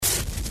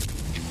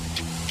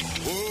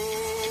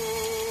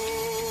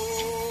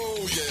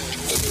Oh,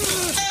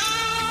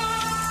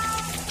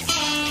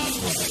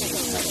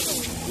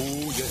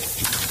 yeah.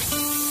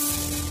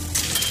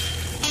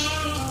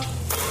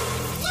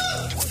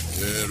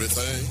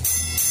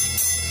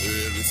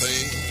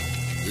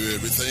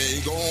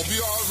 Everything gonna be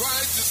all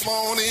right this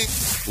morning.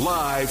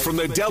 Live from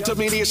the Delta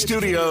Media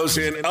Studios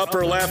in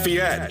Upper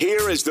Lafayette,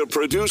 here is the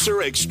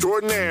producer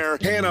extraordinaire,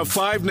 Hannah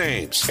Five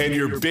Names, and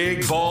your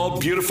big,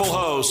 bald, beautiful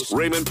host,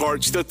 Raymond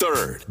Parks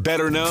III,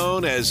 better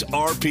known as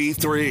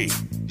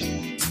RP3.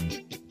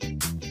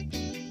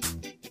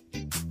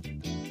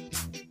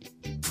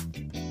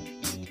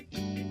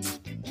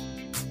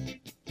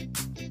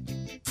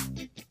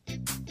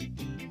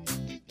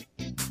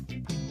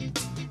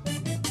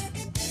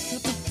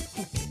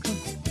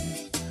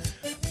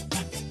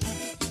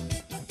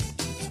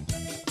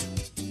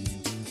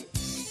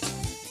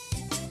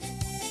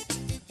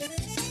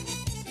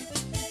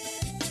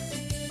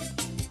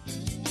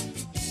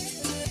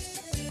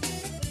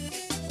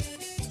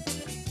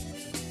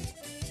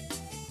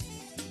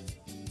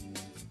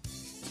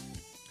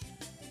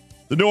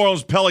 The New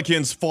Orleans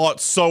Pelicans fought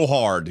so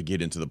hard to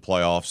get into the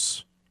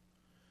playoffs,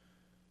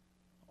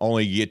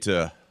 only get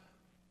to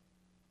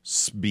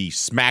be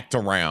smacked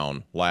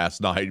around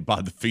last night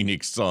by the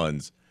Phoenix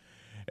Suns.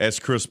 As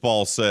Chris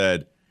Paul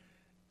said,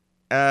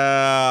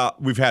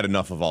 we've had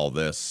enough of all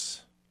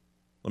this.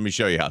 Let me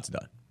show you how it's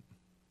done.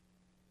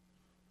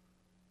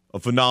 A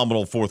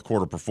phenomenal fourth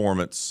quarter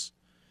performance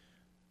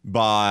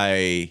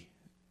by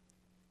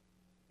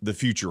the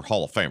future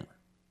Hall of Famer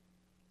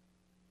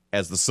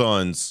as the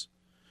Suns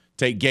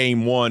take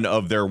game one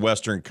of their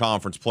Western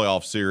Conference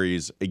playoff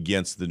series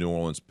against the New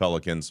Orleans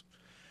Pelicans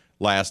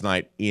last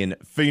night in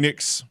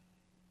Phoenix.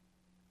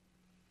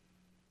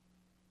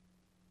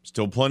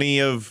 Still plenty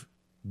of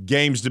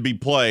games to be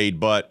played,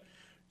 but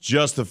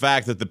just the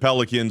fact that the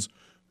Pelicans,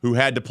 who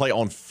had to play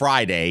on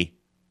Friday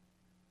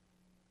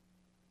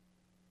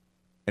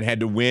and had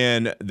to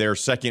win their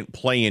second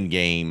play-in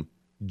game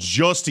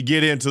just to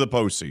get into the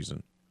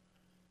postseason,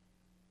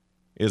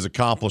 is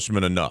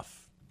accomplishment enough.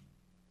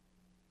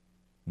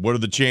 What are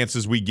the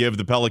chances we give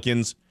the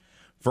Pelicans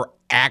for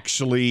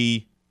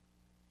actually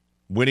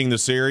winning the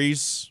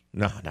series?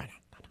 No.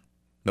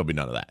 There'll be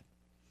none of that.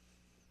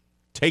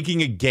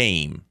 Taking a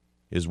game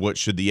is what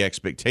should the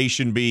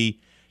expectation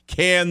be.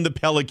 Can the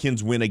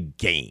Pelicans win a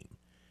game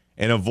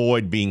and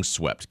avoid being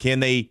swept? Can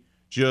they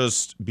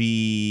just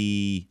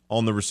be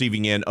on the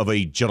receiving end of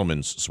a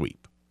gentleman's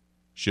sweep?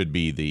 That should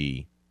be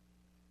the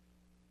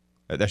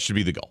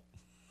goal.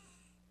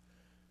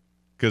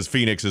 Because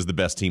Phoenix is the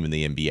best team in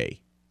the NBA.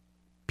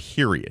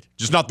 Period.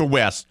 Just not the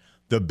West,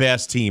 the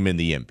best team in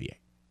the NBA.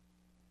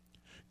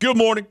 Good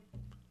morning.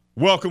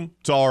 Welcome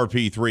to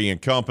RP3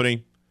 and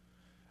Company.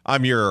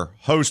 I'm your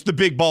host, the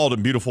big, bald,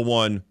 and beautiful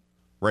one,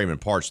 Raymond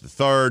Parks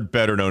III,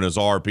 better known as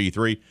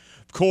RP3.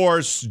 Of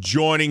course,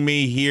 joining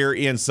me here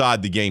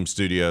inside the game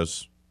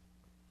studios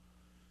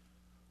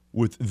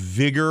with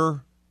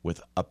vigor,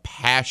 with a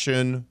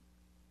passion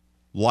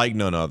like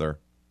none other.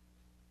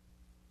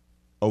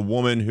 A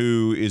woman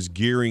who is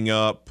gearing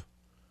up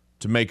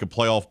to make a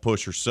playoff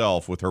push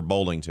herself with her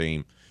bowling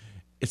team.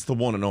 It's the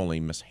one and only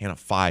Miss Hannah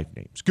Five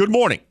Names. Good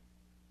morning.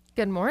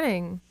 Good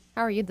morning.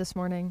 How are you this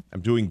morning? I'm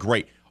doing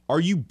great.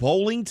 Are you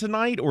bowling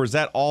tonight, or is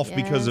that off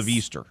because of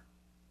Easter?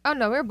 Oh,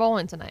 no, we're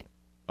bowling tonight.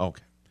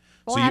 Okay.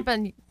 Bowling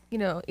happened,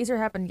 Easter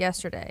happened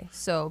yesterday,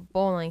 so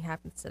bowling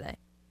happens today.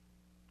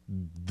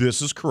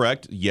 This is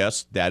correct.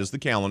 Yes, that is the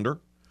calendar.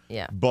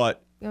 Yeah.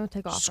 But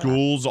take off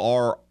schools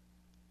are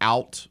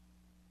out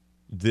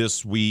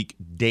this week,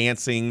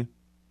 dancing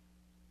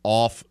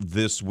off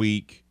this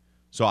week.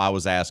 So I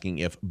was asking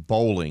if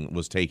bowling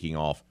was taking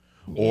off,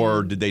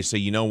 or did they say,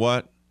 you know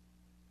what?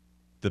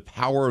 The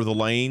power of the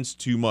lanes,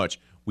 too much.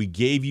 We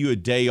gave you a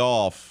day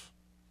off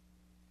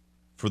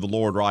for the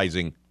Lord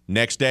Rising.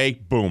 Next day,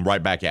 boom,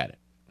 right back at it.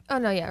 Oh,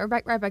 no, yeah, we're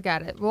right back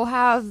at it. We'll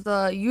have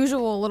the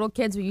usual little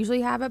kids we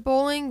usually have at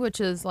bowling, which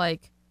is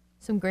like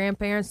some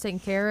grandparents taking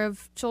care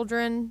of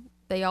children.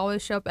 They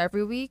always show up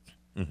every week.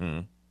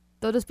 Mm-hmm.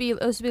 It'll just be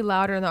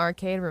louder in the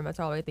arcade room. That's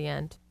all at the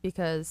end,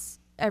 because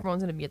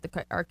everyone's going to be at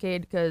the arcade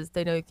because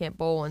they know you can't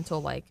bowl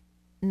until like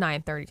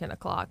 9:30, 10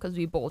 o'clock because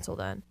we bowl till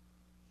then.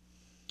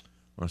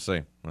 Let's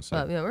see.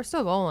 But, we're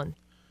still bowling.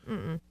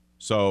 Mm-mm.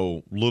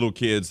 So little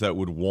kids that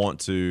would want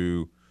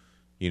to,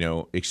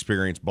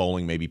 experience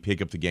bowling, maybe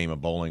pick up the game of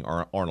bowling,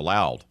 aren't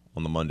allowed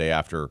on the Monday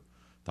after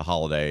the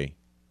holiday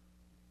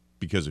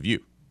because of you,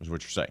 is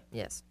what you're saying.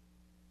 Yes.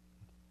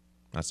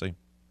 I see.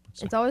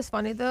 It's always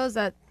funny, though, is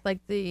that like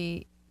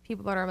the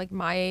people that are like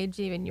my age,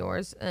 even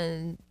yours,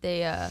 and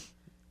they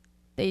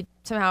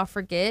somehow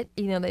forget,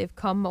 they've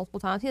come multiple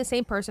times. The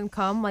same person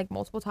come like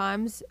multiple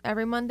times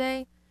every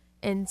Monday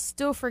and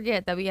still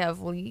forget that we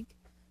have league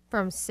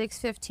from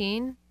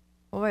 6:15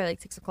 all the way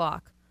like 6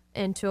 o'clock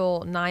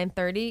until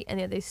 9:30, and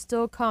yet they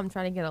still come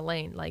trying to get a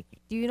lane. Like,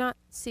 do you not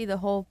see the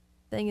whole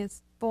thing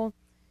is full?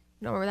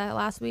 Remember that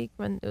last week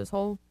when it was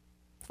full?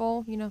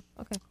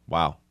 Okay.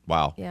 Wow.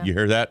 Yeah. You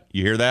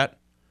hear that?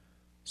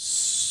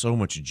 So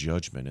much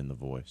judgment in the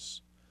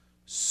voice.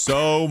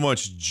 So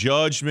much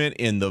judgment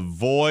in the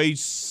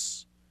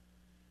voice.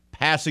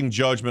 Passing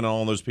judgment on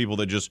all those people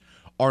that just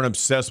aren't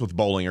obsessed with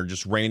bowling or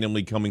just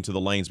randomly coming to the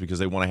lanes because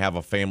they want to have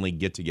a family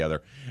get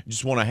together.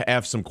 Just want to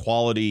have some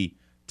quality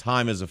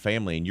time as a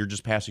family, and you're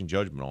just passing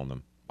judgment on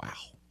them.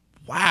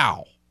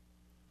 Wow.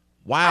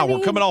 I mean,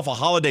 We're coming off a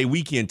holiday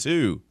weekend,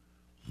 too.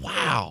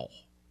 Wow.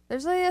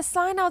 There's like a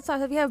sign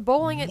outside if you have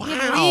bowling at your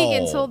Wow. league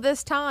until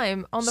this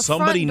time on the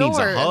Somebody front needs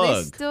door. a And hug.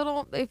 they still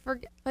don't. They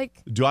forget.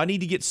 Like, Do I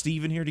need to get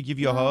Steve in here to give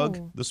you a hug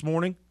No. this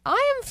morning?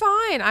 I am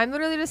fine. I'm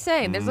literally just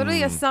saying. There's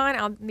literally a sign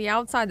on the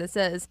outside that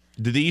says,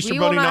 Did the Easter We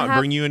will Bunny not not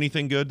have- bring you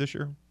anything good this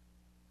year?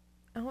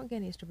 "I don't get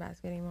an Easter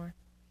basket anymore."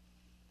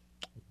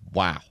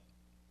 Wow.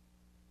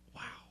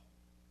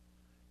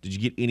 Did you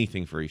get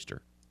anything for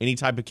Easter? Any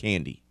type of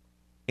candy?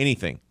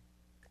 Anything?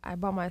 I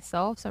bought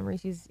myself some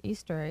Reese's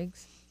Easter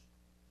eggs.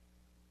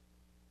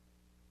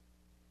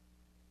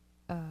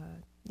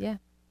 Yeah.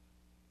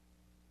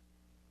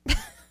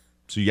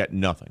 So you got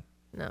nothing?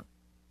 No,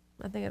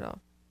 nothing at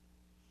all.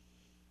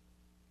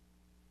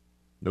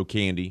 No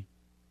candy?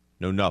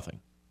 No nothing?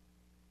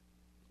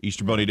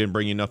 Easter Bunny didn't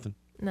bring you nothing?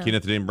 No.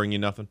 Kenneth didn't bring you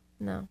nothing?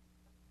 No.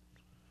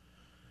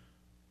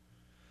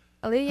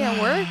 A lady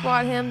at work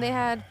bought him. They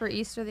had for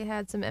Easter. They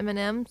had some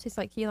M&Ms. Tastes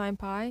like key lime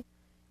pie.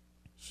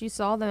 She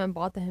saw them and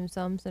bought him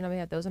some. So now we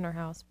had those in our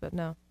house. But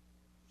no.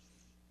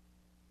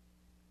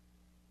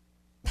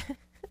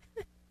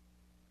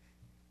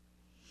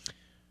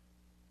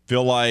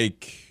 Feel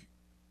like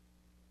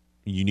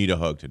you need a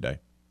hug today.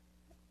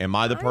 Am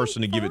I the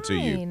person to give it to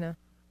you? Fine.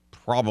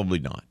 Probably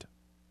not.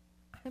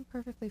 I'm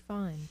perfectly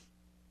fine.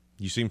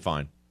 You seem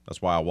fine. That's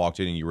why I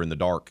walked in and you were in the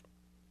dark.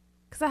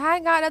 Because I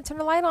hadn't gotten up to turn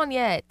the light on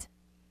yet.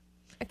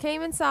 I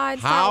came inside.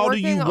 How do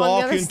you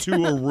walk into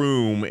Because a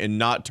room and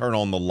not turn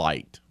on the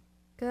light?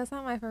 that's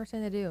not my first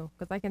thing to do.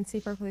 Because I can see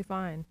perfectly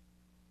fine.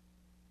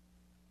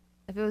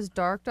 If it was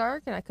dark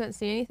and I couldn't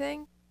see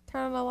anything,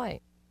 turn on the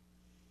light.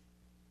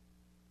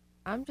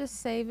 I'm just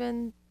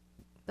saving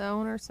the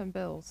owner some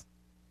bills.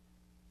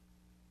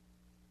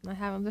 Not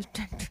having the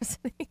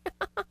electricity.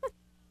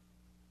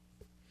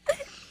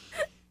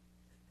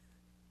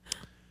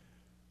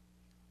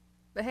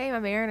 But hey, my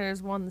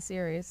Mariners won the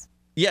series.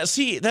 Yeah,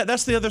 see,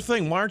 that's the other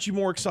thing. Why aren't you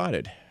more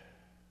excited?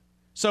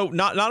 So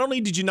not only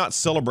did you not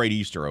celebrate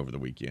Easter over the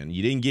weekend,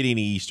 you didn't get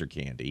any Easter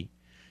candy.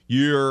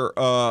 You're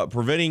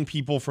preventing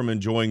people from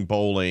enjoying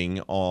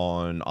bowling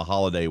on a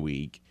holiday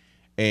week,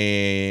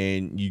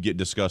 and you get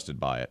disgusted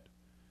by it.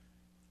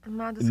 I'm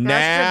not disgusted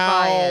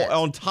Now, by it.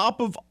 on top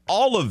of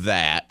all of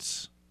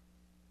that,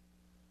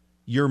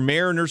 your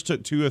Mariners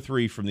took 2 or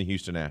 3 from the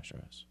Houston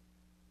Astros.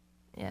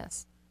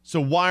 Yes. So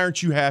why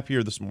aren't you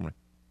happier this morning?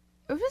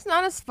 It was just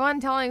not as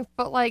fun telling,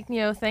 but like,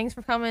 thanks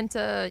for coming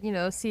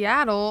to,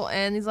 Seattle.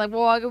 And he's like,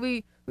 well,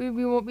 we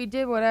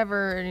did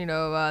whatever.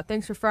 And,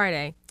 thanks for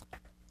Friday.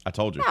 I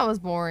told you. That was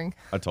boring.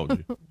 I told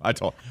you. I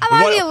I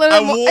might be a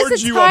little more. warned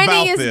It's a you about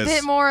tiniest this.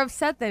 bit more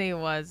upset than he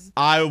was.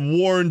 I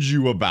warned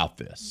you about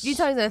this. You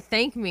told him to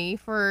thank me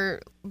for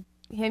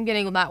him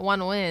getting that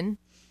one win.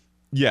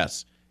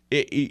 Yes.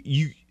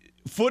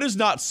 Foot is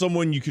not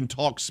someone you can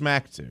talk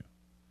smack to.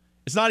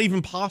 It's not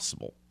even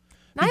possible.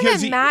 Not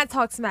Because even Matt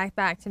talked smack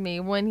back to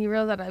me when he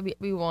realized that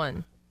we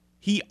won.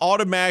 He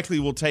automatically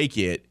will take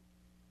it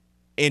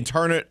and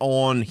turn it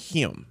on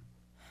him.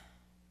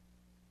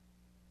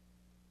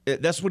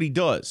 That's what he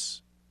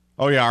does.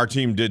 Oh yeah, our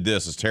team did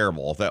this. It's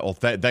terrible.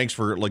 Thanks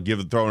for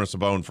throwing us a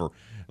bone for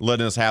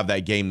letting us have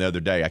that game the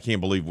other day. I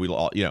can't believe we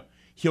lost.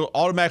 He'll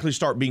automatically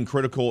start being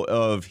critical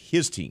of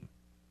his team.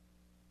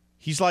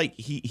 He's like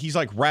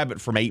Rabbit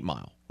from 8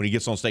 Mile when he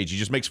gets on stage. He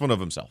just makes fun of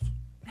himself.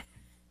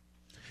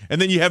 And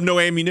then you have no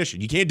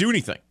ammunition. You can't do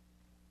anything.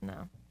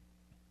 No.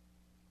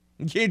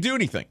 You can't do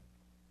anything.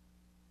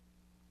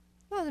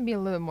 That would be a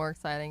little bit more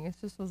exciting. It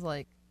just was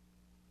like,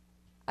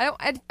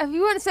 if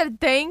you would have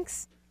said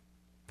thanks,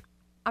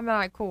 I'm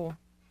like, cool,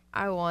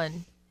 I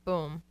won,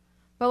 boom.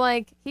 But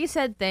like, he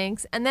said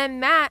thanks, and then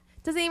Matt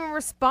doesn't even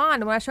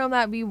respond when I show him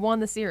that we won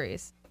the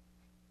series.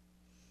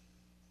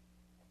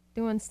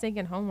 Doing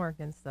stinking homework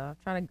and stuff,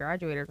 trying to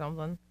graduate or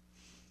something.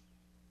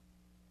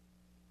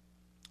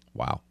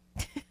 Wow.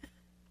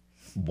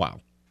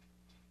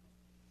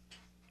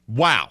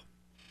 Wow.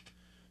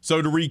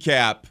 So to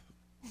recap,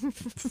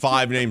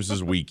 5 names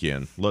this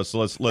weekend. Let's do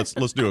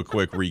a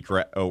quick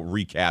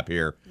recap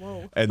here,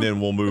 and then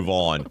we'll move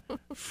on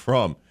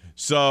from.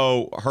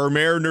 So her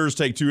Mariners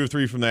take 2 of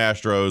 3 from the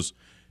Astros.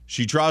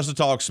 She tries to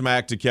talk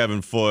smack to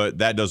Kevin Foote.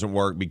 That doesn't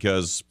work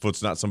because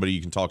Foote's not somebody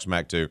you can talk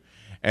smack to.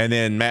 And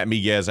then Matt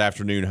Miguez,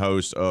 afternoon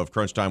host of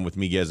Crunch Time with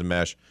Miguez and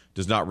Mesh,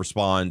 does not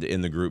respond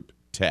in the group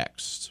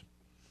text.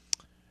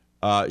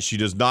 She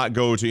does not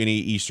go to any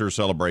Easter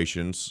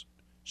celebrations.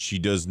 She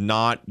does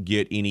not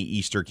get any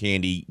Easter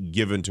candy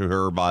given to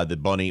her by the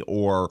bunny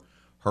or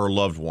her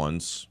loved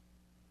ones.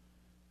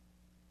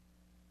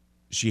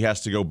 She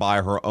has to go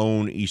buy her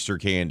own Easter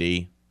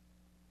candy.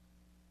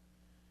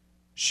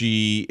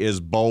 She is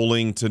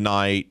bowling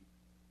tonight,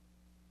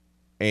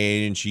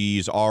 and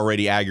she's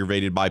already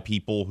aggravated by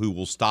people who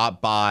will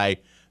stop by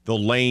the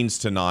lanes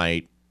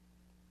tonight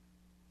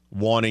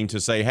wanting to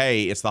say,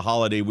 hey, it's the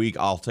holiday week,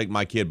 I'll take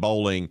my kid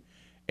bowling,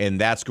 and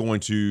that's going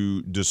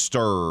to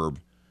disturb,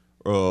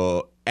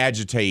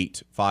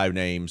 agitate Five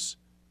Names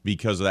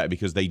because of that,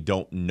 because they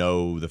don't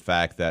know the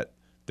fact that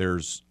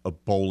there's a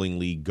bowling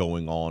league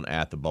going on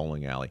at the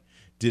bowling alley.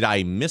 Did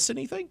I miss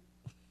anything?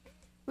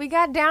 We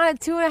got down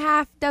to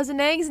 2.5 dozen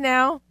eggs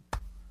now.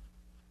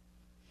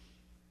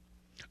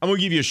 I'm going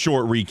to give you a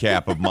short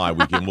recap of my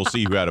weekend. We'll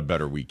see who had a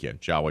better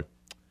weekend, shall we?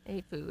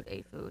 Ate food.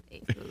 Made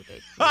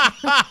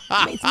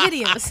some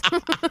videos.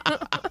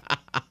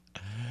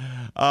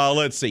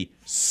 Let's see.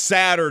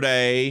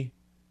 Saturday,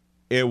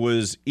 it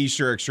was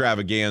Easter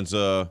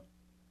Extravaganza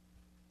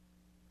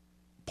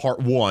Part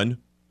 1.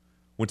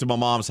 Went to my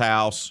mom's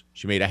house.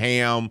 She made a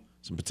ham,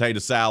 some potato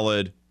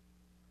salad. It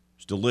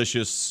was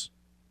delicious.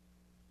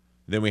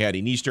 Then we had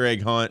an Easter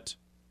egg hunt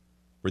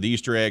where the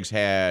Easter eggs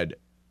had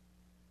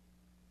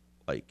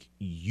like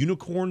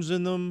unicorns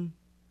in them.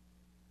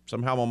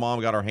 Somehow my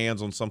mom got her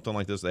hands on something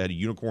like this. They had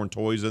unicorn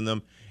toys in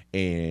them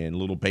and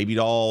little baby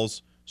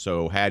dolls.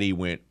 So Hattie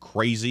went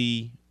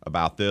crazy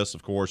about this.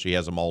 Of course, she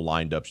has them all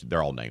lined up.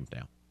 They're all named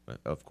now,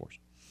 of course.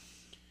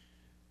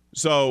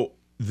 So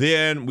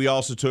then we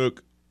also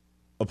took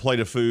a plate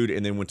of food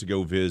and then went to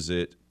go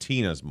visit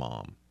Tina's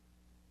mom.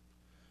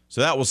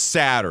 So that was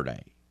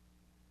Saturday.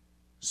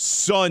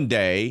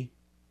 Sunday,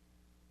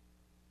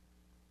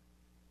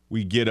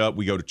 we get up,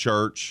 we go to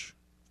church,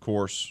 of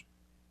course.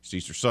 It's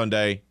Easter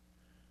Sunday.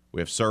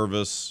 We have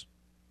service.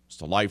 It's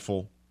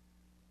delightful.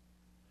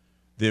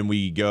 Then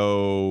we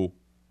go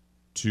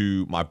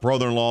to my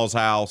brother-in-law's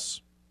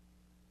house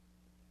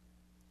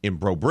in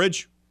Breaux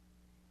Bridge,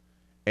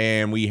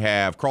 and we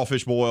have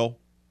crawfish boil.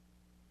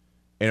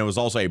 And it was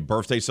also a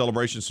birthday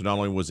celebration, so not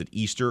only was it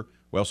Easter,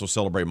 we also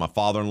celebrated my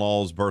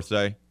father-in-law's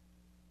birthday.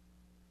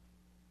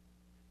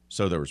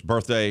 So there was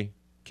birthday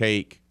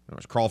cake, there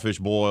was crawfish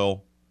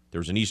boil, there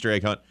was an Easter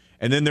egg hunt,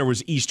 and then there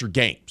was Easter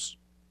games.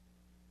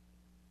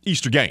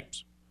 Easter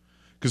games.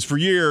 Because for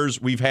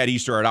years, we've had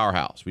Easter at our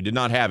house. We did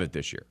not have it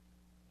this year.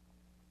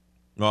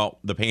 Well,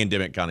 the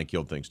pandemic kind of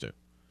killed things too.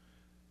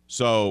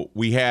 So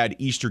we had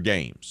Easter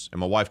games, and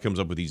my wife comes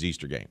up with these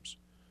Easter games.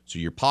 So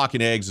your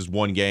pocking eggs is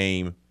one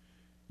game.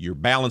 You're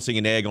balancing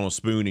an egg on a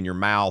spoon in your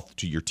mouth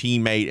to your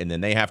teammate, and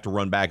then they have to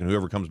run back, and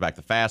whoever comes back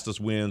the fastest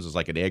wins. It's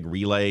like an egg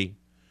relay.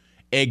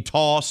 Egg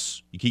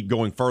toss. You keep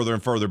going further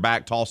and further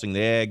back, tossing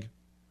the egg. And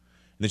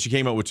then she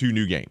came up with 2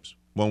 new games.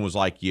 One was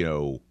like,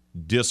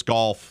 disc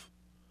golf,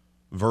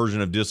 version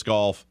of disc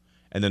golf,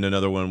 and then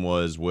another one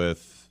was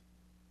with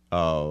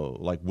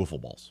like wiffle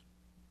balls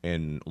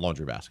and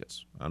laundry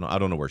baskets. I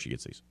don't know where she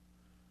gets these.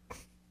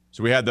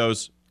 So we had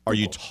those. Are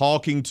you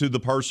talking to the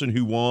person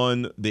who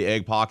won the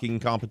egg pocking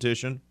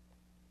competition?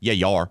 Yeah,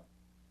 you are.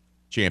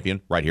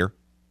 Champion, right here.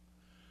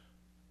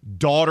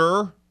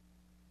 Daughter.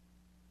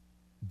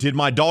 Did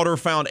my daughter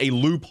found a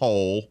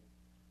loophole,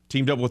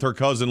 teamed up with her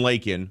cousin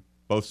Lakin,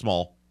 both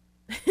small.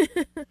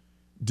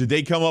 Did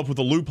they come up with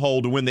a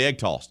loophole to win the egg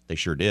toss? They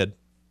sure did.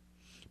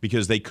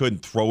 Because they couldn't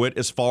throw it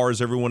as far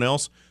as everyone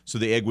else, so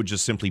the egg would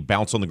just simply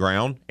bounce on the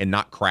ground and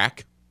not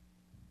crack.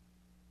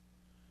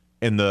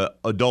 And the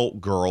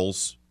adult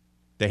girls,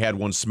 they had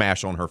one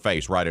smash on her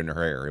face right in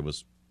her hair. It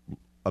was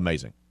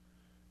amazing.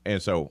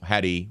 And so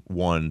Hattie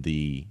and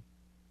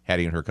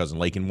her cousin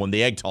Lakin won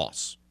the egg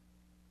toss.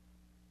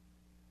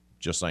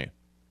 Just saying.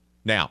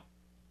 Now,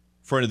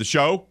 friend of the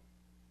show,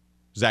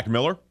 Zach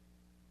Miller,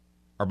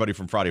 our buddy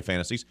from Friday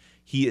Fantasies.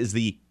 He is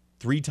the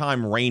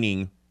 3-time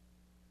reigning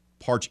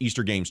Parch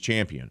Easter Games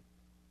champion.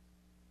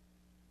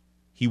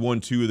 He won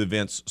 2 of the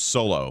events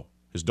solo.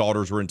 His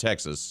daughters were in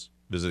Texas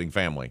visiting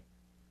family.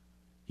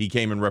 He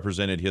came and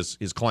represented his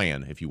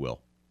clan, if you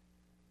will.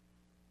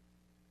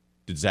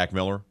 Did Zach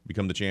Miller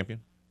become the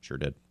champion? Sure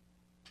did.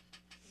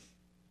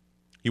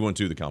 He won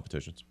 2 of the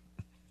competitions.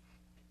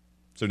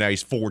 So now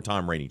he's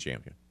 4-time reigning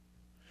champion.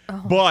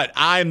 Oh. But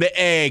I'm the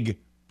egg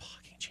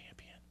pocking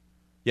champion.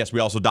 Yes, we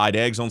also dyed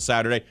eggs on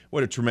Saturday.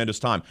 What a tremendous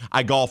time.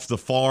 I golfed the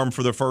farm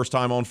for the first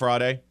time on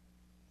Friday.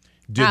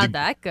 How'd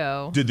that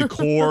go? Did the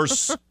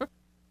course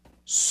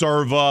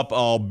serve up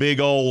a big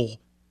old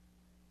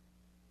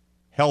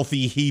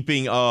healthy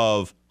heaping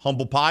of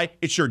humble pie?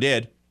 It sure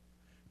did.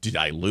 Did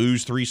I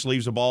lose 3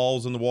 sleeves of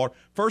balls in the water?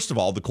 First of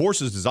all, the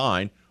course is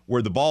designed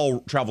where the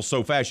ball travels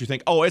so fast you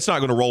think, oh, it's not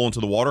going to roll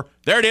into the water.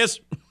 There it is.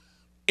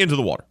 Into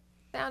the water.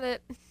 Found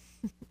it.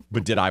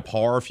 But did I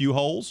par a few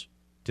holes?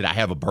 Did I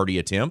have a birdie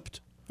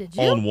attempt? Did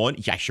you? On one?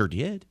 Yeah, I sure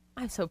did.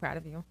 I'm so proud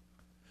of you.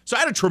 So I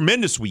had a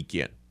tremendous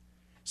weekend.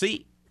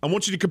 See, I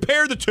want you to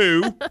compare the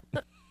 2.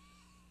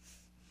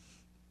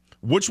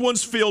 Which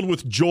one's filled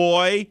with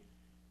joy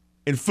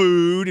and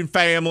food and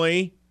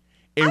family,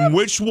 and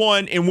which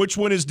one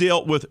is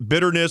dealt with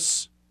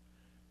bitterness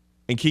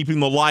and keeping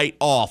the light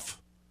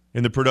off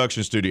in the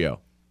production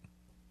studio?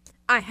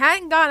 I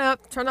hadn't gotten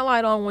up to turn the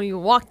light on when you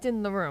walked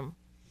in the room.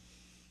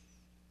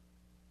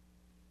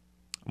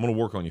 I'm going to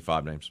work on you,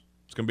 Five Names.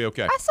 It's going to be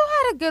okay. I still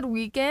had a good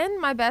weekend.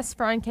 My best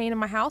friend came to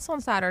my house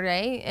on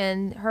Saturday,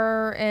 and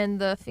her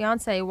and the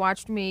fiance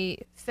watched me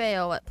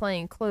fail at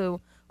playing Clue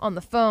on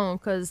the phone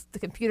because the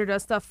computer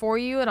does stuff for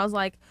you. And I was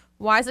like,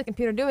 why is the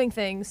computer doing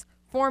things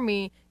for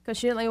me? Because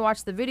she didn't let me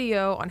watch the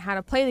video on how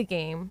to play the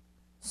game.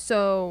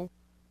 So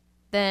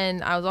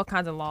then I was all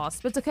kinds of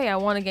lost. But it's okay. I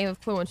won a game of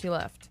Clue when she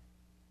left.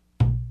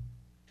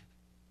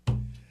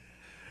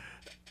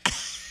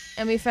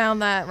 And we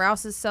found that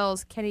Rouse's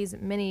sells Kenny's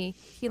mini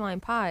key lime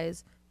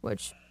pies,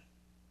 which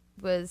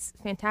was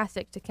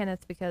fantastic to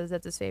Kenneth because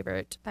that's his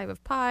favorite type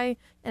of pie.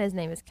 And his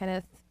name is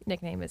Kenneth.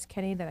 Nickname is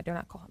Kenny, that I do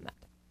not call him that.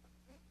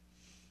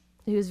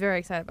 He was very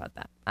excited about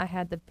that. I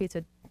had the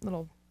pizza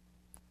little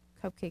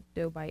cupcake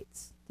dough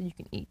bites that you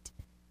can eat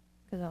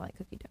because I like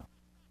cookie dough.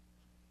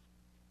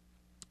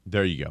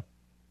 There you go.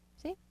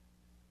 See?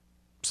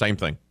 Same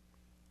thing.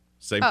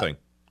 Same thing.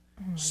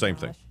 Oh Same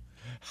gosh. thing.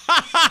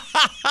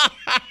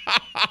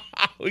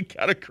 We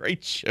got a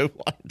great show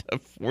lined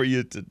up for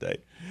you today.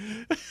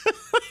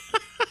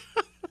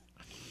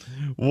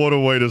 What a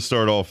way to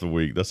start off the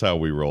week. That's how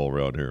we roll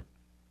around here.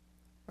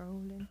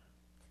 Rolling,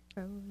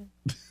 rolling,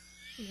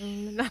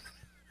 rolling.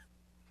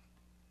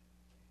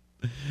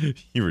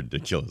 You're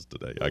ridiculous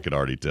today. I can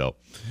already tell.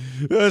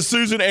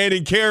 Susan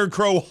Anning, Karen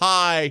Crow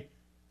High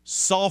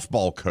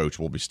softball coach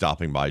will be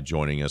stopping by,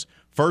 joining us.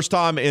 First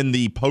time in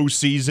the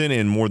postseason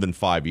in more than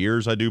 5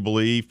 years, I do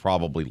believe,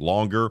 probably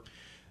longer.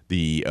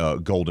 The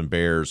Golden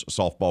Bears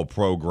softball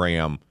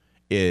program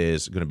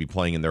is going to be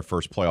playing in their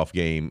first playoff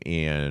game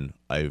in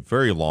a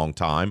very long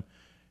time.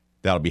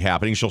 That'll be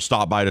happening. She'll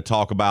stop by to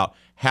talk about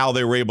how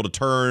they were able to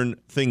turn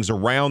things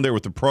around there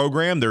with the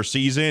program, their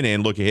season,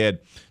 and look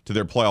ahead to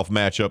their playoff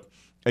matchup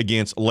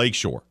against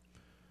Lakeshore.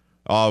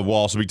 We'll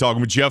also be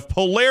talking with Jeff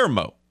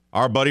Palermo,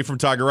 our buddy from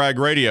Tiger Rag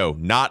Radio.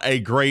 Not a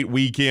great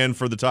weekend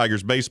for the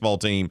Tigers baseball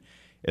team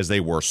as they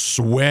were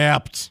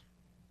swept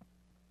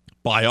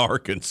by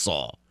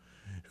Arkansas.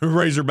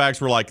 Razorbacks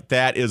were like,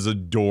 that is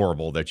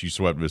adorable that you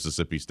swept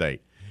Mississippi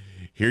State.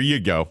 Here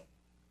you go.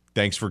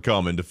 Thanks for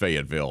coming to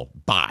Fayetteville.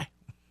 Bye.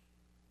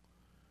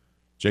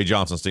 Jay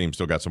Johnson's team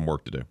still got some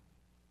work to do.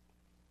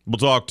 We'll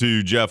talk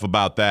to Jeff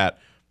about that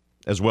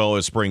as well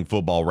as spring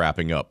football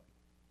wrapping up.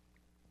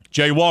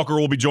 Jay Walker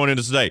will be joining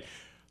us today.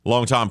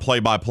 Longtime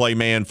play-by-play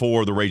man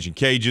for the Raging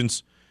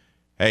Cajuns.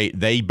 Hey,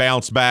 they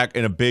bounced back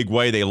in a big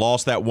way. They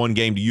lost that one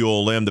game to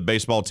ULM. The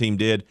baseball team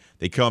did.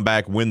 They come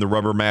back, win the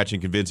rubber match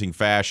in convincing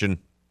fashion,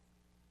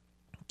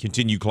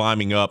 continue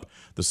climbing up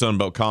the Sun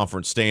Belt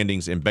Conference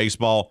standings in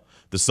baseball.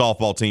 The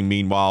softball team,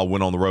 meanwhile,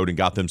 went on the road and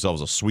got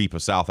themselves a sweep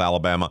of South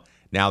Alabama.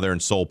 Now they're in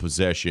sole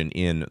possession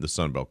in the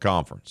Sun Belt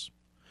Conference.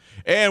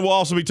 And we'll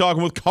also be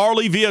talking with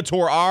Carly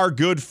Viator, our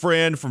good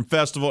friend from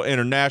Festival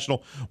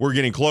International. We're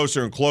getting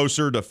closer and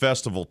closer to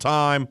festival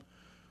time.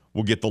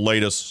 We'll get the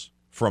latest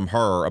from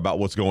her about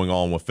what's going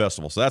on with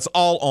Festival. So that's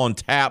all on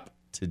tap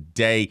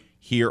today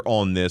here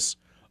on this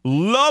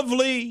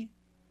lovely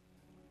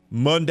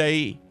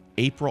Monday,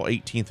 April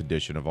 18th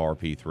edition of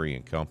RP3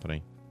 and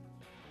Company.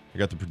 I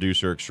got the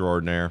producer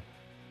extraordinaire.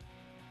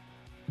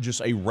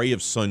 Just a ray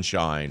of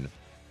sunshine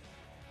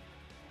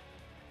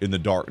in the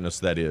darkness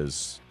that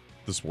is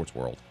the sports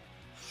world.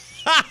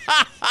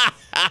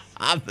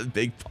 I'm the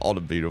big Paul,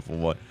 the beautiful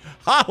one.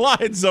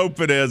 Highlights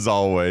open as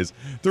always.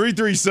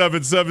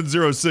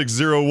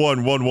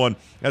 337-706-0111.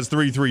 That's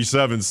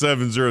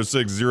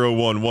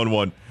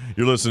 337-706-0111.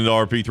 You're listening to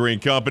RP3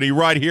 and Company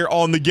right here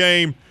on the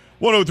game.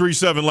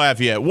 1037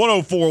 Lafayette,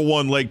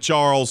 1041 Lake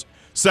Charles,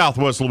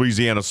 Southwest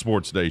Louisiana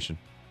Sports Station.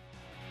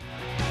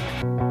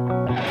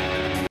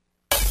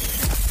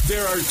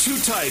 There are two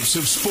types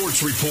of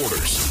sports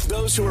reporters.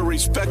 Those who are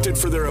respected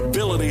for their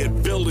ability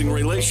at building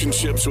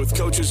relationships with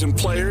coaches and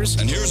players.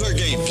 And here's our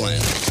game plan.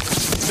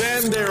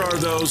 Then there are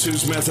those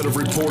whose method of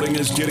reporting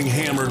is getting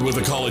hammered with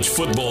a college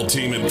football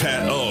team at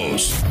Pat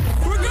O's.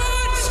 We're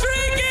going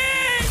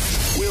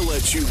streaking! We'll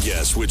let you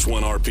guess which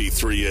one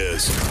RP3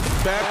 is.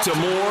 Back to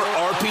more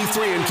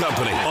RP3 and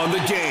Company on the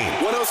game.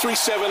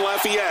 1037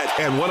 Lafayette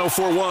and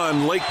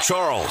 1041 Lake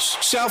Charles,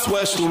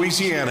 Southwest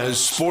Louisiana's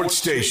sports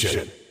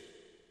station.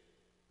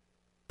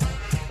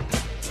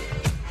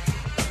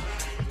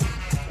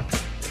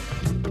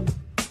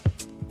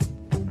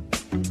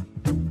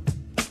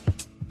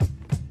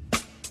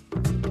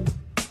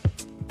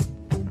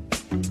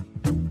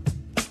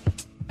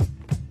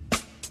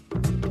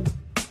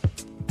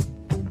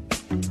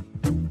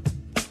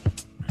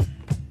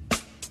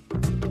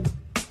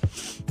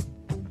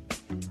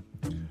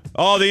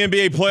 Oh, the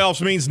NBA playoffs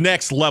means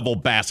next level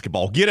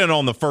basketball. Get in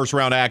on the first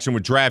round action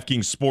with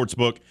DraftKings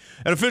Sportsbook,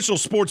 an official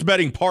sports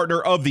betting partner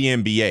of the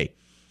NBA.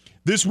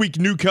 This week,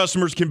 new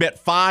customers can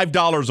bet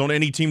 $5 on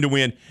any team to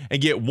win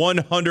and get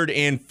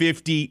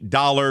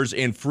 $150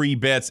 in free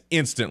bets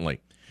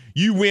instantly.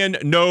 You win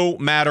no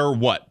matter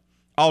what.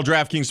 All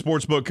DraftKings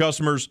Sportsbook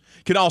customers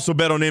can also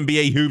bet on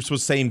NBA hoops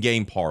with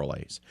same-game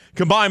parlays.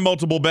 Combine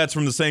multiple bets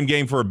from the same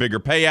game for a bigger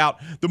payout.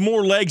 The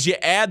more legs you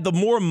add, the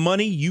more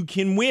money you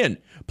can win.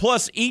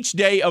 Plus, each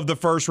day of the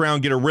first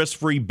round, get a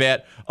risk-free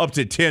bet up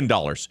to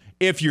 $10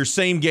 if your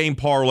same-game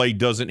parlay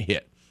doesn't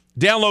hit.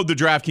 Download the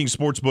DraftKings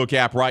Sportsbook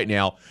app right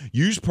now.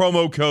 Use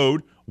promo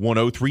code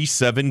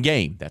 1037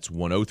 game. That's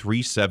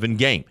 1037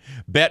 game.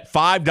 Bet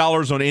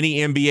 $5 on any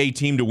NBA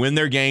team to win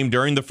their game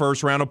during the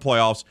first round of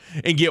playoffs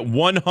and get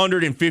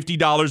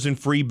 $150 in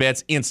free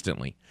bets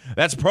instantly.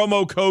 That's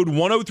promo code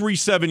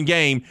 1037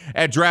 game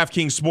at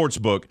DraftKings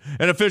Sportsbook,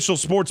 an official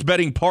sports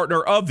betting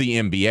partner of the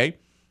NBA.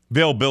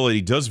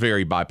 Availability does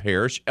vary by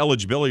parish.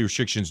 Eligibility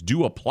restrictions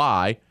do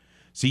apply.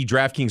 See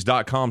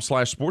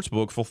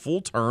DraftKings.com/sportsbook for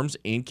full terms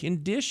and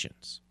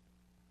conditions.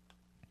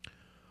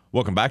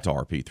 Welcome back to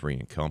RP3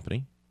 and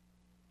Company.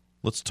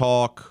 Let's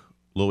talk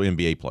a little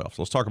NBA playoffs.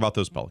 Let's talk about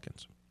those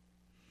Pelicans.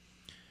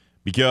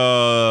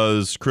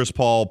 Because Chris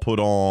Paul put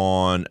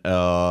on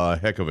a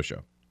heck of a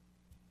show.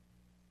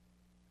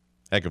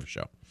 Heck of a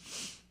show.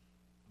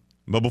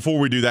 But before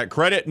we do that,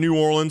 credit New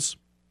Orleans.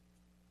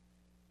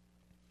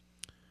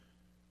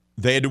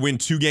 They had to win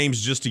 2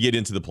 games just to get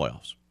into the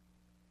playoffs.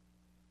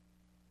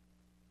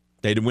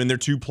 They had to win their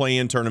 2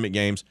 play-in tournament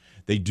games.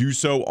 They do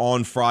so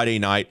on Friday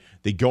night.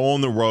 They go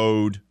on the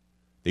road.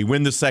 They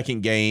win the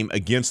second game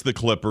against the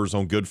Clippers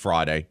on Good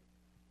Friday.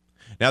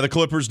 Now, the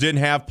Clippers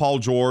didn't have Paul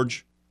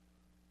George,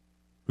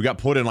 who got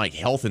put in like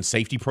health and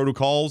safety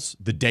protocols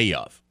the day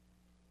of.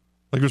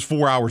 Like it was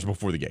 4 hours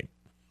before the game.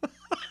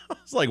 I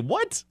was like,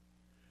 what?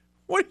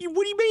 What do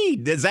you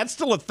mean? Is that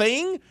still a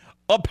thing?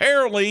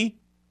 Apparently.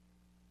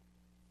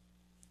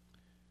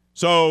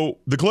 So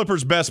the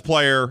Clippers' best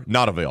player,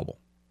 not available.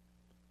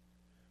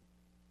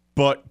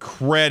 But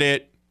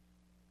credit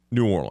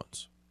New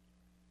Orleans.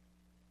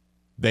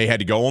 They had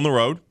to go on the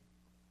road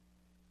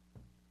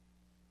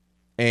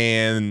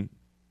and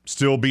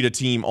still beat a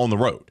team on the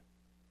road.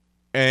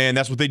 And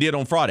that's what they did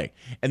on Friday.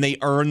 And they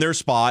earned their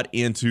spot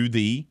into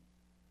the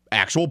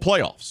actual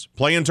playoffs.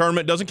 Play-in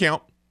tournament doesn't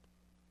count.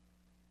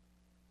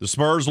 The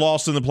Spurs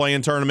lost in the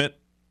play-in tournament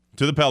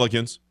to the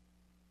Pelicans.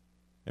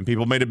 And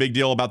people made a big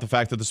deal about the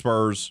fact that the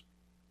Spurs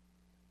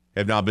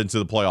have not been to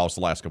the playoffs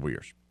the last couple of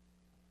years.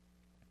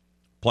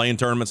 Play-in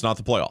tournament's not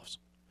the playoffs.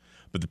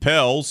 But the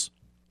Pels,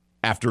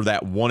 after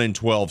that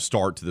 1-12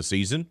 start to the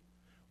season,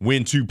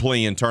 win 2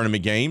 play-in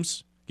tournament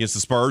games against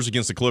the Spurs,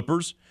 against the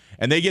Clippers,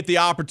 and they get the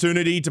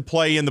opportunity to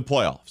play in the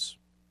playoffs.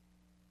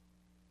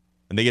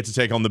 And they get to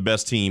take on the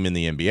best team in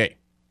the NBA.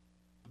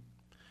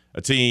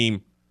 A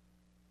team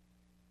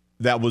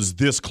that was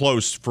this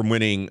close from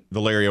winning the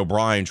Larry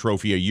O'Brien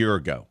trophy a year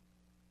ago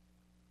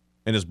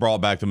and has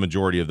brought back the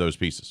majority of those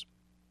pieces.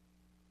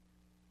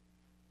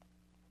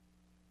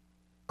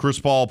 Chris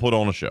Paul put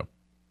on a show.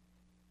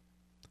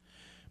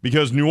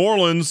 Because New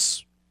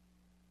Orleans,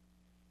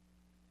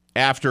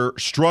 after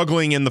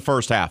struggling in the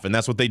first half, and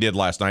that's what they did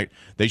last night,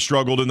 they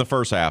struggled in the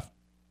first half,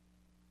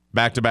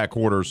 back-to-back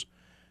quarters.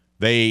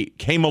 They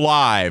came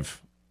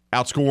alive,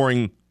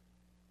 outscoring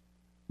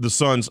the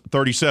Suns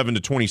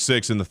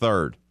 37-26 in the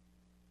third.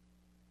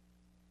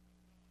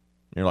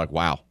 You're like,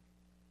 wow,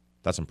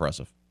 that's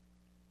impressive.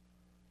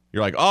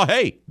 You're like, oh,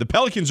 hey, the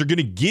Pelicans are going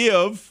to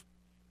give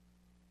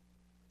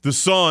the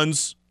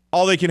Suns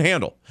all they can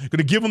handle. Going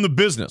to give them the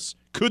business.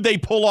 Could they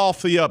pull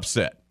off the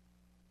upset?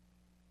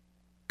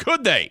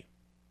 Could they?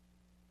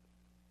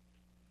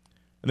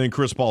 And then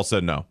Chris Paul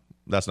said, no,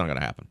 that's not going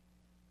to happen.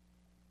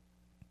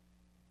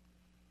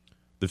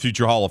 The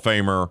future Hall of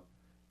Famer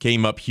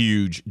came up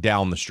huge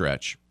down the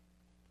stretch.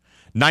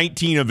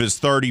 19 of his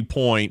 30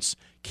 points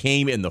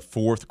came in the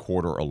fourth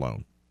quarter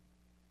alone.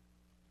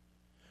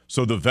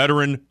 So the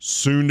veteran,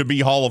 soon-to-be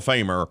Hall of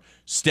Famer,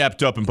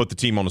 stepped up and put the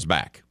team on his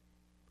back.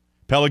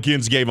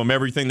 Pelicans gave him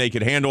everything they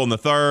could handle in the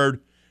third.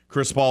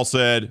 Chris Paul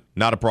said,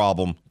 not a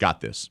problem, got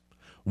this.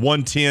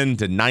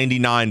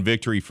 110-99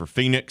 victory for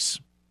Phoenix.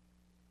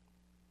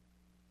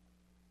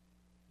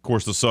 Of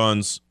course, the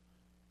Suns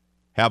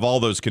have all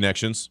those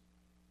connections.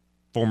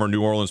 Former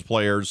New Orleans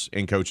players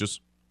and coaches.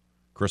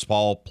 Chris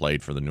Paul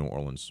played for the New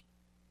Orleans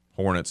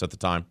Hornets at the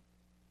time.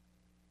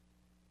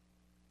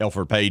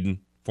 Elfrid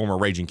Payton, former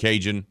Raging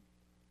Cajun,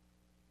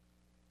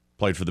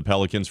 played for the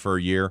Pelicans for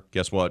a year.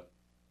 Guess what?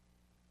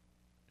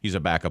 He's a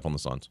backup on the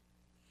Suns.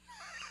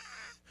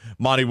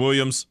 Monty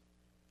Williams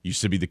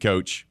used to be the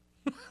coach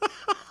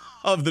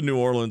of the New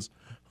Orleans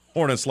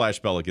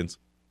Hornets/Pelicans.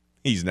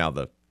 He's now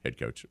the head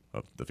coach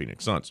of the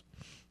Phoenix Suns.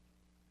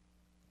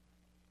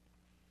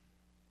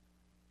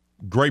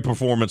 Great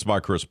performance by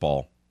Chris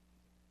Paul.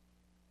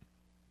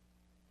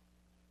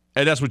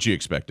 And that's what you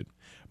expected.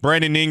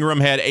 Brandon Ingram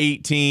had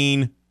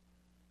 18.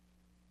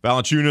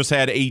 Valanciunas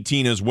had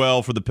 18 as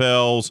well for the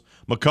Pels.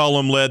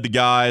 McCollum led the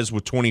guys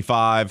with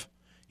 25.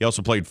 He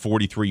also played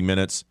 43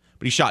 minutes,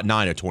 but he shot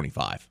 9 of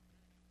 25.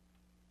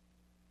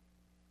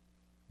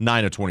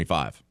 9 of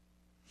 25.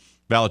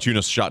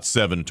 Valanciunas shot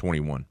 7 of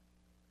 21.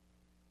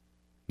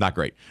 Not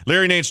great.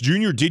 Larry Nance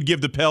Jr. did give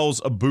the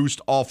Pels a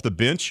boost off the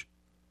bench.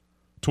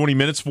 20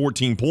 minutes,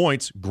 14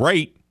 points.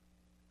 Great.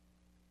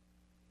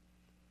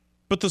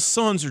 But the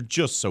Suns are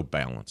just so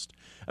balanced.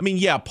 I mean,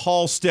 yeah,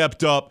 Paul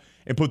stepped up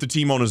and put the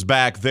team on his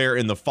back there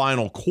in the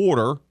final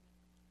quarter,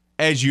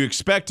 as you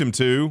expect him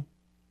to.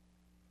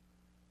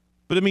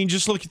 But, I mean,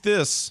 just look at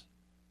this.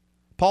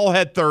 Paul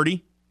had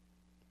 30,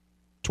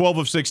 12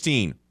 of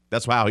 16.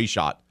 That's how he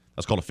shot.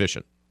 That's called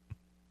efficient.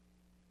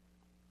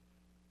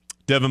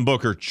 Devin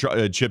Booker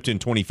chipped in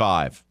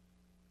 25.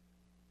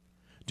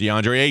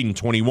 DeAndre Ayton,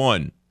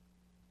 21.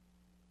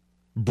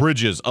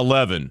 Bridges,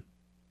 11.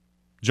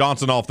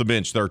 Johnson off the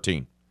bench,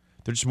 13.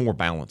 They're just more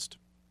balanced.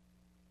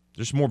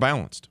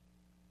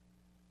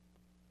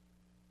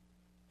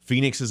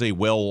 Phoenix is a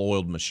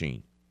well-oiled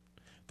machine.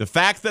 The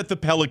fact that the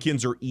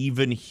Pelicans are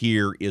even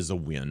here is a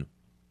win.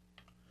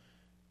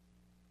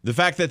 The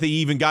fact that they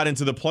even got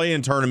into the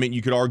play-in tournament,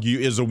 you could argue,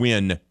 is a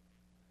win.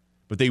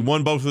 But they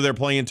won both of their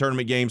play-in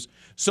tournament games.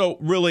 So,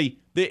 really,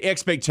 the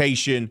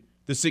expectation,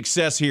 the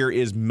success here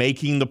is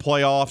making the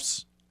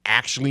playoffs,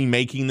 actually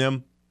making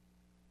them.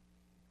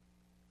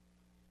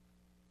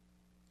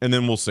 And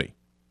then we'll see.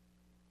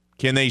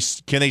 Can they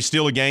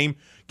steal a game?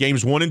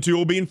 Games 1 and 2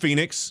 will be in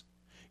Phoenix.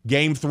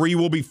 Game 3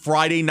 will be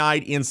Friday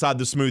night inside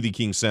the Smoothie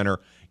King Center.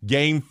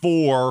 Game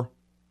 4,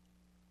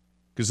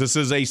 because this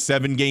is a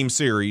 7-game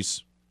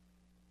series,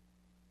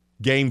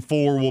 Game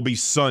 4 will be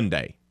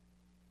Sunday.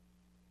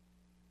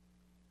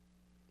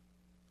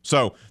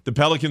 So the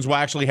Pelicans will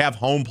actually have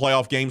home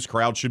playoff games.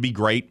 Crowd should be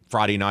great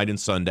Friday night and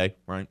Sunday,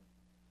 right?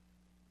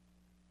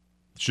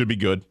 Should be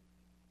good.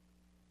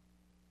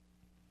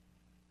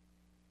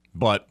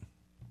 But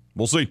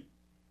we'll see.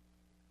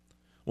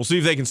 We'll see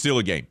if they can steal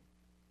a game.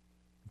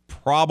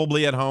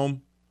 Probably at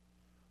home.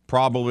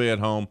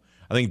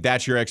 I think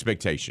that's your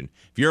expectation.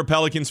 If you're a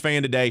Pelicans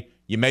fan today,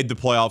 you made the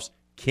playoffs.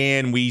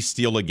 Can we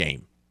steal a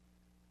game?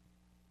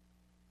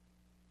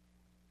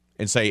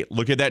 And say,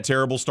 look at that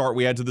terrible start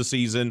we had to the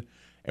season,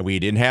 and we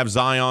didn't have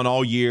Zion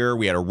all year.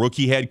 We had a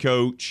rookie head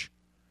coach,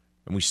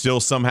 and we still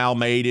somehow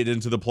made it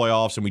into the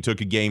playoffs, and we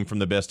took a game from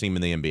the best team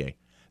in the NBA.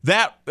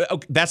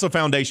 That's a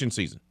foundation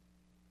season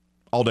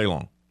all day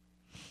long.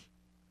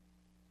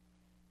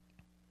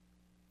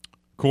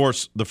 Of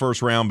course, the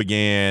first round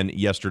began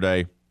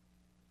yesterday.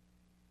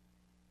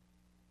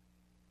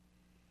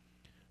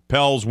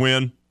 Pels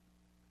win.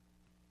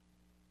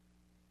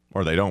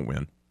 Or they don't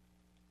win.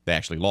 They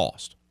actually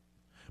lost.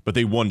 But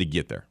they won to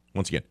get there.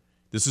 Once again,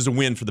 this is a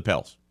win for the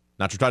Pels.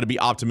 Not to try to be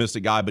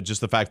optimistic guy, but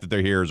just the fact that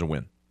they're here is a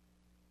win.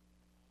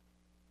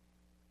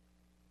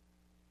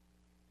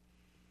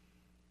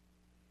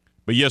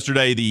 But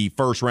yesterday, the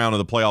first round of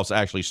the playoffs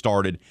actually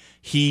started.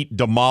 Heat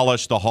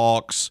demolished the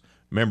Hawks.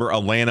 Remember,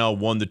 Atlanta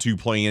won the 2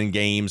 play-in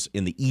games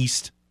in the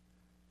East.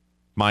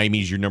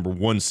 Miami's your number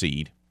 1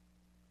 seed.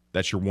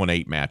 That's your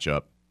 1-8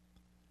 matchup.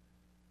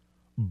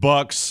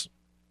 Bucks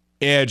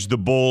edged the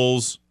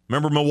Bulls.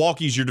 Remember,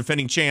 Milwaukee's your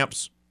defending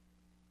champs.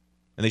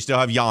 And they still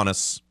have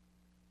Giannis.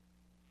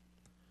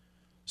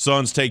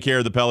 Suns take care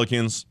of the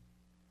Pelicans.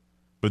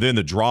 But then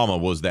the drama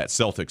was that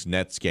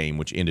Celtics-Nets game,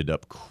 which ended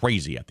up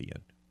crazy at the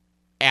end.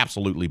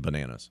 Absolutely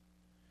bananas.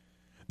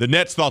 The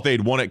Nets thought they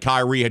had won it.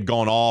 Kyrie had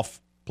gone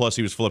off. Plus,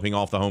 he was flipping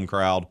off the home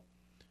crowd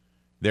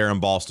there in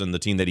Boston, the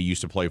team that he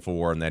used to play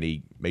for and that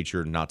he made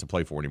sure not to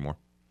play for anymore.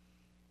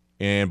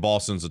 And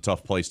Boston's a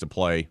tough place to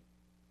play,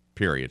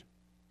 period.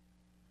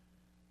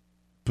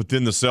 But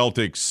then the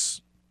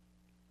Celtics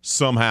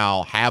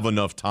somehow have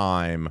enough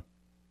time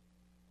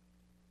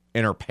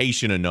and are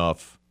patient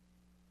enough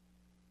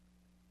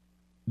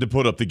to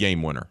put up the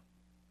game winner.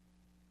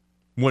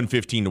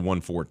 115 to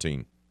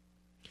 114.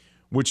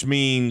 Which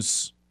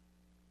means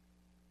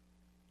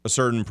a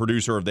certain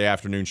producer of the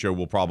afternoon show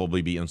will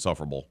probably be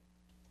insufferable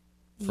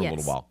for a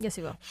little while. Yes,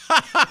 he will.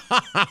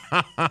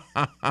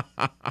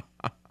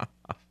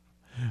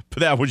 But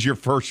that was your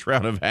first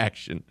round of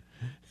action.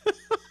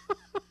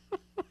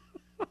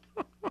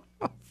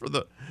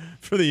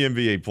 For the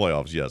NBA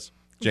playoffs, yes.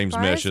 James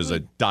Mesh is a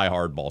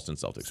diehard Boston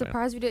Celtics fan.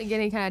 Surprised we didn't get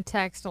any kind of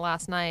text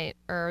last night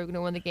or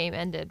when the game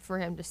ended for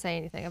him to say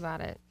anything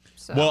about it.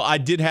 So. Well, I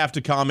did have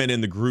to comment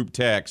in the group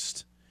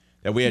text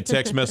that we had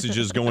text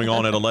messages going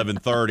on at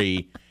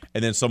 11:30,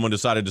 and then someone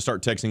decided to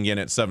start texting again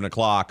at 7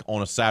 o'clock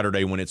on a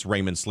Saturday when it's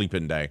Raymond's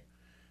sleeping day.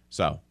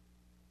 So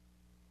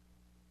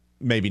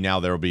maybe now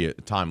there will be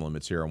time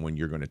limits here on when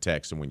you're going to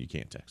text and when you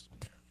can't text.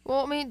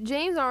 Well, I mean,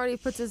 James already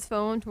puts his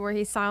phone to where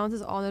he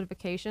silences all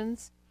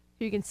notifications.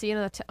 So you can see in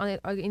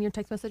your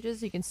text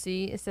messages, you can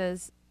see it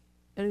says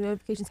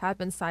notifications have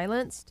been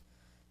silenced.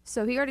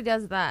 So he already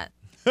does that.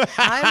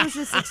 I was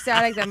just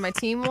ecstatic that my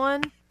team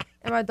won,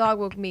 and my dog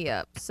woke me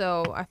up.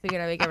 So I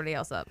figured I'd wake everybody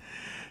else up.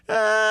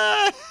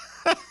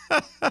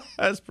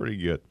 That's pretty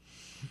good.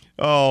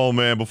 Oh,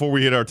 man. Before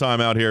we hit our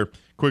timeout here,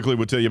 quickly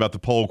we'll tell you about the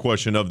poll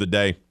question of the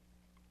day.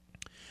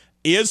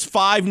 Is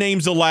 5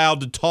 names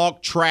allowed to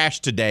talk trash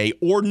today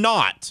or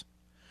not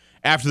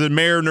after the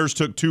Mariners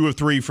took 2 of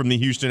 3 from the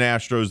Houston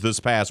Astros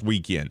this past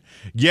weekend?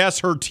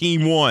 Yes, her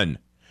team won.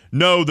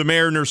 No, the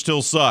Mariners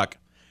still suck.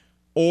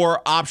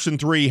 Or option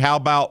 3, how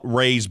about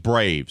Rays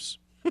Braves?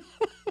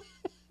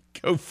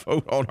 Go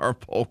vote on our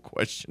poll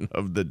question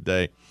of the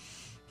day.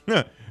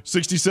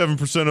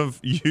 67% of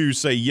you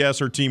say yes,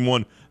 her team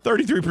won.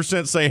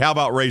 33% say how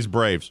about Rays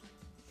Braves?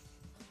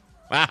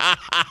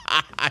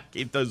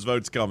 Keep those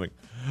votes coming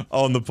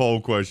on the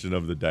poll question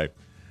of the day.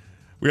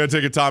 We got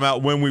to take a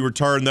timeout. When we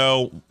return,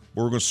 though,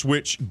 we're going to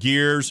switch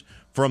gears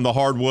from the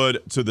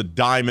hardwood to the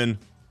diamond.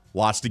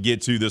 Lots to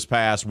get to this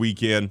past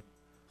weekend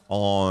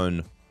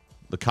on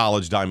the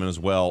College Diamond as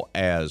well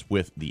as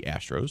with the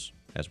Astros,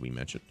 as we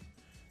mentioned.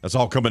 That's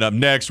all coming up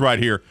next right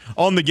here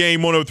on the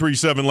game.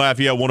 103.7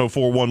 Lafayette,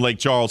 104.1 Lake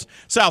Charles,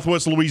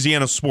 Southwest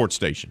Louisiana Sports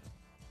Station.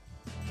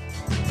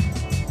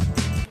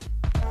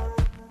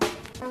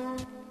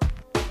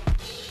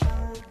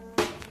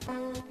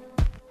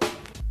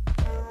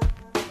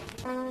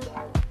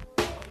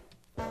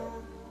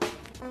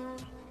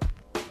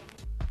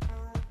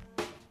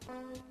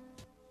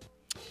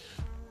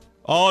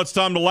 Oh, it's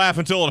time to laugh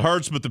until it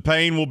hurts, but the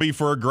pain will be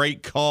for a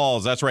great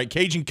cause. That's right.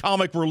 Cajun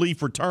Comic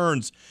Relief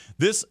returns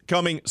this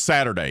coming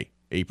Saturday,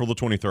 April the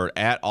 23rd,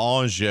 at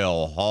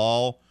Angel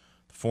Hall,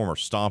 the former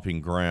stomping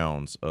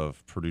grounds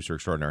of producer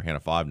extraordinaire Hannah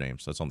Five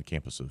Names. That's on the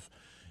campus of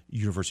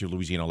University of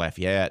Louisiana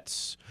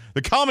Lafayette.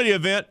 The comedy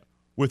event,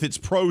 with its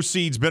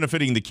proceeds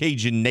benefiting the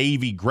Cajun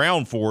Navy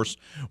Ground Force,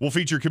 will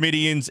feature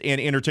comedians and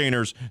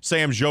entertainers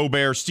Sam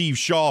Jobert, Steve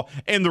Shaw,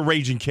 and the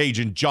Raging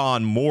Cajun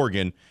John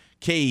Morgan,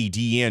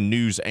 KDN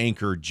News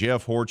anchor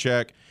Jeff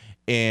Horchak,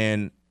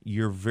 and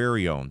your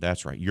very own,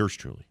 that's right, yours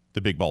truly,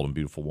 the big, bald, and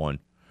beautiful one,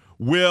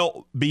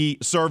 will be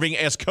serving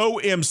as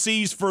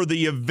co-MCs for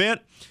the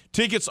event.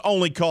 Tickets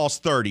only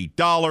cost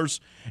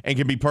 $30 and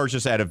can be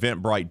purchased at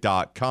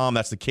eventbrite.com.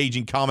 That's the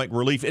Cajun Comic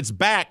Relief. It's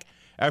back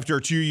after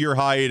a 2-year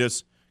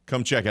hiatus.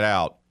 Come check it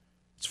out.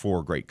 It's for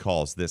a great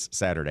cause this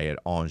Saturday at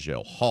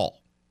Angel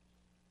Hall.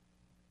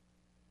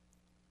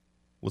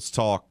 Let's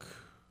talk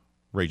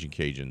Raging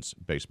Cajuns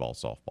baseball,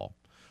 softball.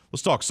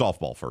 Let's talk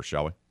softball first,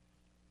 shall we?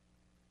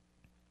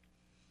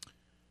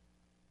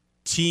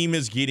 Team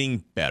is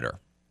getting better.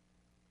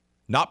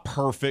 Not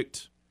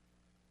perfect.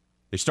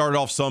 They started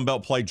off Sun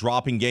Belt play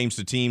dropping games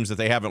to teams that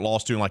they haven't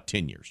lost to in like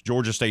 10 years.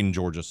 Georgia State and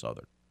Georgia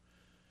Southern.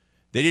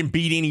 They didn't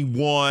beat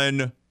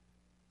anyone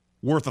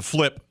worth a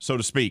flip, so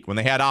to speak, when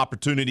they had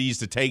opportunities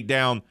to take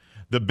down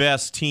the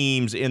best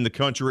teams in the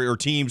country or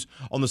teams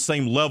on the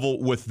same level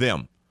with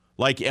them,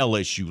 like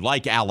LSU,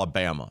 like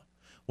Alabama.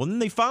 Well, then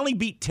they finally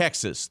beat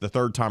Texas the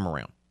third time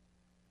around.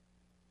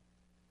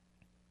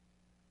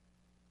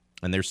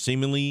 And they're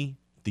seemingly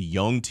the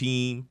young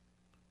team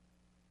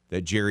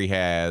that Jerry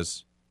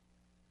has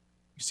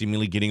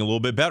seemingly getting a little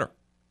bit better.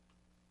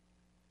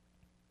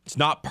 It's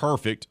not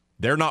perfect.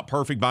 They're not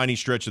perfect by any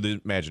stretch of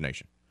the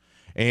imagination.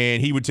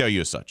 And he would tell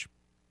you as such.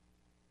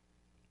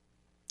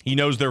 He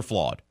knows they're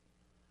flawed.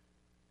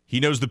 He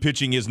knows the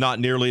pitching is not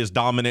nearly as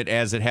dominant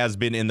as it has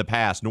been in the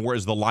past, nor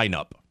is the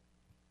lineup.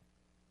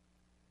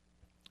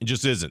 It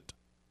just isn't.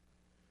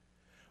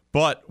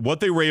 But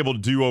what they were able to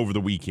do over the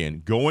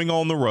weekend, going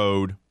on the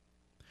road,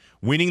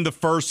 winning the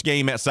first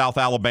game at South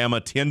Alabama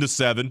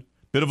 10-7,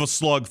 bit of a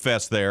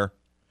slugfest there,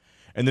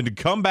 and then to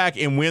come back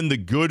and win the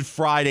Good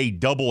Friday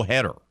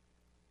doubleheader.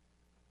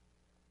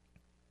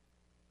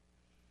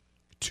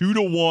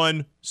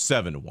 2-1,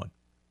 7-1.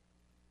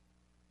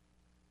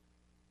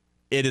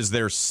 It is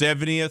their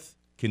 70th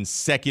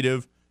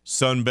consecutive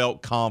Sun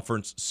Belt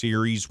Conference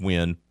Series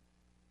win.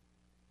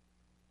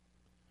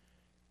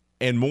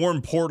 And more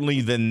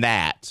importantly than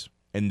that,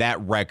 and that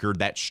record,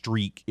 that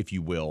streak, if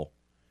you will,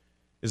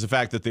 is the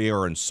fact that they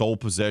are in sole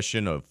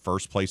possession of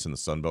first place in the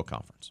Sun Belt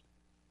Conference.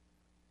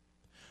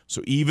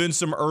 So even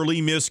some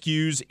early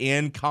miscues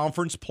in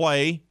conference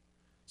play,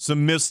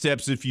 some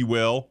missteps, if you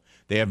will,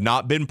 they have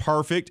not been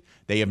perfect.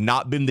 They have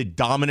not been the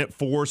dominant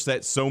force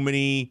that so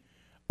many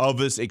of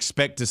us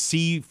expect to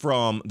see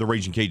from the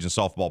Raging Cajun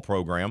softball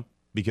program,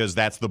 because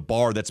that's the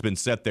bar that's been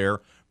set there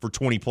for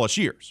 20-plus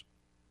years.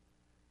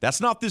 That's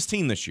not this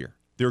team this year.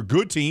 They're a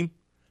good team.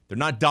 They're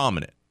not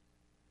dominant.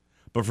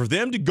 But for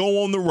them to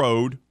go on the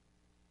road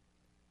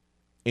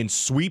and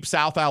sweep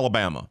South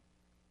Alabama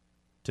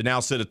to now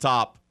sit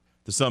atop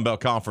the Sun Belt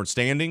Conference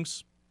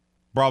standings,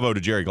 bravo to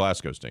Jerry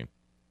Glasgow's team.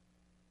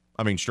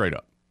 I mean, straight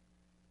up.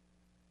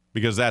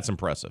 Because that's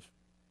impressive.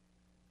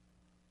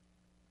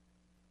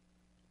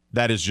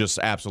 That is just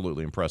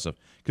absolutely impressive.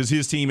 Because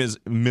his team is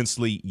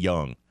immensely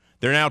young.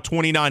 They're now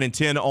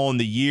 29-10 on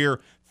the year,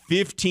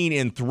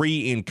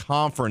 15-3 in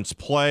conference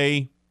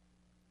play.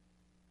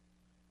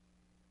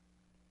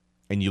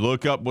 And you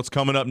look up what's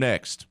coming up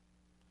next.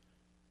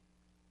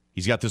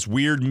 He's got this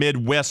weird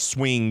Midwest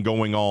swing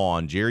going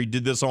on. Jerry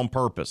did this on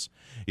purpose.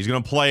 They're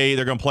going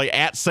to play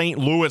at St.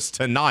 Louis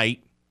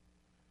tonight.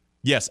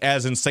 Yes,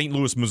 as in St.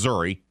 Louis,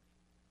 Missouri.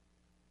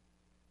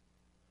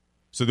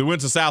 So they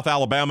went to South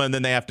Alabama, and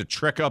then they have to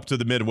trek up to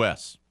the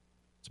Midwest.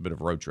 It's a bit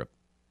of a road trip.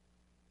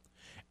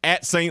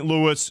 At St.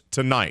 Louis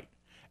tonight.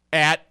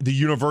 At the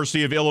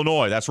University of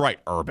Illinois. That's right,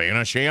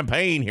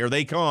 Urbana-Champaign. Here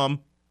they come.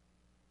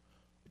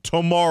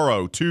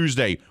 Tomorrow,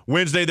 Tuesday.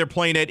 Wednesday, they're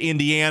playing at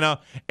Indiana.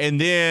 And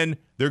then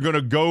they're going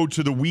to go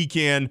to the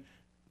weekend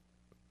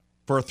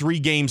for a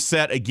 3-game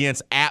set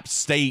against App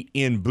State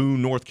in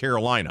Boone, North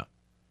Carolina.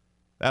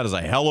 That is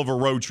a hell of a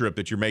road trip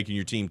that you're making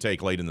your team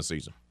take late in the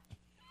season.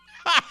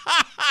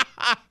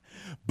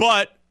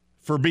 But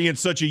for being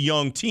such a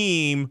young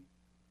team,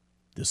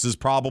 this is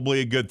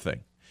probably a good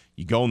thing.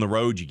 You go on the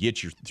road, you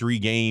get your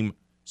 3-game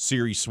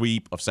series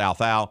sweep of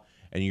South Al,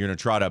 and you're going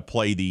to try to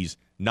play these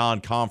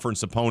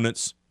non-conference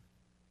opponents,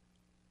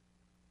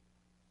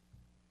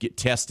 get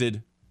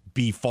tested,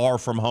 be far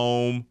from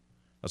home.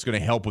 That's going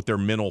to help with their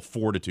mental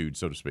fortitude,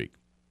 so to speak.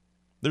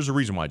 There's a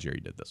reason why Jerry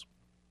did this.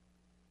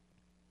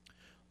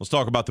 Let's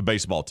talk about the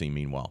baseball team,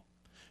 meanwhile.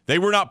 They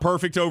were not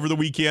perfect over the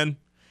weekend,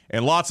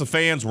 and lots of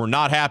fans were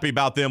not happy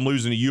about them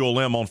losing to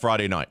ULM on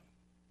Friday night.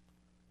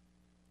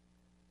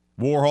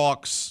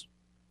 Warhawks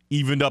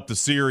evened up the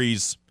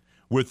series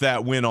with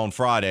that win on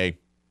Friday.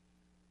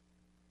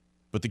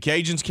 But the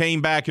Cajuns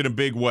came back in a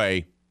big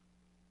way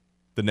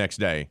the next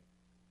day.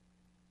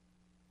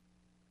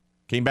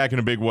 Came back in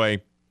a big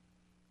way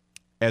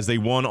as they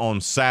won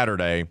on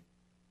Saturday,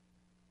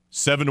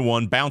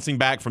 7-1, bouncing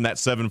back from that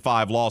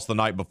 7-5 loss the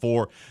night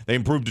before. They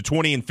improved to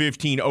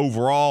 20-15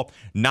 overall,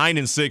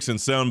 9-6 in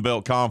Sun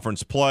Belt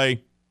Conference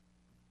play.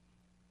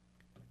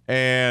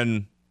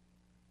 And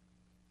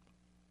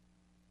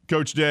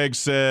Coach Deggs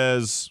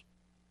says,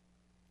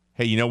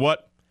 hey, you know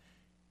what?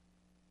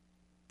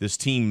 This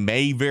team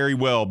may very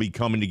well be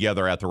coming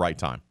together at the right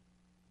time.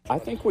 I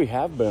think we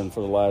have been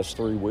for the last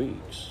 3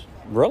 weeks.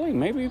 Really,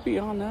 maybe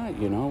beyond that.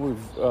 You know,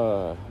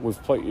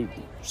 we've played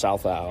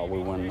South Al, we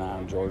won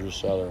 9, Georgia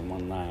Southern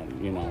won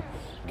 9. You know,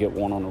 get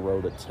one on the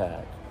road at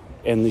Tech.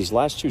 And these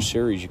last 2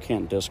 series, you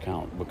can't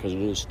discount because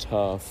it is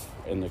tough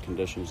in the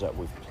conditions that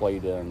we've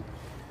played in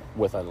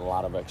with a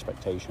lot of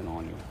expectation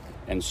on you.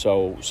 And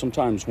so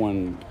sometimes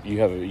when you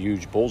have a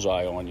huge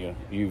bullseye on you,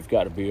 you've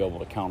got to be able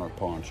to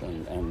counterpunch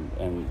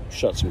and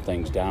shut some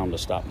things down to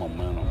stop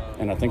momentum.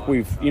 And I think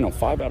we've,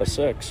 5 out of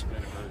 6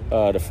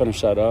 to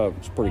finish that up.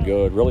 It's pretty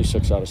good. Really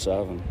 6 out of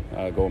 7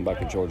 going back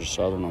to Georgia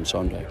Southern on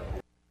Sunday.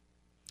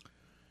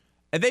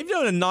 And they've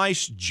done a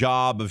nice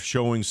job of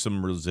showing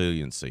some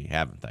resiliency,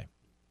 haven't they?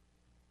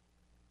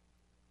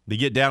 They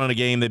get down in a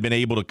game, they've been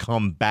able to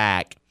come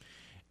back.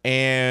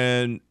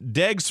 And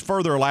Deggs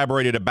further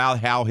elaborated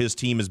about how his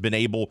team has been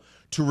able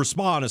to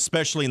respond,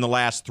 especially in the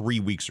last 3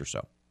 weeks or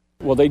so.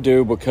 Well, they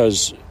do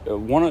because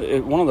one of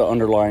the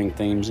underlying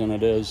themes in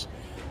it is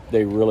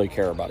they really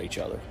care about each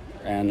other.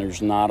 And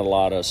there's not a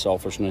lot of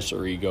selfishness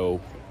or ego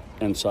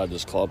inside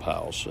this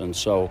clubhouse. And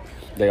so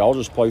they all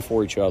just play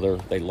for each other.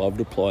 They love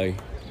to play.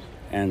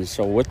 And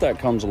so with that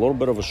comes a little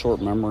bit of a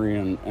short memory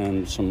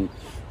and some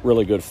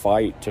really good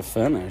fight to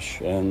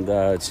finish. And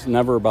it's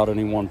never about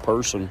any one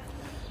person.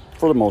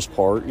 For the most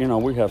part,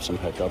 we have some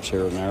hiccups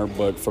here and there,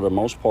 but for the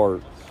most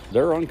part,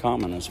 they're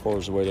uncommon as far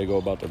as the way they go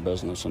about their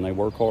business. And they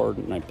work hard,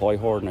 and they play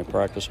hard, and they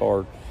practice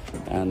hard.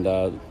 And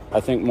I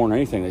think more than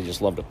anything, they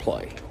just love to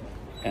play.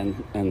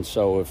 And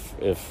so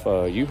if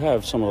you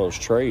have some of those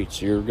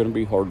traits, you're going to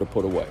be hard to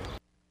put away.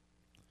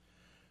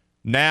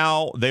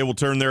 Now they will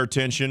turn their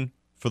attention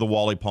for the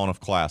Wally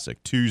Pontiff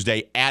Classic.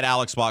 Tuesday at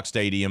Alex Box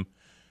Stadium,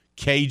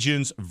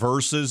 Cajuns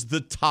versus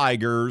the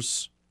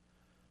Tigers.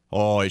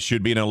 Oh, it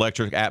should be an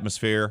electric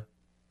atmosphere.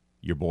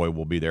 Your boy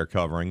will be there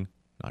covering.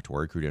 Not to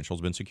worry, credentials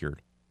been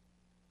secured.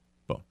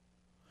 Boom.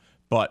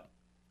 But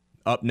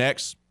up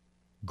next,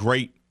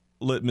 great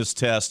litmus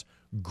test,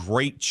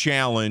 great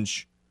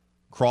challenge,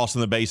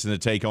 crossing the basin to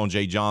take on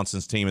Jay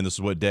Johnson's team, and this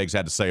is what Deggs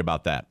had to say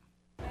about that.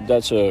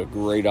 That's a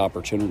great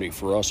opportunity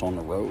for us on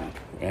the road,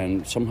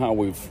 and somehow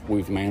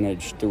we've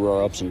managed through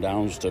our ups and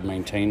downs to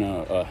maintain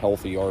a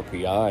healthy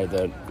RPI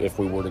that if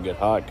we were to get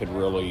hot,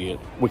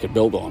 we could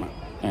build on it.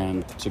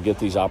 And to get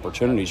these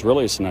opportunities,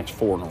 really it's the next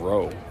 4 in a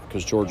row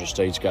because Georgia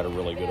State's got a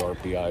really good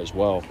RPI as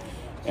well.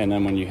 And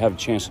then when you have a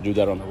chance to do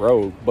that on the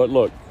road, but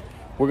look,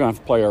 we're going to have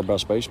to play our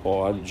best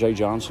baseball. Jay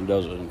Johnson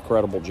does an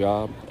incredible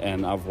job,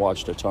 and I've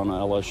watched a ton of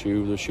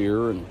LSU this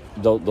year. And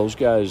those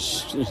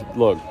guys,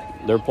 look,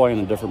 they're playing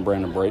a different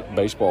brand of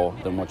baseball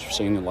than what you've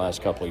seen in the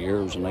last couple of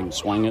years, and they can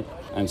swing it.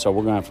 And so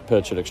we're going to have to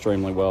pitch it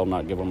extremely well,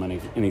 not give them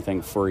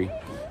anything free.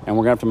 And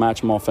we're going to have to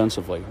match them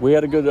offensively. We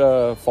had a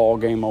good fall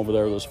game over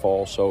there this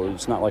fall, so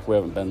it's not like we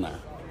haven't been there.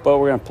 But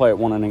we're going to play it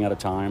 1 inning at a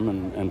time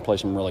and play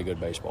some really good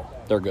baseball.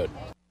 They're good.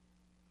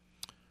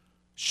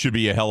 Should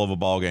be a hell of a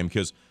ball game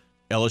because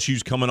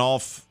LSU's coming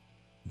off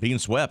being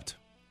swept.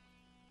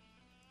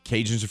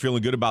 Cajuns are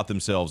feeling good about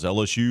themselves.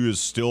 LSU is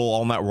still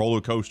on that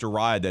roller coaster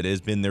ride that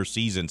has been their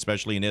season,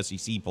 especially in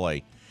SEC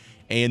play.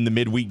 And the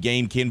midweek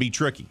game can be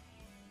tricky.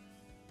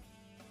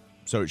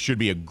 So it should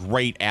be a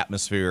great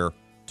atmosphere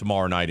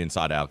tomorrow night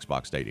inside Alex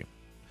Box Stadium.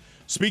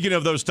 Speaking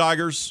of those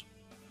Tigers,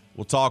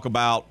 we'll talk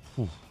about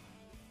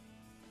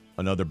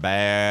another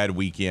bad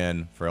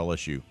weekend for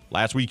LSU.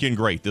 Last weekend,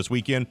 great. This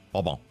weekend,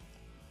 bon.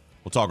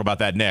 We'll talk about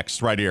that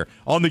next right here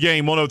on The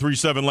Game,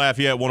 103.7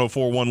 Lafayette,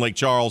 104.1 Lake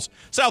Charles,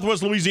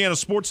 Southwest Louisiana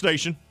Sports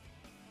Station.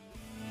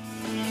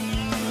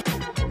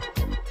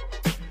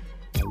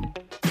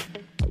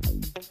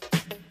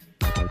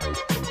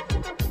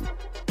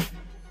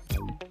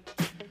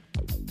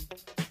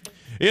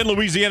 In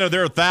Louisiana,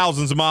 there are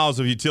thousands of miles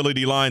of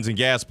utility lines and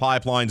gas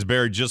pipelines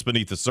buried just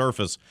beneath the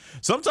surface.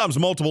 Sometimes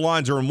multiple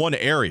lines are in one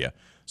area.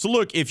 So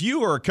look, if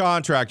you are a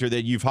contractor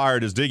that you've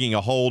hired is digging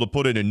a hole to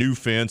put in a new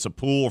fence, a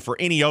pool, or for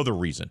any other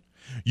reason,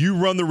 you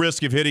run the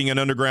risk of hitting an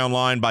underground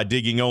line by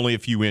digging only a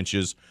few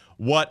inches.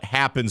 What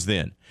happens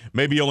then?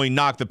 Maybe you only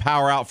knock the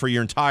power out for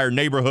your entire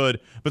neighborhood,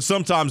 but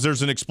sometimes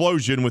there's an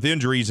explosion with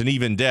injuries and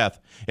even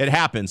death. It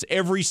happens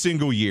every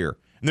single year.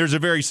 And there's a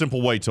very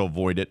simple way to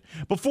avoid it.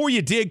 Before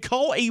you dig,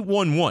 call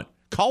 811.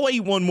 Call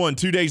 811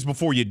 2 days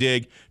before you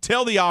dig.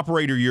 Tell the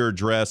operator your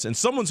address, and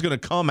someone's going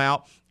to come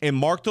out and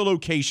mark the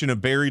location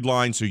of buried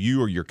lines so you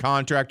or your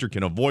contractor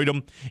can avoid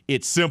them.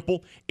 It's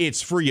simple,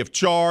 it's free of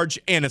charge,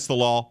 and it's the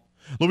law.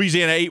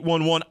 Louisiana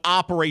 811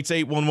 operates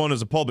 811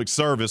 as a public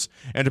service,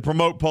 and to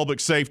promote public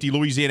safety,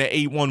 Louisiana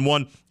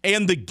 811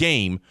 and the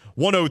game,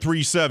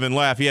 1037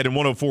 Lafayette and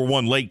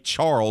 1041 Lake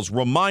Charles,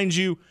 reminds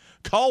you,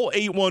 call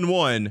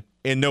 811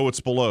 and know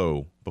it's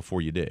below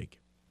before you dig.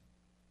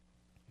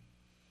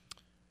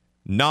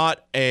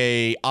 Not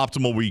a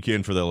optimal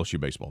weekend for the LSU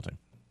baseball team.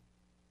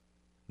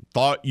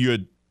 Thought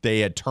they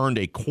had turned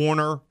a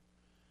corner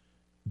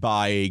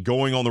by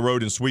going on the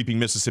road and sweeping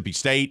Mississippi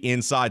State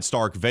inside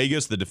Stark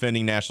Vegas, the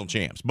defending national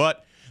champs.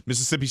 But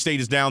Mississippi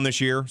State is down this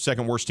year,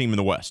 second worst team in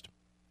the West.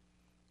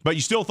 But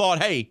you still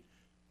thought, hey,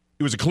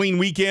 it was a clean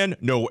weekend,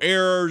 no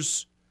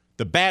errors,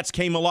 the bats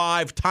came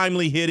alive,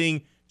 timely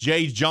hitting.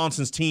 Jay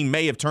Johnson's team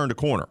may have turned a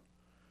corner.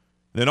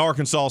 Then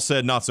Arkansas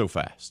said, not so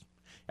fast.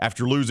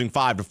 After losing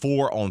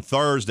 5-4 on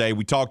Thursday,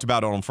 we talked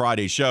about it on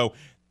Friday's show.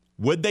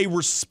 Would they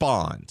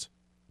respond?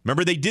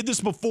 Remember, they did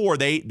this before.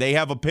 They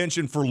have a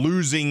penchant for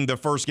losing the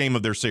first game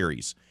of their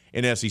series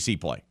in SEC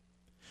play.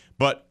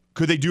 But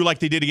could they do like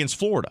they did against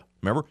Florida?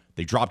 Remember,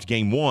 they dropped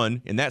game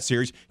 1 in that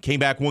series,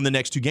 came back, won the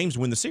next 2 games to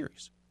win the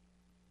series.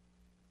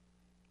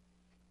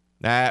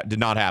 That did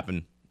not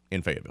happen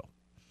in Fayetteville.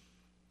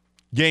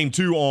 Game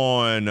 2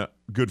 on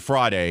Good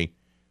Friday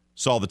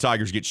saw the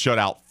Tigers get shut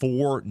out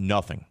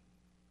 4-0.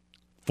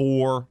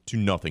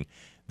 4-0.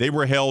 They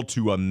were held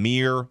to a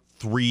mere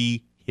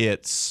 3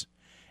 hits,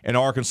 and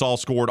Arkansas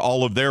scored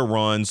all of their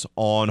runs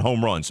on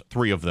home runs,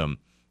 3 of them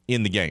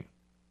in the game.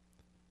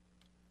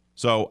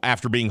 So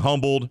after being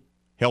humbled,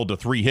 held to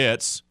 3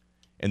 hits,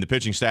 and the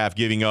pitching staff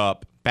giving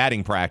up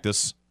batting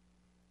practice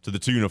to the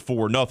tune of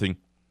 4-0,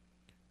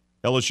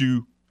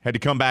 LSU had to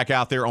come back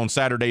out there on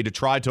Saturday to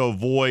try to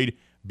avoid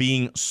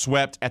being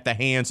swept at the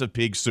hands of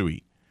Pig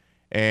Sooie,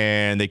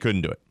 and they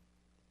couldn't do it.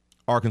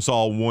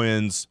 Arkansas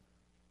wins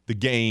the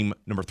game,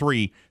 number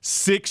 3,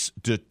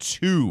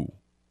 6-2.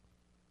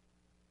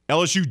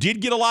 LSU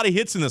did get a lot of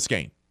hits in this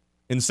game,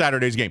 in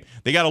Saturday's game.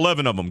 They got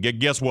 11 of them.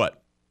 Guess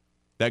what?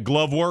 That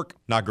glove work,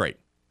 not great.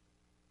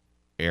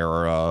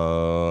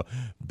 Error.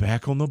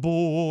 Back on the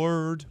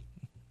board.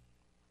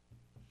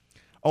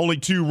 Only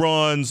 2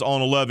 runs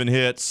on 11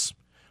 hits.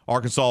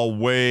 Arkansas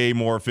way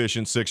more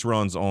efficient, 6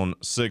 runs on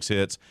 6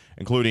 hits,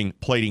 including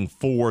plating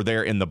 4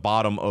 there in the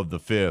bottom of the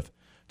 5th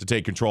to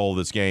take control of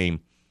this game,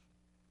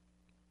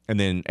 and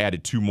then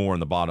added 2 more in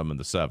the bottom of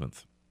the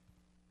 7th.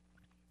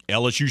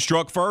 LSU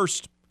struck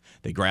first.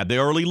 They grabbed the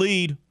early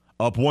lead,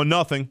 up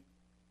 1-0.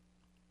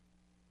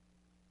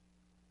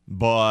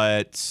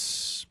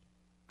 But,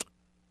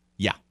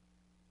 yeah.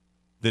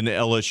 Then the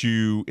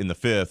LSU in the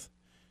 5th,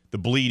 the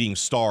bleeding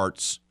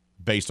starts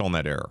based on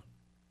that error.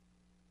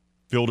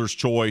 Fielder's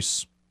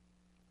choice.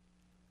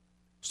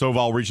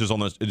 Stovall reaches on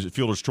the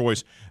fielder's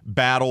choice,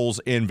 battles,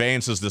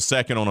 advances the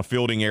second on a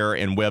fielding error,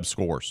 and Webb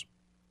scores.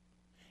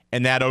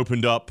 And that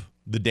opened up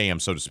the dam,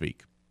 so to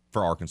speak,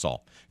 for Arkansas.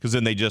 Because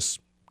then they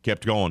just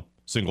kept going.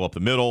 Single up the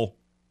middle,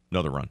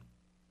 another run.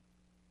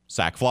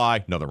 Sack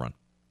fly, another run.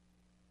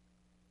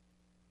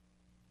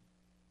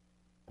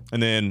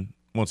 And then,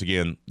 once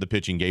again, the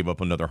pitching gave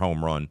up another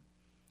home run.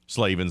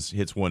 Slavens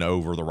hits one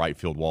over the right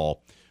field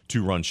wall.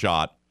 2-run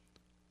shot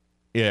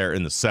there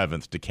in the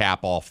 7th to cap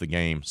off the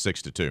game,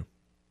 6-2.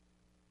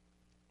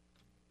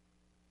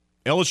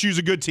 LSU's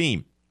a good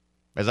team.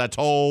 As I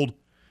told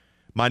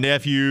my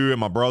nephew and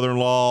my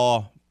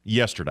brother-in-law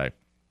yesterday,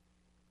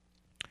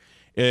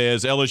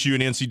 is LSU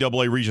an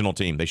NCAA regional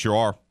team? They sure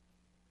are.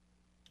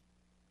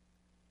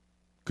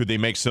 Could they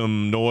make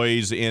some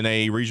noise in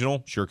a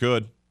regional? Sure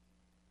could.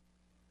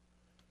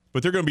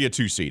 But they're going to be a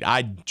 2 seed.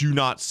 I do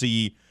not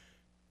see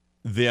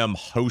them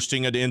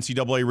hosting an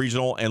NCAA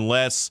regional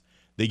unless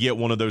they get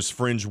one of those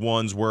fringe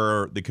ones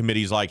where the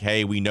committee's like,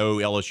 hey, we know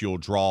LSU will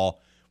draw.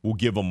 We'll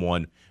give them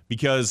one.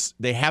 Because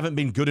they haven't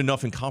been good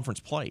enough in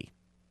conference play.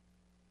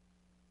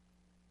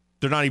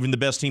 They're not even the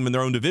best team in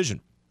their own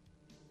division.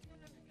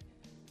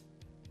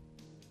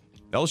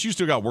 LSU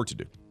still got work to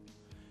do.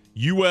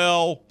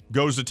 UL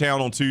goes to town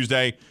on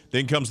Tuesday.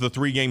 Then comes the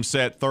 3-game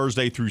set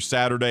Thursday through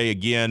Saturday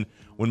again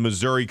when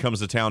Missouri comes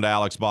to town to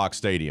Alex Box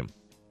Stadium.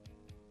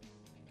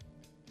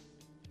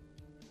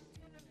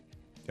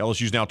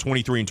 LSU's now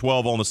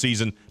 23-12 on the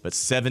season, but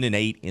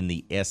 7-8 in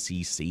the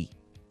SEC.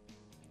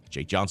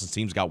 Jay Johnson's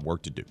team's got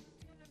work to do.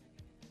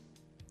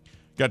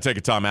 Got to take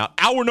a timeout.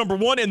 Hour number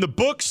 1 in the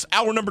books.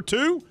 Hour number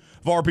 2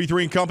 of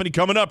RP3 and Company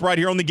coming up right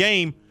here on The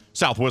Game,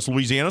 Southwest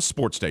Louisiana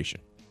Sports Station.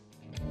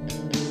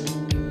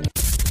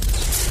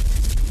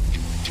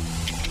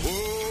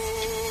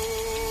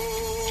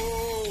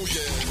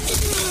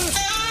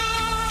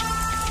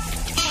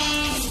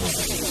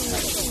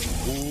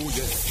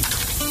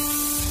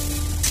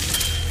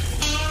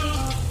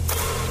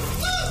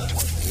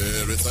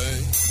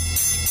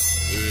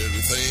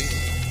 Everything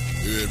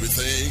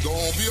Everything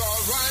gonna be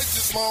alright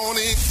this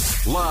morning.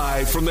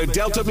 Live from the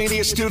Delta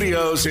Media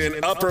Studios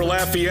in Upper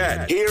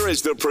Lafayette, here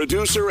is the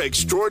producer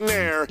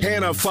extraordinaire,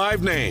 Hannah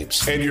Five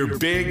Names, and your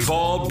big,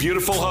 bald,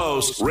 beautiful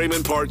host,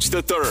 Raymond Parks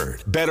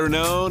III, better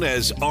known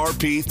as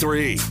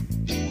RP3.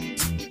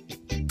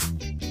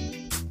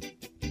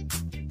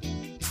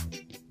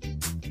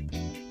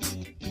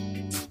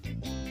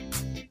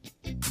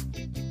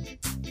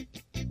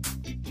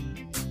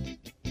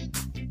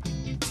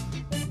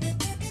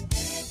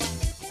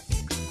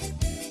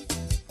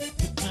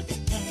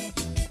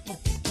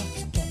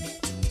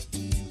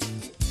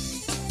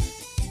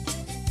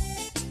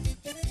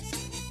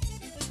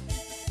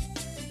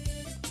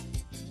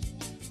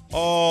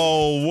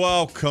 Oh,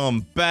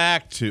 welcome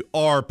back to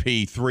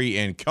RP3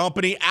 and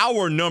Company.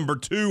 Hour number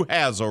 2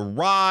 has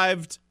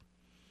arrived.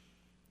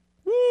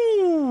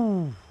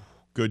 Woo!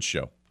 Good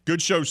show. Good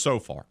show so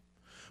far.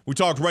 We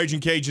talked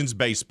Raging Cajuns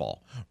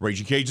baseball,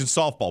 Raging Cajuns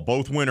softball,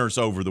 both winners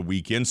over the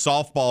weekend.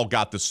 Softball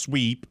got the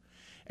sweep,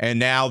 and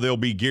now they'll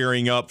be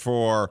gearing up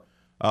for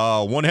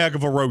one heck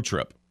of a road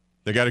trip.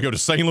 They got to go to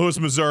St. Louis,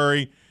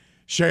 Missouri,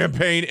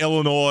 Champaign,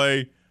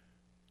 Illinois,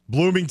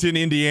 Bloomington,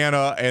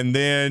 Indiana, and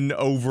then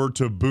over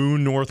to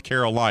Boone, North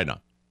Carolina.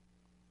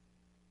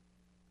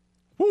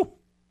 Woo!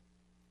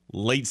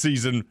 Late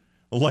season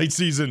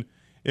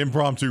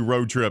impromptu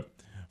road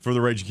trip for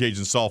the Raging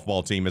Cajuns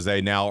softball team as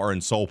they now are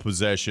in sole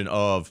possession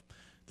of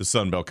the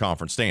Sun Belt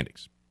Conference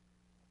standings.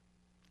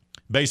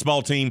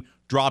 Baseball team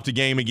dropped a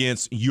game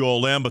against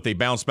ULM, but they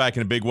bounced back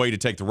in a big way to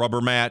take the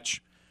rubber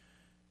match.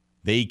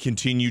 They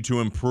continue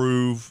to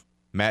improve.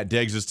 Matt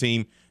Deggs'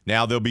 team.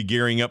 Now they'll be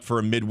gearing up for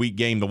a midweek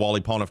game, the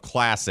Wally Pontiff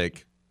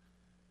Classic,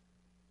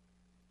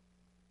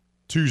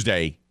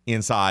 Tuesday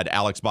inside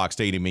Alex Box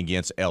Stadium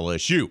against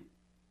LSU.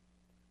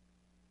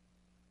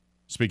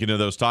 Speaking of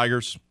those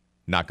Tigers,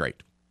 not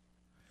great.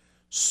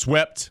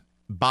 Swept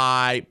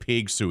by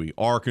Pig Suey.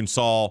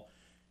 Arkansas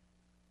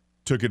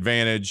took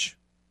advantage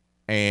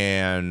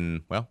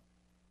and, well,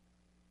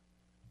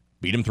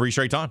 beat them 3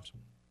 straight times.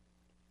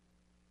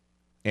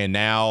 And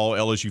now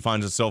LSU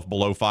finds itself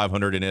below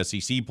 500 in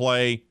SEC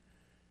play.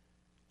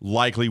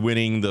 Likely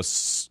winning the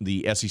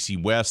SEC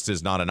West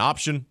is not an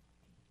option.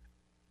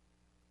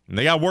 And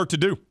they got work to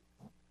do.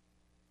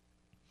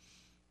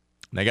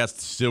 They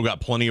still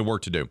got plenty of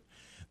work to do.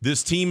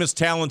 This team is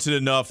talented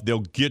enough, they'll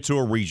get to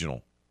a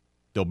regional.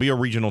 They'll be a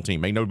regional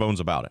team. Make no bones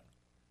about it.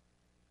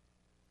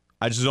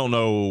 I just don't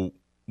know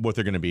what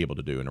they're going to be able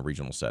to do in a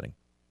regional setting.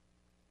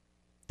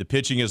 The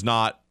pitching is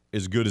not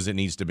as good as it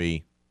needs to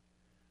be.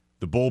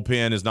 The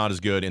bullpen is not as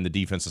good, and the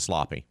defense is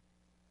sloppy.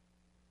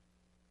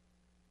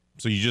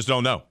 So you just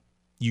don't know.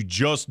 You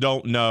just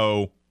don't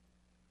know.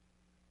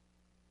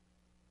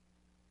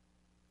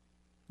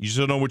 You just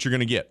don't know what you're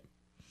going to get.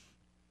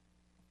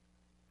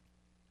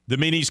 The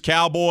Minis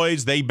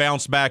Cowboys, they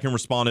bounced back and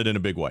responded in a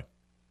big way.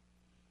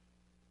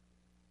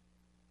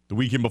 The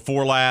weekend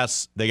before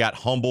last, they got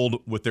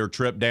humbled with their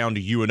trip down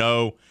to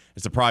UNO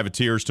as the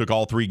Privateers took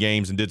all 3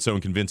 games and did so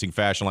in convincing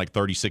fashion, like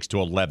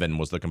 36-11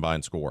 was the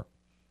combined score.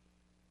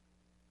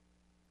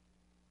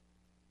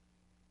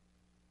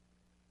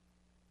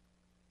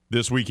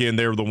 This weekend,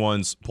 they were the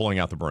ones pulling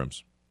out the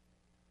brooms.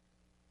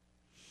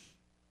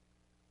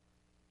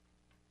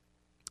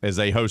 As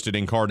they hosted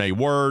Incarnate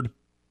Word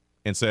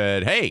and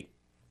said, hey,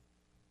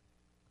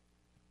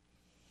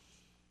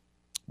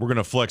 we're going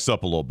to flex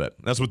up a little bit.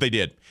 That's what they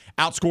did.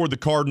 Outscored the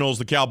Cardinals,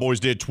 the Cowboys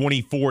did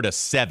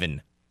 24-7.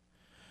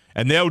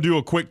 And they'll do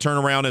a quick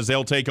turnaround as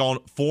they'll take on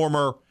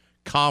former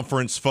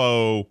conference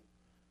foe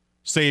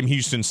Sam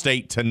Houston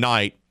State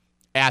tonight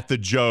at the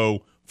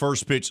Joe.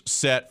 First pitch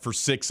set for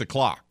 6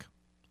 o'clock.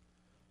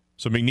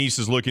 So McNeese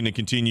is looking to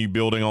continue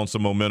building on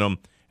some momentum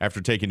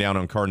after taking down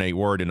Incarnate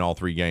Word in all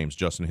 3 games.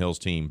 Justin Hill's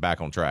team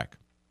back on track.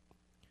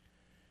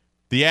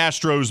 The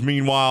Astros,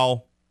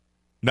 meanwhile,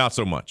 not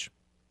so much.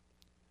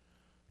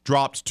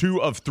 Dropped 2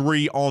 of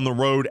 3 on the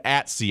road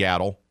at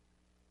Seattle.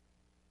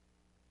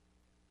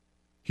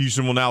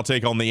 Houston will now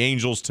take on the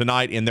Angels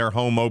tonight in their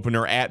home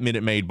opener at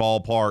Minute Maid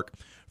Ballpark.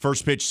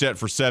 First pitch set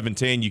for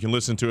 7:10. You can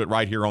listen to it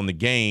right here on the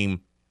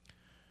game.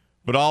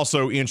 But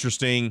also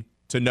interesting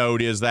to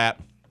note is that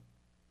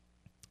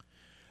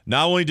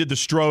not only did the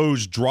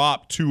Stros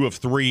drop 2 of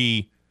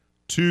 3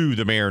 to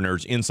the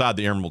Mariners inside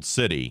the Emerald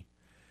City,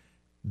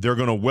 they're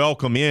going to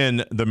welcome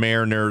in the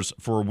Mariners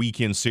for a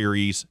weekend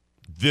series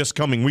this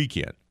coming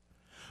weekend.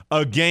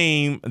 A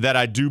game that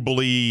I do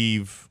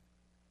believe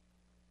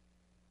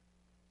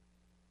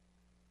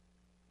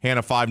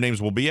Hannah Five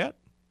Names will be at.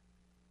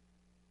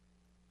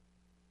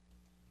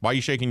 Why are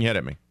you shaking your head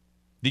at me?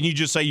 Didn't you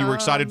just say you were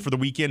excited for the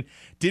weekend?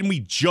 Didn't we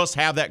just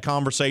have that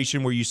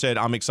conversation where you said,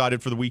 I'm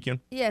excited for the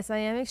weekend? Yes, I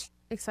am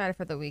excited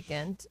for the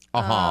weekend.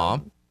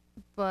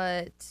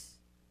 But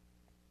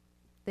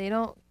they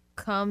don't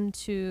come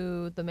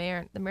to the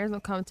Mariners. The Mariners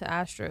don't come to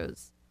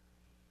Astros.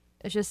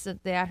 It's just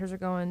that the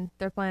Astros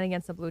they're playing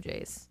against the Blue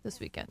Jays this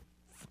weekend.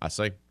 I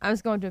see. I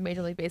was going to a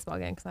Major League Baseball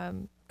game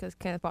because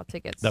Kenneth bought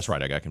tickets. That's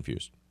right. I got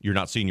confused. You're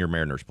not seeing your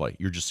Mariners play.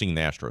 You're just seeing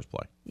the Astros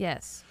play.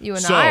 Yes. You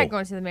and I are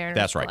going to the Mariners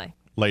That's right. play.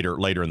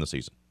 later in the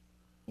season.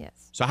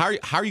 Yes. So how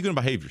are you going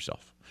to behave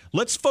yourself?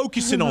 Let's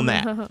focus in on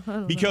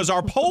that because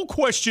our poll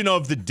question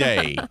of the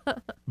day,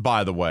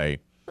 by the way,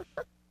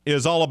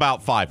 is all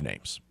about 5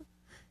 names.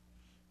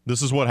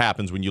 This is what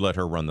happens when you let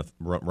her run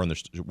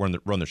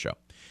the show.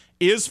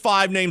 Is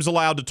 5 names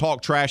allowed to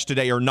talk trash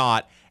today or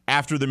not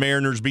after the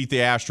Mariners beat the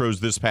Astros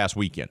this past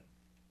weekend?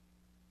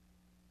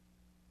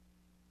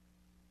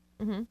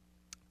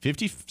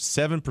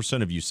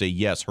 57% of you say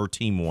yes, her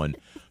team won.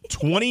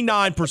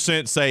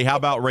 29% say, how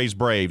about Rays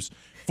Braves?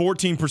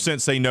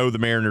 14% say no, the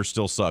Mariners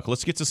still suck.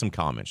 Let's get to some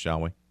comments,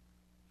 shall we?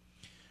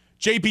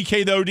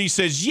 JPK the OD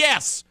says,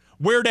 yes,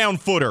 wear down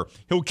footer.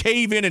 He'll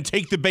cave in and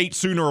take the bait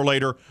sooner or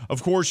later.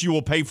 Of course, you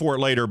will pay for it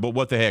later, but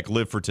what the heck,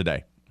 live for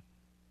today.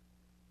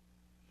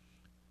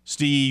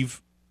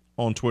 Steve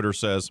on Twitter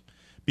says,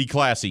 be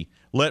classy.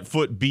 Let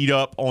Foot beat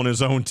up on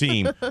his own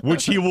team,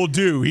 which he will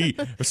do.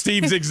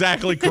 Steve's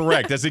exactly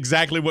correct. That's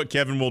exactly what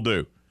Kevin will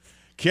do.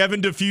 Kevin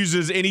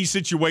diffuses any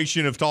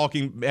situation of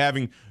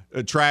having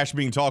trash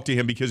being talked to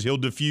him because he'll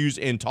diffuse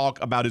and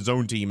talk about his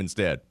own team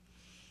instead.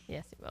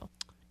 Yes, he will.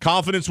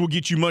 Confidence will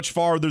get you much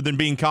farther than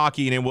being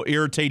cocky, and it will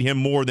irritate him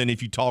more than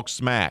if you talk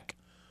smack.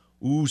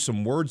 Ooh,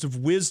 some words of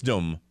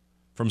wisdom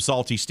from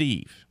Salty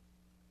Steve.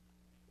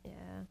 Yeah.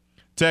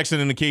 Texan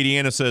in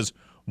Acadiana says,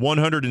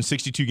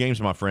 162 games,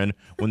 my friend.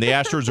 When the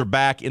Astros are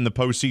back in the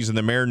postseason,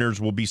 the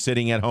Mariners will be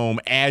sitting at home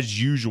as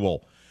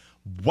usual.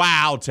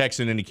 Wow,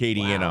 Texan in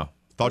Acadiana. Wow.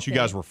 Thought you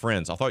guys were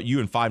friends. I thought you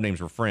and 5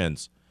 names were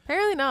friends.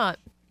 Apparently not.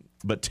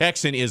 But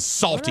Texan is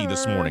salty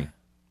this morning.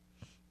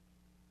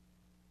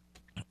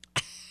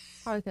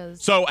 Probably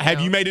because. So,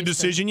 have you made a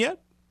decision yet?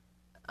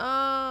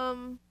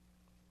 I'll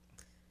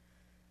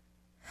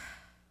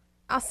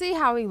see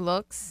how he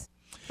looks.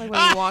 Like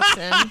when he walks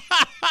in.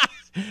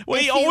 Well,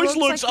 If he always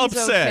looks like he's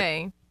upset.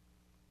 okay,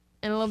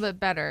 and a little bit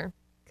better.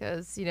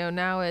 Because,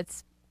 now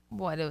it's, it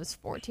was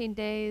 14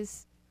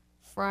 days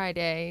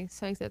Friday.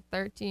 So he said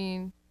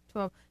 13,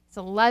 12. It's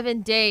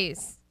 11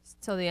 days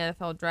till the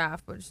NFL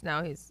draft, which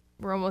now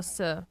we're almost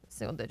to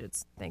single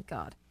digits. Thank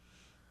God.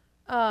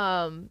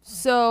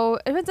 So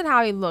it depends on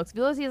how he looks. If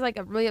he looks, he's like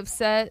really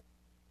upset,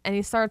 and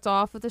he starts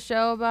off with the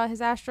show about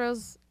his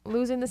Astros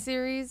losing the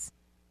series,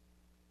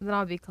 then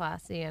I'll be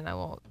classy and I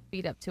won't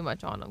beat up too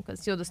much on him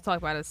because he'll just talk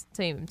about his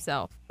team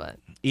himself. But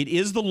it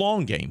is the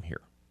long game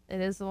here. It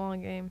is a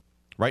long game.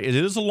 Right? It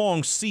is a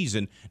long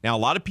season. Now, a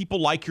lot of people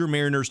like your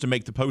Mariners to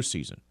make the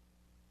postseason.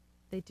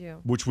 They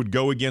do. Which would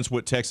go against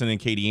what Texan and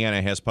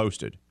Acadiana has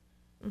posted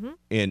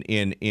in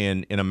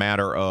a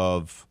matter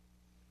of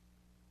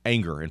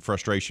anger and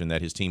frustration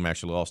that his team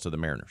actually lost to the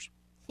Mariners.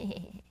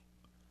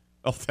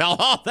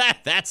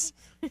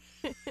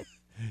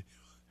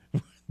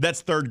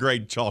 That's third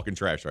grade chalk and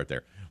trash right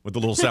there with the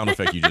little sound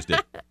effect you just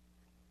did.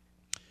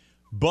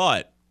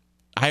 But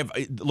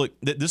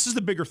this is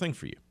the bigger thing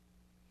for you.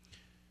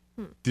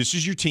 This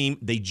is your team.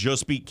 They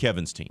just beat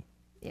Kevin's team.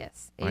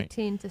 Yes,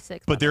 18-6.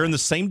 But they're in the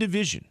same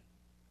division.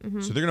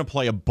 So they're going to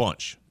play a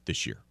bunch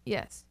this year.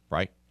 Yes.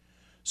 Right?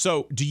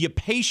 So do you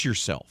pace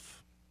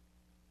yourself?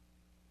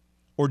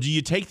 Or do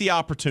you take the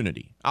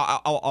opportunity?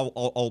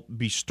 I'll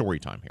be story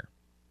time here.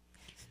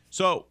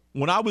 So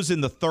when I was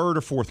in the 3rd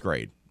or 4th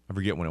grade, I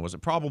forget when it was,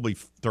 probably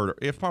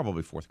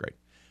 4th grade,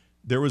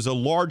 there was a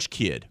large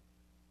kid.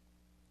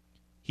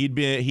 He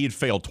had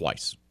failed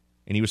twice,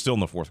 and he was still in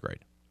the 4th grade.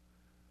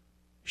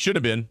 Should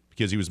have been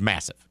because he was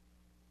massive,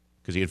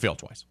 because he had failed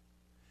twice.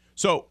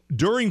 So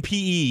during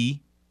PE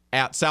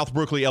at South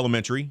Brookley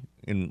Elementary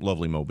in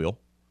lovely Mobile,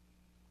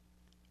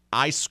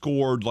 I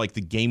scored like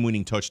the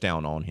game-winning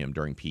touchdown on him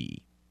during PE.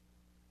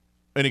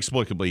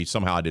 Inexplicably,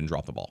 somehow I didn't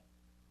drop the ball.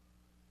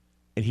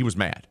 And he was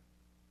mad.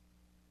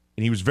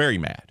 And he was very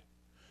mad.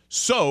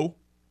 So,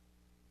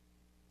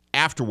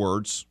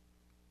 afterwards,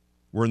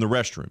 we're in the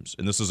restrooms,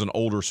 and this is an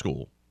older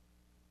school.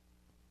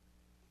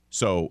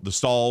 So, the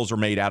stalls are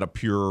made out of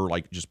pure,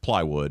 just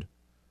plywood,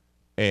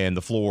 and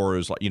the floor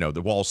is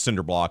the wall's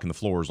cinder block, and the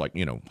floor is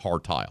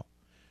hard tile.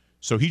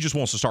 So, he just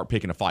wants to start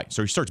picking a fight.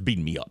 So, he starts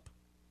beating me up.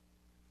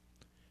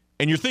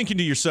 And you're thinking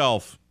to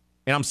yourself,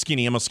 and I'm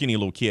a skinny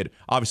little kid.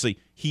 Obviously,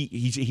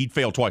 he'd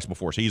failed twice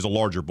before, so he's a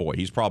larger boy.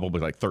 He's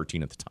probably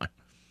 13 at the time.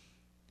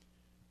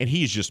 And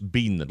he's just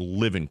beating the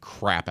living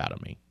crap out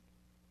of me.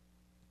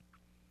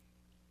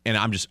 And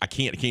I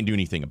can't do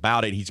anything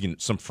about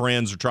it. Some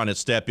friends are trying to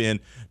step in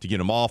to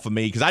get him off of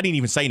me because I didn't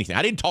even say anything.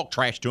 I didn't talk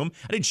trash to him.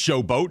 I didn't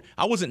showboat.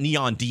 I wasn't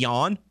Neon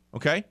Dion,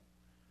 okay?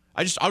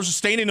 I was just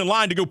standing in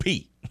line to go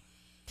pee.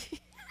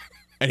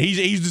 And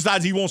he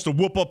decides he wants to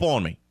whoop up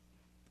on me.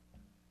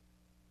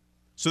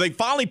 So they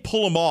finally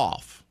pull him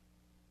off.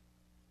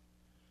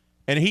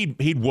 And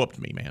he'd whooped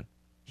me, man.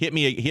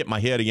 Hit my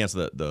head against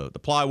the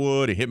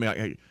plywood. It hit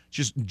me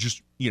just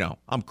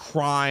I'm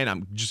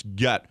crying.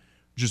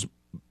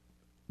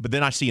 But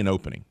then I see an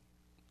opening.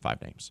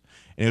 5 names.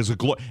 And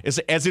it's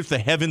as if the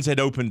heavens had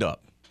opened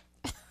up.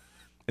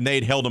 And they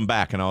had held him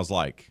back, and I was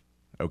like,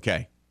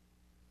 okay.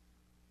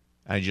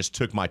 And I just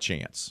took my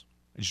chance.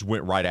 I just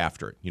went right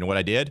after it. You know what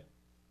I did?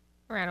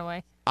 Ran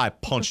away. I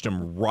punched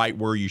him right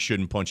where you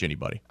shouldn't punch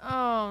anybody.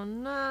 Oh,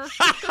 no.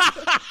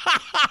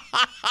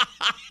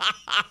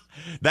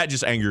 That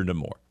just angered him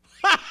more.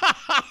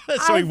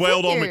 So he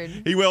wailed on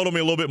me. He wailed on me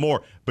a little bit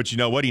more. But you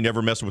know what? He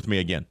never messed with me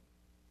again.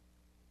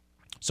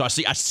 So I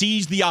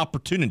seized the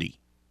opportunity.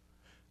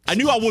 I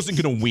knew I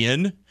wasn't going to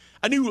win.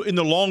 I knew in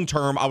the long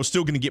term I was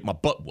still going to get my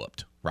butt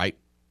whooped, right?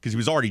 Because he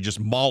was already just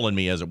mauling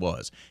me as it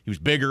was. He was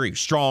bigger. He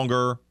was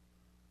stronger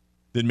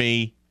than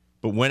me.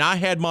 But when I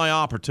had my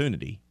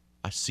opportunity,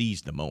 I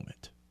seized the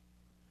moment.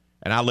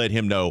 And I let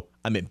him know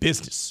I'm in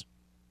business.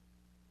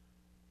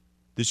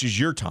 This is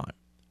your time.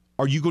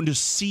 Are you going to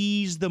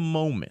seize the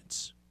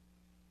moment,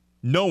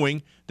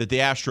 knowing that the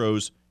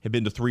Astros have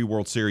been to 3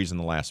 World Series in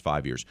the last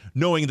 5 years,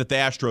 knowing that the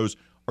Astros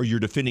are your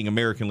defending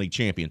American League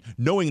champion,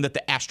 knowing that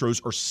the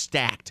Astros are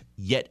stacked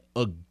yet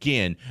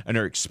again and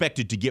are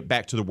expected to get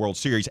back to the World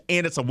Series,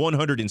 and it's a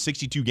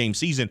 162-game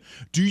season?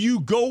 Do you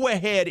go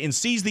ahead and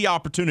seize the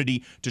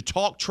opportunity to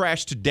talk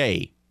trash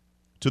today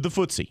to the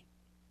footsie,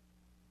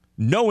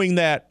 knowing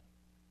that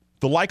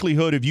the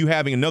likelihood of you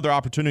having another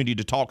opportunity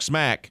to talk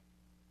smack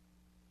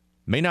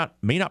may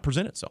not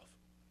present itself?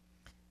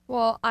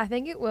 Well, I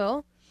think it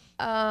will.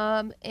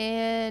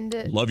 And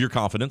love your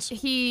confidence.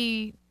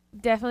 He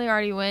definitely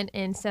already went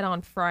and said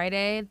on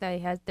Friday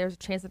that there's a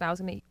chance that I was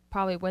going to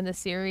probably win the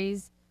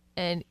series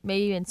and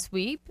maybe even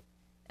sweep.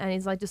 And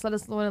he's like, just let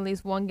us win at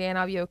least one game and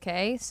I'll be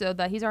okay. So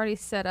that he's already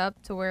set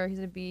up to where he's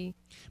going to be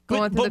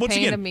going through the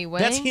pain of me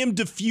winning. That's him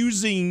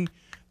diffusing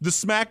the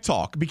smack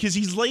talk because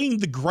he's laying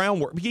the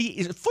groundwork.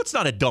 Foot's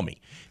not a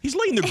dummy. He's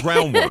laying the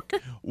groundwork.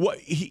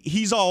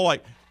 He's all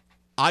like,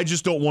 I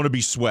just don't want to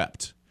be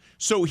swept.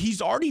 So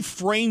he's already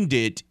framed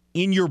it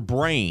in your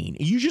brain.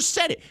 You just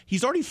said it.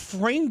 He's already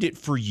framed it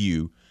for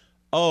you.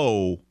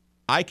 Oh,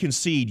 I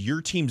concede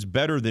your team's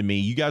better than me.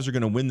 You guys are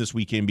going to win this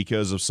weekend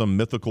because of some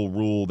mythical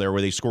rule there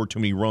where they scored too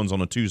many runs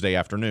on a Tuesday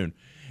afternoon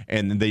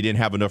and they didn't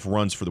have enough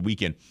runs for the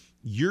weekend.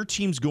 Your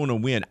team's going to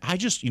win. I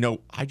just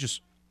don't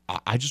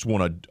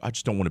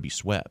want to be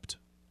swept.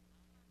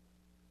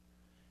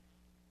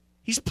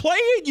 He's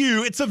playing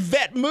you. It's a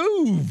vet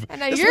move. And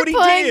now you're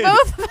playing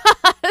both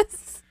of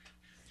us.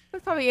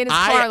 He's probably in his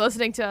car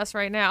listening to us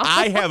right now.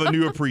 I have a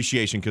new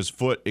appreciation because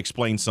Foot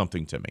explained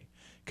something to me.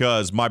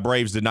 Because my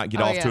Braves did not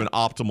get off to an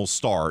optimal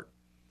start.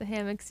 The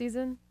hammock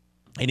season?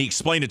 And he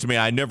explained it to me.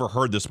 I never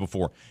heard this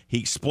before. He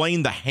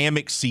explained the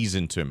hammock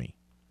season to me,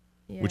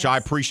 which I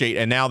appreciate.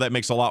 And now that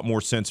makes a lot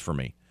more sense for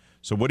me.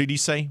 So what did he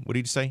say?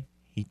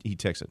 He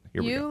texted.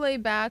 Here we go. You lay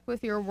back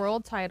with your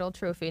world title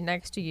trophy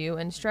next to you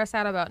and stress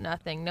out about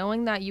nothing,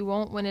 knowing that you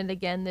won't win it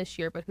again this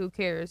year, but who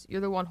cares?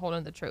 You're the one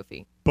holding the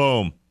trophy.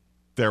 Boom.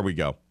 There we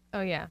go. Oh,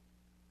 yeah.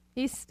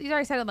 He's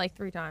already said it like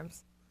 3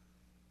 times.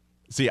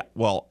 See,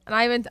 well,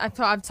 and I've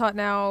taught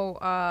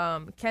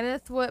now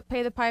Kenneth what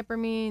pay the piper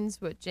means,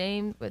 to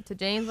James what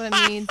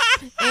it means,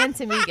 and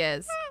to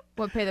Miguez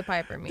what pay the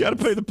piper means. Got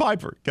to pay the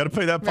piper. Got to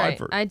pay that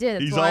piper. I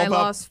did. That's why I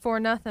lost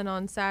 4-0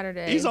 on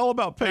Saturday. He's all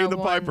about paying the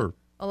piper.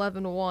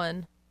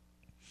 11-1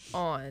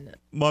 on.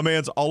 My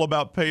man's all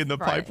about paying the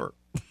Friday. piper.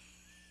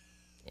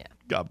 Yeah.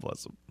 God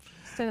bless him.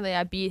 Technically,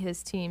 I beat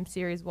his team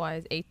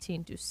series-wise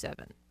 18-7.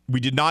 We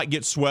did not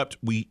get swept.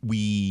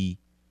 We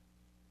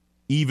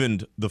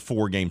evened the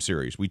 4-game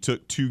series. We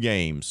took 2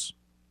 games,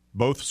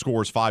 both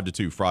scores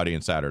 5-2 Friday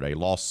and Saturday.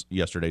 Lost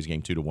yesterday's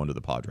game 2-1 to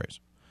the Padres.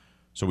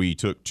 So we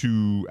took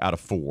 2 out of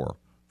 4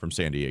 from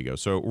San Diego.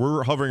 So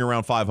we're hovering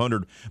around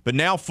 500. But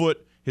now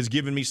Foot has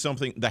given me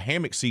something. The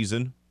hammock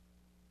season,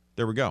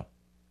 there we go.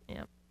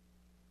 Yeah.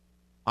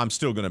 I'm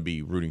still going to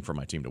be rooting for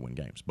my team to win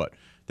games, but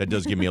that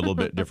does give me a little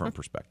bit different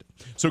perspective.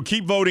 So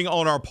keep voting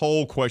on our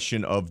poll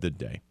question of the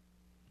day.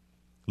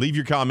 Leave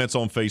your comments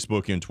on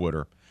Facebook and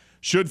Twitter.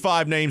 Should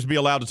 5 names be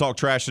allowed to talk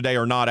trash today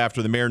or not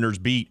after the Mariners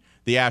beat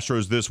the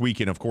Astros this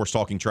weekend? Of course,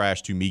 talking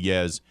trash to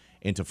Miguez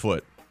and to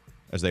Foot,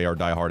 as they are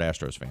diehard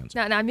Astros fans.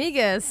 Now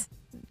Miguez,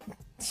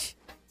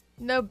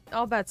 no,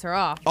 all bets are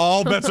off.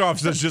 All bets are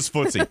off. That's just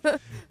footsie.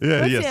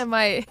 Yeah, yes. I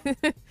might.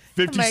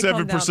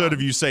 57%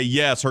 of you say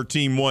yes, her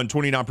team won.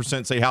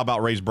 29% say how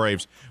about Rays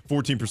Braves.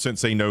 14%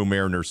 say no,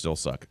 Mariners still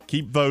suck.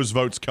 Keep those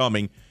votes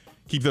coming.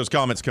 Keep those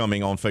comments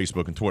coming on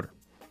Facebook and Twitter.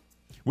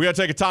 We got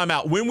to take a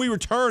timeout. When we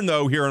return,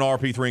 though, here in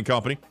RP3 and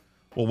Company,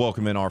 we'll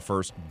welcome in our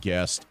first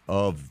guest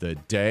of the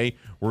day.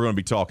 We're going to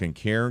be talking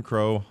Karen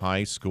Crow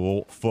High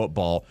School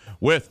football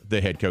with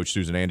the head coach,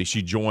 Susan Andy.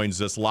 She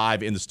joins us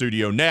live in the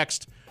studio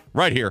next,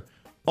 right here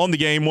on the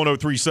game,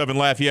 103.7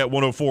 Lafayette,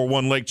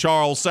 104.1 Lake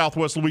Charles,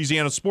 Southwest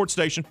Louisiana Sports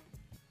Station.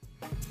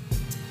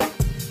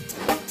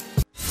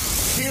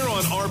 Here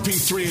on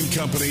RP3 and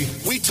Company,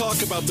 we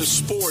talk about the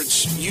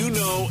sports you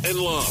know and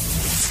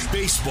love.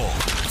 Baseball,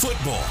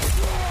 football,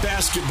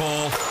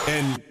 basketball,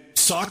 and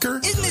soccer.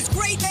 Isn't this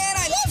great, man?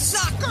 I love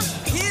soccer.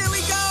 Here we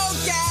go,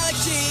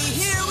 Galaxy.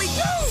 Here we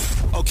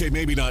go. Okay,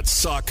 maybe not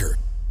soccer,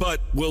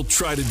 but we'll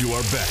try to do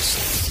our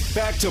best.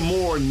 Back to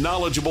more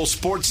knowledgeable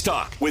sports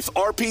talk with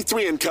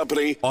RP3 and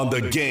Company on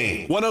the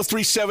game.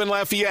 103.7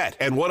 Lafayette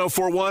and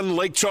 104.1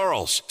 Lake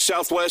Charles,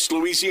 Southwest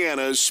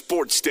Louisiana's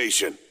sports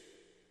station.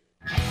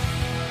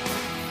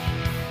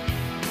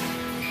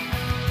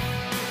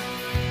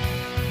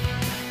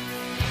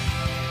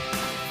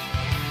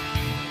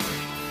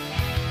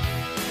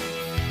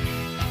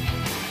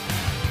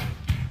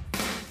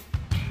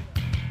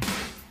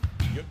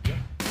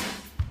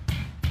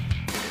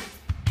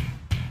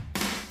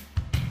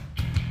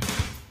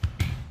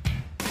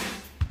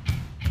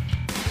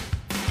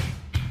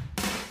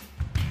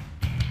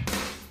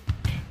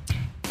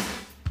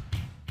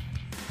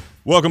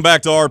 Welcome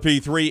back to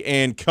RP3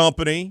 and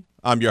Company.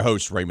 I'm your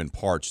host, Raymond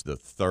Parch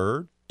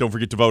III. Don't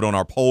forget to vote on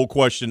our poll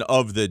question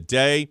of the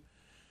day.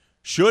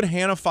 Should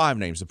Hannah Five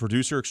Names, the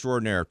producer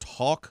extraordinaire,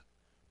 talk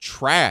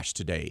trash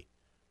today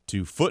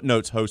to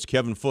Footnotes host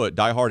Kevin Foote,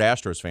 diehard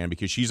Astros fan,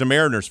 because she's a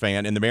Mariners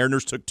fan, and the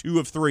Mariners took 2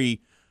 of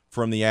 3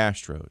 from the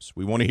Astros?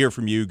 We want to hear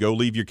from you. Go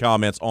leave your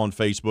comments on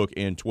Facebook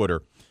and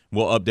Twitter.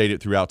 We'll update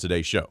it throughout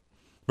today's show.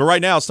 But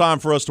right now, it's time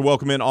for us to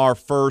welcome in our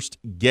first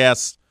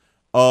guest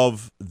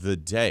of the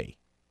day.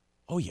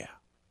 Oh, yeah,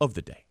 of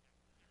the day.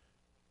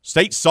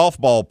 State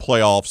softball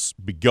playoffs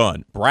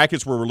begun.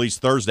 Brackets were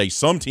released Thursday.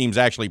 Some teams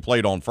actually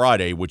played on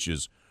Friday, which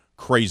is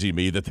crazy to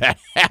me that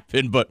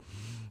happened. But,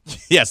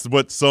 yes,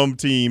 what some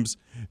teams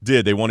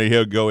did. They wanted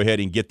to go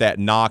ahead and get that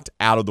knocked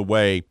out of the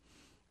way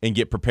and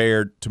get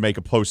prepared to make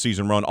a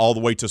postseason run all the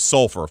way to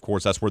Sulphur. Of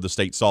course, that's where the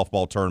state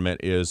softball tournament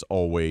is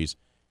always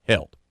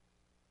held.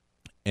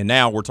 And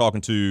now we're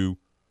talking to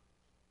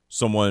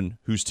someone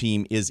whose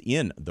team is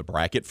in the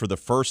bracket for the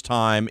first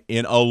time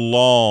in a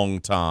long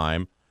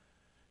time.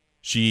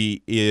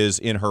 She is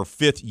in her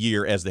 5th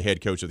year as the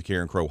head coach of the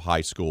Karen Crowe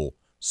High School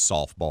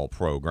softball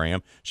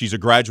program. She's a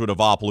graduate of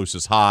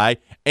Opelousas High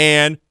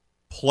and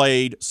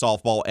played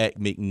softball at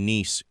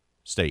McNeese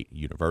State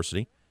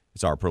University.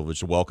 It's our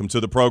privilege to welcome to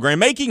the program,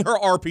 making her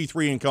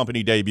RP3 and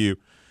Company debut.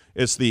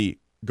 It's the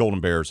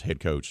Golden Bears head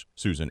coach,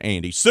 Susan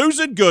Andy.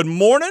 Susan, good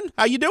morning.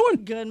 How you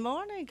doing? Good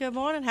morning. Good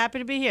morning. Happy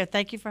to be here.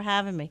 Thank you for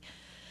having me.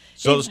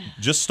 So let's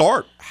just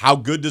start. How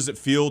good does it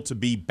feel to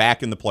be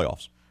back in the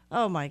playoffs?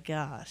 Oh, my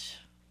gosh.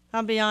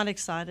 I'm beyond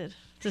excited,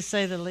 to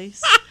say the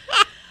least.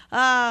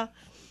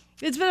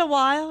 It's been a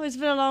while. It's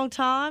been a long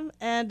time.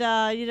 And,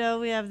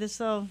 we have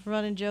this little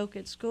running joke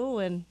at school,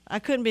 and I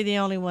couldn't be the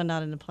only one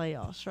not in the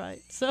playoffs,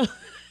 right? So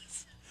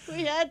I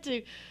had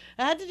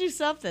to do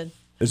something.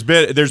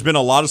 There's been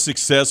a lot of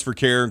success for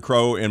Karen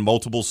Crowe in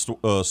multiple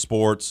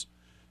sports.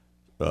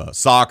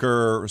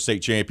 Soccer,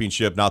 state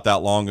championship not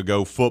that long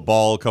ago,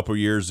 football a couple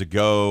years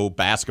ago,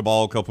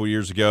 basketball a couple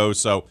years ago.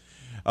 So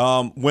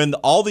when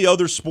all the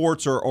other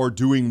sports are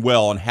doing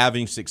well and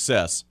having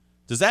success,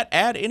 does that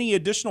add any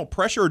additional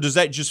pressure, or does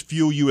that just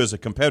fuel you as a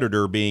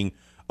competitor, being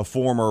a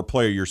former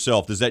player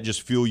yourself? Does that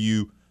just fuel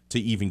you to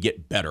even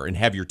get better and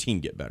have your team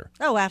get better?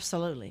 Oh,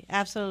 absolutely.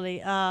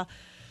 Absolutely.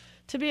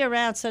 To be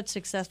around such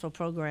successful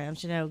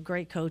programs,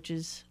 great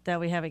coaches that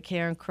we have at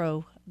Karen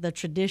Crowe, the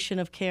tradition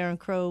of Karen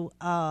Crowe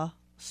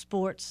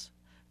sports.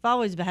 I've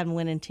always had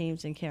winning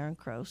teams in Karen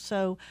Crowe.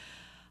 So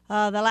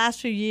the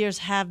last few years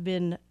have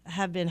been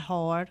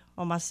hard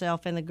on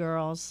myself and the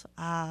girls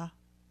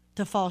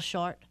to fall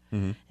short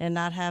and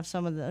not have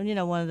some of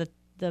the, one of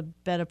the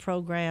better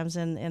programs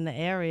in the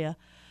area.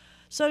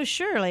 So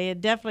surely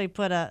it definitely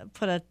put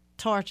a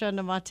torch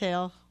under my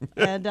tail,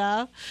 and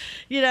to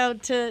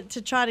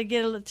try to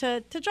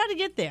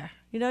get there.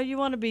 You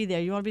want to be there.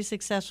 You want to be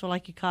successful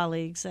like your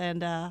colleagues,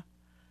 and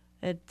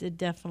it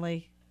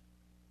definitely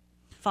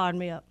fired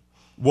me up.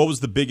 What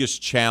was the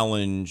biggest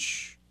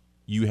challenge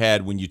you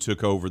had when you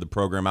took over the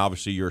program?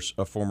 Obviously, you're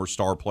a former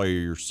star player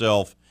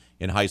yourself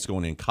in high school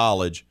and in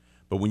college,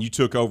 but when you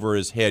took over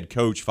as head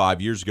coach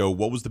 5 years ago,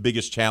 what was the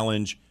biggest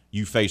challenge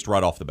you faced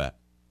right off the bat?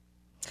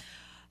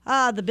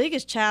 The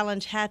biggest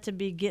challenge had to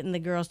be getting the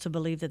girls to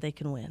believe that they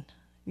can win.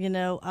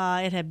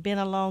 It had been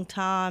a long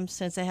time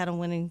since they had a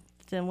winning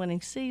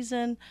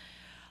season.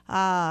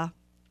 And,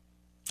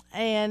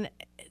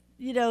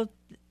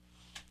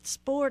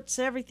 sports,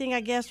 everything,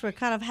 I guess, were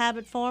kind of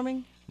habit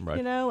forming,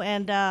 right.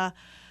 And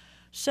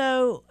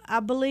so I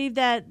believe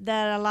that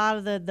a lot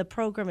of the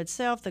program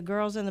itself, the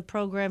girls in the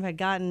program had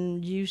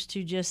gotten used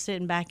to just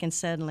sitting back and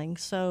settling.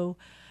 So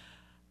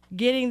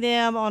getting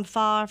them on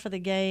fire for the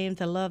game,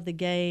 to love the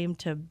game,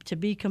 to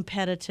be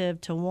competitive,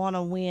 to want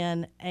to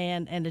win,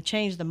 and to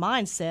change the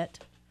mindset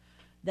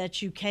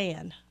that you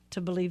can,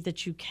 to believe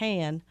that you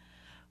can,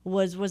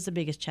 was the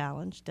biggest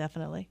challenge,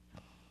 definitely.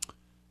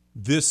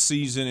 This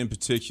season in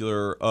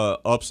particular,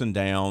 ups and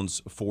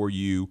downs for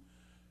you,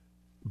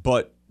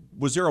 but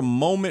was there a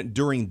moment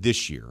during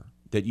this year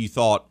that you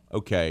thought,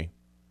 okay,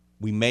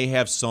 we may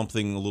have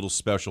something a little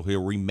special here,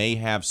 we may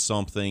have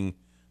something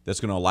that's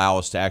going to allow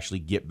us to actually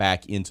get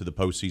back into the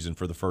postseason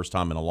for the first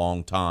time in a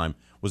long time?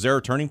 Was there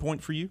a turning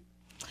point for you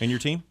and your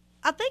team?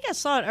 I think I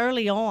saw it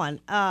early on.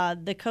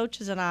 The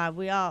coaches and I,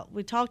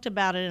 we talked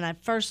about it in our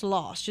first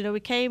loss. We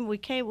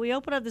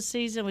opened up the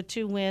season with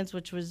 2 wins,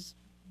 which was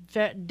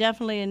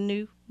definitely a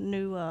new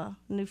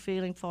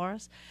feeling for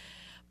us.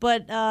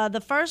 But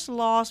the first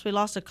loss, we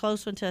lost a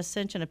close one to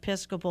Ascension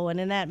Episcopal, and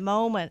in that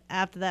moment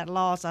after that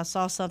loss, I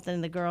saw something in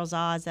the girls'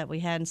 eyes that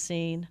we hadn't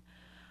seen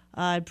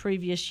in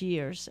previous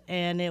years,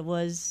 and it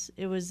was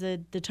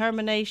the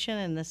determination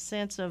and the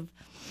sense of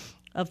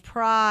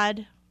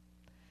pride,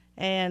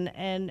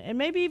 and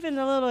maybe even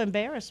a little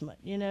embarrassment.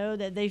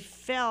 That they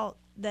felt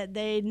that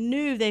they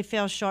knew they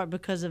fell short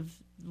because of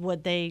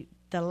the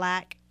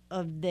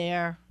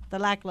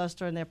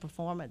lackluster in their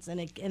performance, and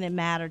it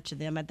mattered to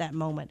them at that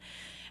moment,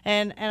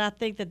 and I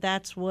think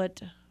that's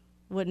what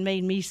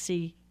made me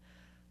see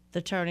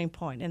the turning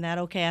point, and that,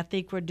 okay, I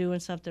think we're doing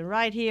something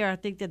right here. I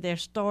think that they're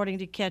starting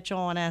to catch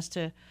on as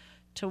to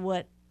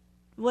what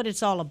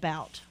it's all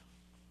about.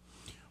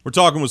 We're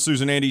talking with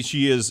Susan Andy.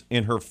 She is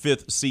in her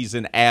 5th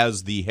season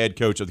as the head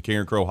coach of the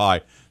Karen Crow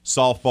High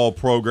softball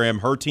program.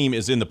 Her team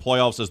is in the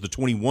playoffs as the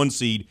 21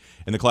 seed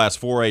in the Class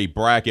 4A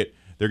bracket.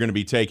 They're going to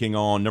be taking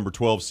on number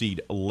 12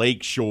 seed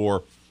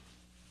Lakeshore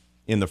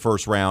in the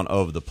first round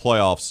of the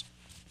playoffs.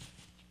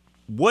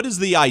 What is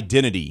the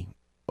identity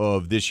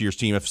of this year's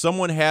team? If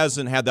someone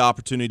hasn't had the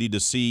opportunity to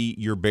see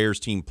your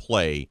Bears team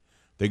play,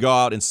 they go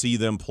out and see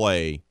them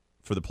play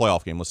for the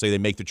playoff game. Let's say they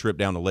make the trip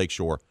down to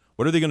Lakeshore.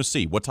 What are they going to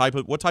see? What type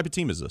of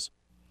team is this?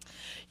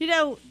 You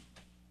know,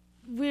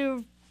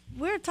 we're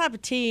a type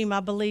of team, I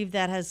believe,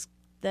 that's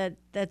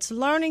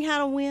learning how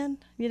to win.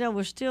 You know,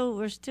 we're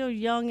still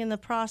young in the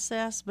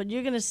process, but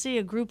you're going to see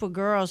a group of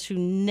girls who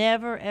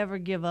never ever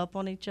give up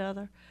on each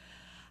other.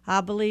 I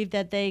believe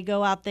that they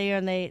go out there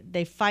and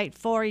they fight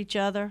for each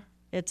other.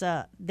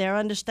 They're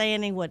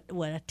understanding what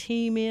a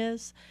team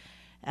is.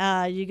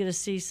 You're going to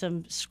see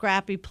some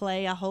scrappy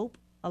play, I hope,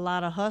 a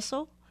lot of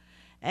hustle.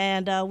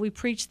 And we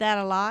preach that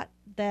a lot,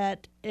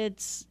 that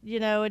it's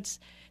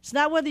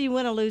not whether you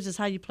win or lose, it's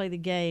how you play the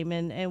game.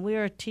 And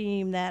we're a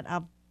team that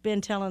I've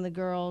been telling the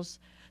girls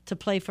to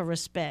play for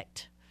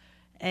respect.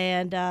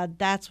 And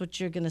that's what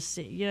you're going to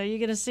see. You know, you're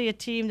going to see a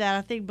team that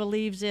I think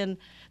believes in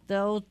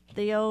the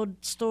old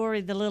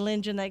story, the little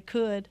engine that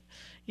could.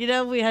 You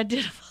know, we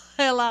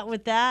identify a lot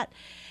with that.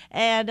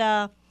 And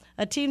a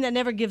team that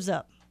never gives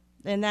up.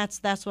 And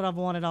that's what I've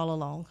wanted all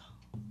along.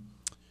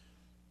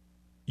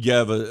 You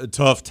have a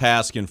tough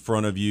task in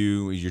front of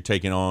you. You're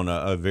taking on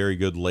a very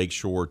good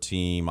Lakeshore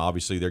team.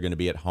 Obviously, they're going to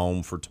be at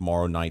home for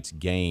tomorrow night's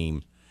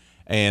game.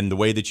 And the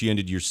way that you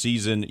ended your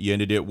season, you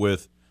ended it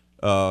with,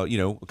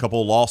 a couple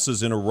of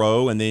losses in a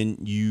row, and then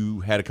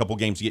you had a couple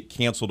games get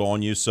canceled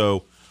on you.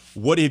 So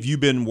what have you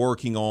been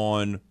working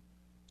on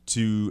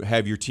to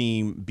have your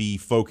team be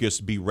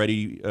focused, be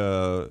ready,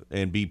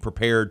 and be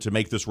prepared to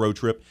make this road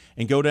trip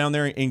and go down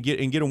there and get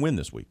a win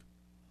this week?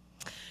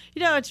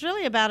 You know, it's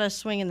really about us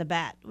swinging the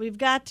bat. We've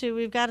got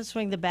to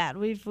swing the bat.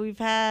 We've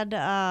had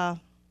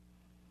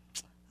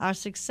our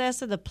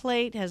success at the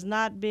plate has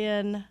not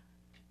been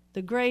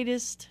the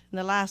greatest in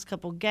the last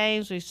couple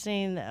games. We've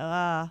seen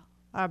our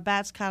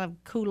bats kind of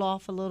cool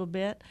off a little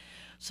bit,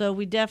 so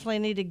we definitely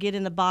need to get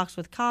in the box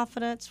with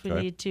confidence. We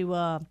need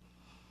to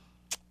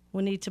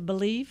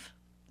believe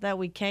that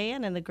we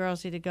can, and the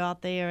girls need to go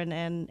out there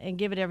and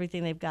give it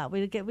everything they've got.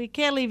 We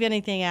can't leave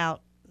anything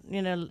out,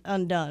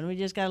 undone. We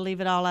just got to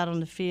leave it all out on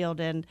the field,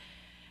 and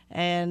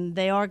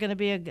they are going to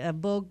be a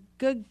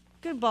good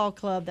ball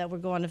club that we're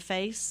going to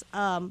face.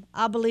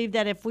 I believe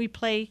that if we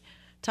play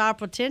to our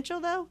potential,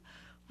 though,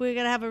 we're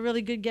going to have a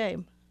really good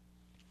game.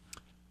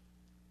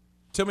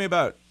 Tell me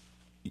about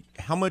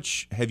how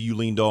much have you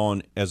leaned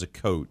on as a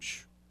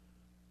coach,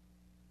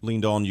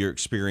 leaned on your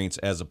experience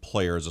as a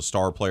player, as a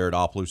star player at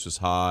Opelousas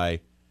High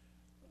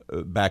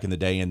back in the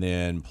day, and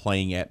then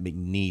playing at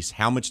McNeese.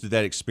 How much did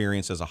that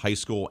experience as a high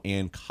school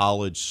and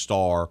college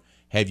star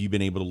have you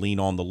been able to lean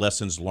on, the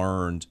lessons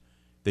learned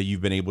that you've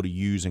been able to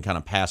use and kind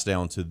of pass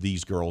down to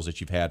these girls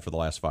that you've had for the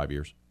last 5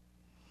 years?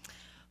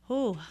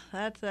 Oh,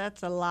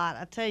 that's a lot.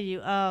 I tell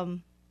you,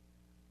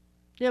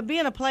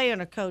 being a player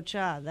and a coach,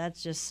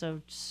 that's just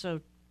so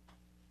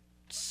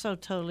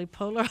totally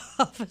polar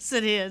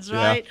opposite ends,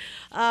 right?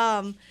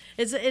 Yeah.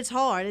 It's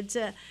hard.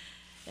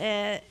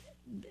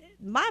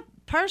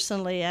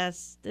 Personally,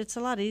 it's a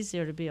lot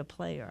easier to be a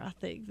player, I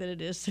think, than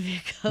it is to be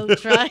a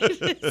coach, right?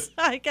 It's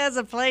like, as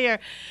a player,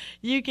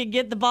 you can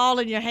get the ball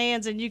in your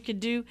hands and you can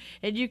do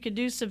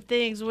some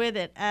things with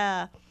it.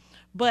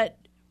 But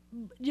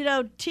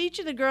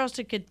teaching the girls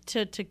to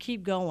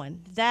keep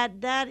going,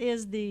 that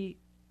is the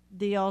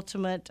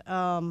ultimate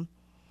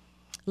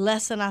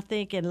lesson, I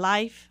think, in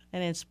life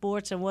and in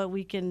sports, and what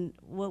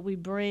we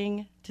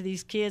bring to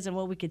these kids and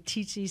what we could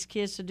teach these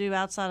kids to do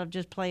outside of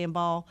just playing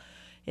ball,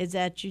 is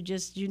that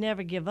you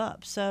never give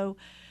up. So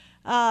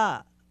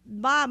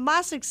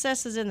my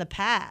successes in the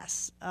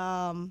past,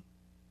 try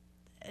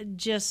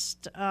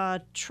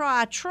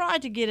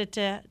to get it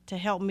to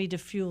help me to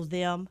fuel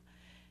them,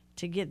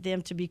 to get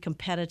them to be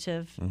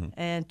competitive, mm-hmm.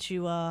 and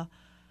to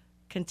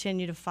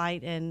continue to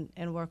fight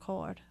and work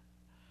hard.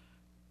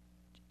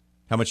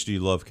 How much do you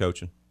love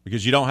coaching?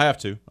 Because you don't have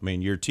to. I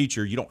mean, you're a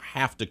teacher. You don't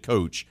have to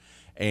coach.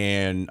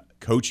 And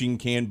coaching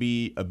can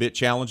be a bit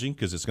challenging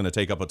because it's going to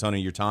take up a ton of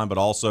your time. But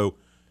also,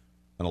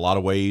 in a lot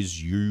of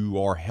ways, you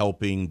are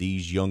helping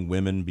these young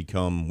women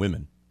become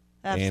women.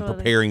 Absolutely. And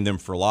preparing them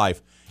for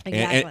life.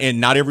 Exactly. And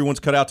not everyone's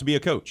cut out to be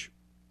a coach.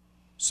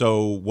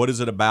 So what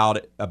is it about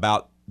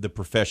the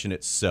profession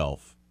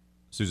itself,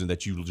 Susan,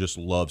 that you just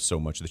love so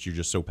much, that you're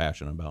just so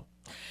passionate about?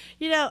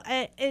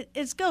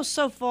 It goes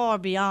so far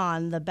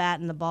beyond the bat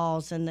and the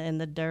balls and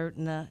the dirt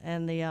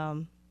and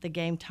the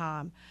game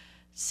time.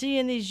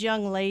 Seeing these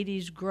young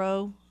ladies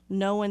grow,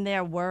 knowing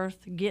their girls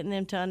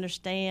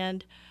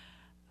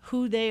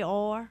who they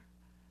are,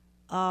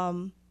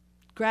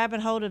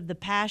 grabbing hold of the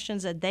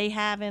passions that they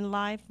have in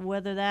life,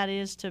 whether that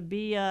is to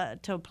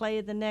play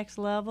at the next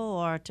level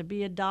or to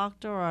be a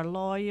doctor or a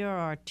lawyer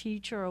or a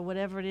teacher or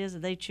whatever it is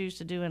that they choose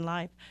to do in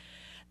life.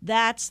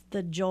 That's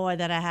the joy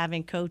that I have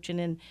in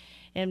coaching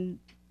and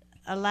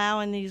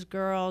allowing these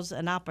girls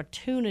an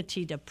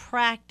opportunity to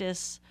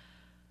practice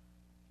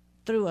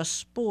through a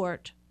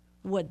sport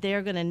what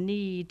they're going to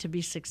need to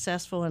be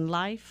successful in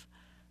life.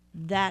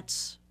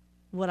 That's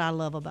what I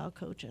love about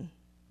coaching.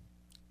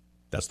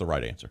 That's the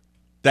right answer.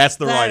 That's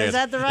the right answer. Is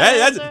that the right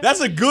answer? That's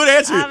a good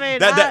answer. I mean,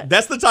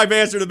 that's the type of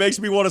answer that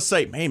makes me want to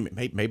say, man,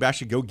 maybe I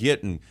should go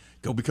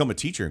become a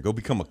teacher and go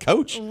become a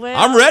coach. Well,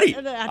 I'm ready.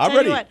 I'm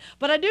ready.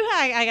 But I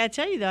got to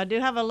tell you, though, I do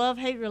have a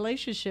love-hate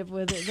relationship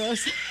with it.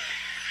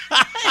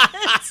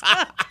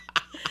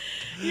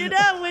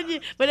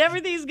 When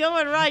everything's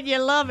going right, you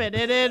love it.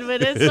 And then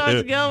when it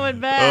starts going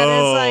bad,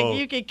 it's like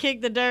you can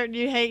kick the dirt and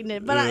you hating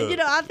it. But,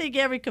 I think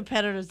every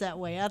competitor's that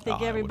way. I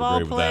think every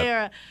ball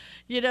player –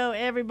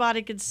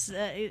 everybody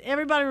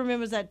everybody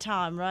remembers that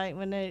time, right,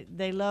 when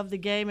they love the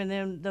game, and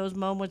then those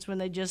moments when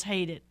they just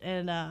hate it.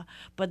 And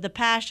but the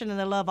passion and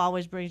the love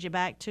always brings you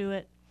back to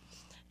it.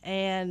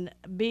 And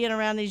being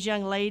around these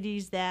young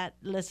ladies that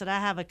listen,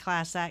 I have a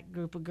class act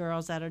group of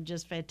girls that are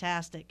just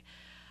fantastic.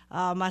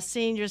 My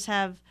seniors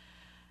have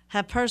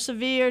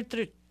persevered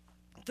through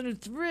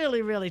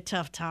really, really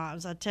tough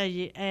times, I tell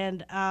you.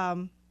 And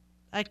I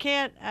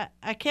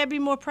can't be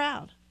more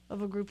proud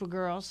of a group of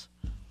girls.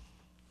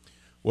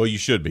 Well, you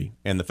should be.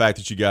 And the fact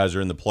that you guys are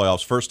in the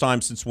playoffs, first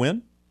time since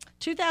when?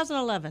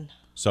 2011.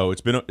 So it's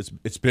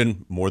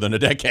been more than a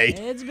decade.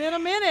 It's been a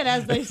minute,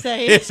 as they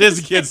say. As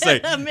the kids say.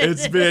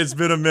 It's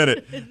been a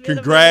minute.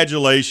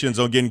 Congratulations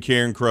on getting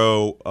Karen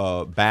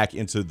Crow back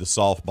into the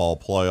softball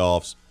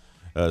playoffs.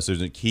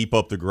 Susan, keep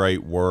up the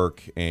great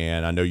work,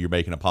 and I know you're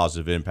making a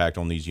positive impact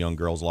on these young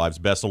girls' lives.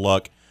 Best of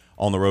luck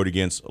on the road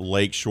against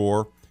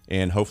Lakeshore,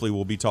 and hopefully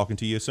we'll be talking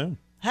to you soon.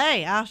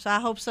 Hey, I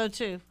hope so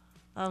too.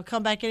 I'll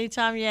come back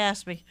anytime you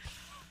ask me.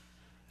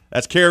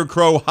 That's Karen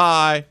Crow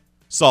High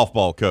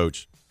softball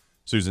coach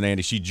Susan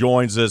Andy. She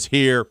joins us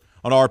here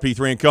on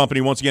RP3 and Company.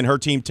 Once again, her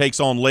team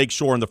takes on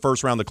Lakeshore in the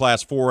first round of the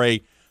Class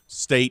 4A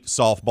state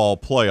softball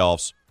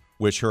playoffs.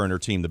 Wish her and her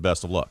team the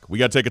best of luck. We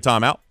got to take a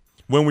timeout.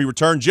 When we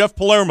return, Jeff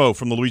Palermo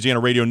from the Louisiana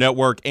Radio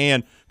Network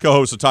and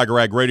co-host of Tiger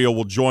Rag Radio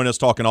will join us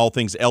talking all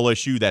things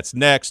LSU. That's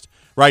next,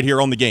 right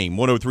here on The Game.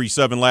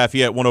 103.7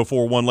 Lafayette,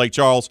 104.1 Lake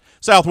Charles,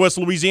 Southwest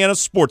Louisiana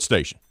sports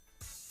station.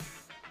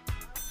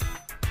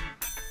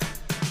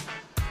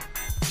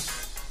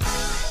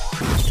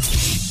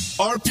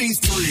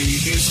 RP3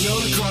 is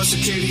known across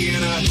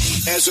Acadiana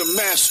as a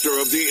master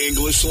of the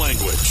English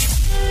language.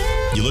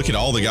 You look at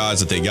all the guys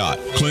that they got.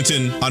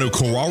 Clinton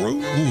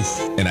Anukoraru,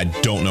 and I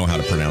don't know how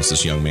to pronounce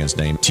this young man's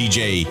name.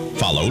 TJ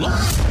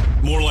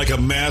Falola. More like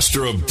a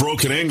master of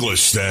broken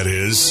English, that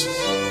is.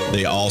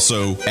 They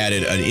also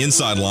added an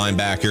inside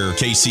linebacker,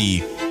 Casey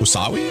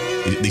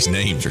Usawi. These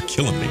names are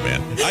killing me,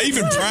 man. I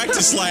even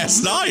practiced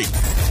last night.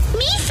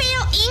 Me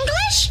fail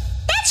English?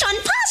 That's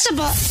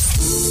impossible.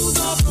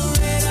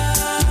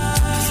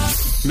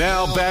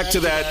 Now back to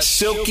that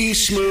silky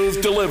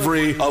smooth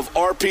delivery of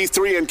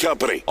RP3 and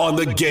Company on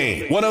The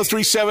Game.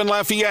 103.7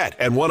 Lafayette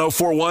and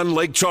 104.1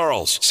 Lake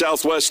Charles,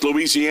 Southwest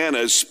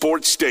Louisiana's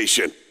sports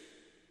station.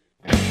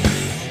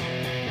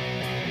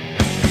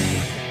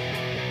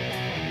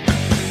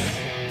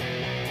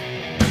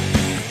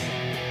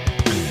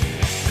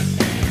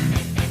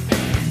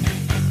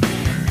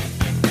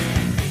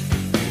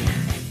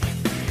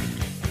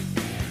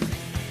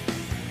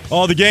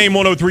 On The Game,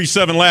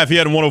 103.7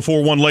 Lafayette and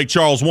 104.1 Lake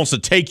Charles wants to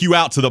take you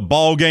out to the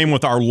ball game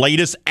with our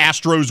latest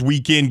Astros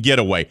weekend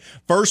getaway.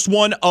 First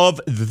one of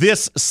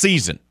this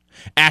season.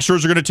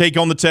 Astros are going to take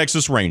on the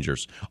Texas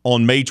Rangers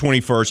on May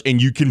 21st,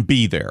 and you can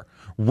be there.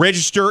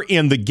 Register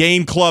in the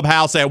Game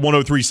Clubhouse at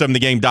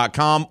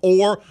 1037thegame.com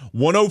or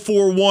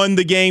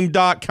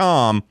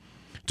 1041thegame.com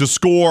to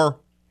score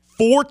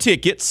 4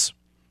 tickets,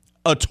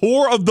 a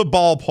tour of the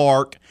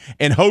ballpark,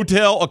 and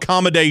hotel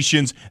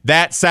accommodations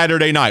that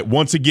Saturday night.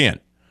 Once again,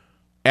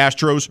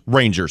 Astros,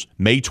 Rangers,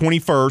 May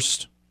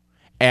 21st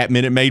at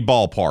Minute Maid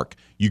Ballpark.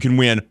 You can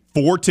win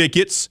 4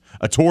 tickets,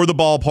 a tour of the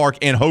ballpark,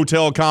 and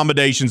hotel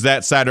accommodations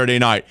that Saturday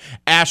night.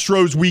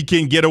 Astros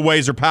weekend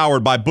getaways are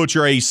powered by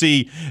Butcher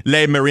AC,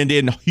 Le Merinda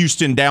in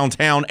Houston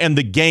downtown, and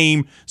The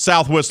Game,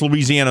 Southwest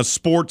Louisiana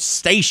sports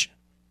station.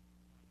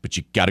 But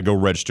you got to go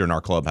register in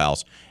our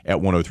clubhouse at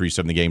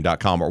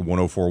 1037thegame.com or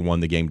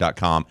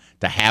 1041thegame.com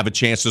to have a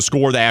chance to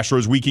score the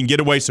Astros weekend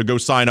getaway, so go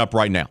sign up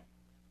right now.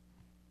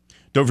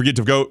 Don't forget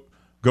to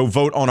go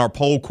vote on our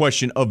poll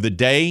question of the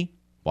day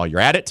while you're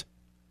at it.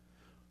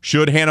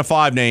 Should Hannah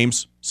Five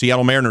Names,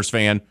 Seattle Mariners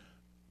fan,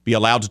 be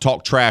allowed to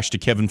talk trash to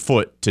Kevin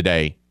Foote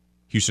today,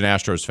 Houston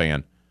Astros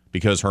fan,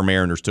 because her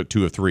Mariners took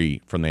 2 of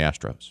 3 from the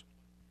Astros?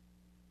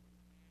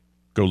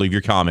 Go leave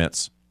your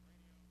comments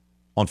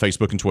on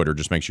Facebook and Twitter.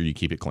 Just make sure you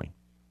keep it clean.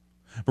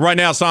 But right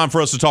now, it's time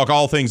for us to talk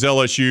all things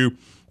LSU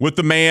with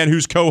the man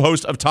who's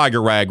co-host of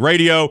Tiger Rag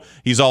Radio.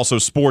 He's also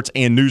sports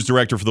and news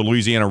director for the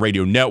Louisiana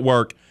Radio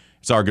Network.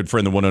 It's our good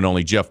friend, the one and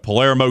only Jeff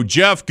Palermo.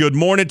 Jeff, good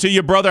morning to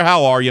you, brother.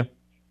 How are you?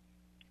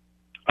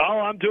 Oh,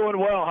 I'm doing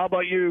well. How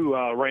about you,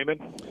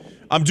 Raymond?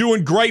 I'm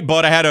doing great,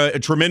 bud. I had a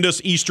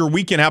tremendous Easter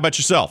weekend. How about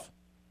yourself?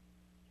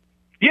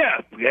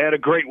 Yeah, we had a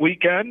great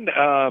weekend.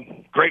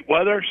 Great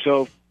weather,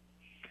 so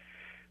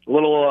a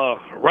little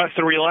rest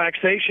and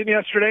relaxation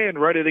yesterday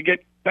and ready to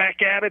get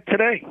back at it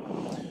today.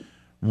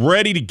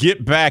 Ready to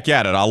get back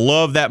at it. I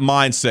love that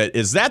mindset.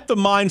 Is that the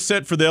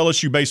mindset for the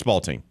LSU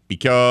baseball team?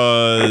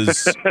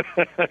 Because,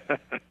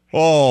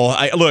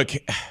 look,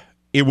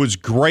 it was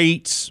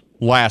great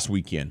last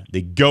weekend.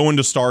 They go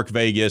into Stark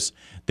Vegas.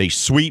 They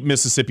sweep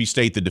Mississippi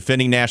State, the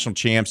defending national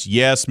champs.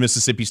 Yes,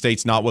 Mississippi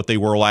State's not what they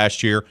were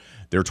last year.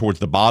 They're towards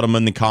the bottom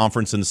in the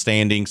conference and the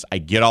standings. I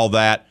get all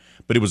that.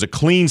 But it was a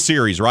clean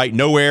series, right?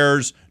 No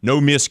errors,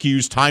 no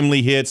miscues,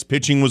 timely hits.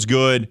 Pitching was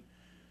good.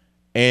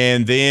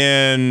 And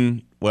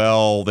then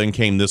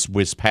came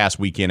this past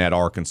weekend at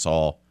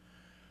Arkansas.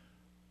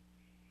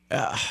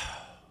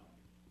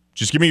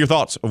 Just give me your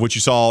thoughts of what you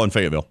saw in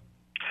Fayetteville.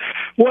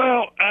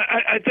 Well,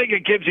 I think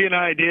it gives you an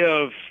idea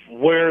of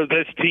where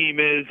this team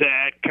is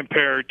at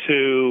compared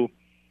to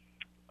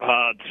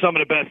some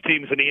of the best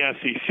teams in the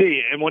SEC.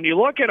 And when you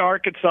look at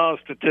Arkansas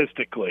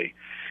statistically,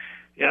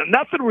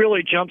 nothing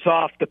really jumps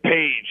off the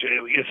page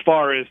as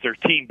far as their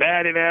team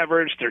batting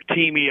average, their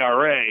team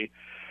ERA,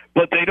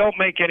 but they don't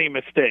make any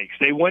mistakes.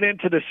 They went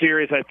into the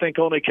series, I think,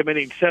 only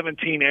committing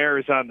 17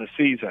 errors on the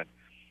season.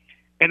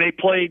 And they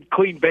played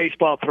clean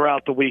baseball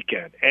throughout the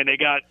weekend. And they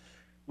got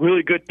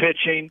really good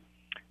pitching.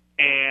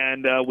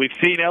 And we've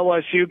seen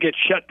LSU get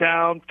shut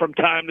down from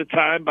time to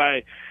time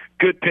by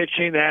good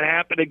pitching. That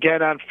happened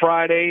again on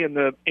Friday in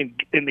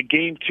the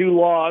Game 2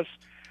 loss.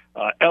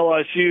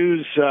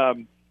 LSU's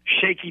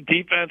shaky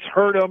defense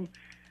hurt them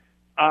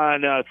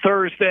on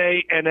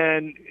Thursday. And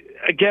then,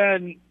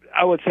 again,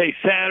 I would say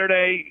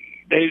Saturday,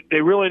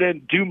 they really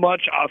didn't do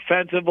much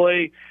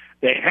offensively.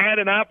 They had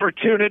an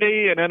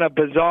opportunity and then a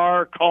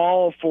bizarre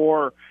call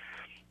for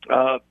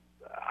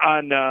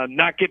on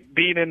not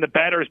being in the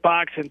batter's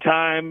box in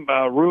time,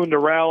 ruined the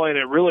rally, and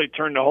it really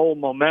turned the whole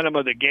momentum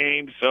of the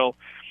game. So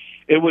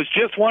it was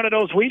just one of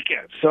those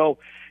weekends. So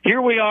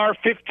here we are,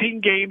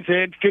 15 games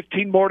in,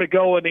 15 more to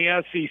go in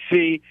the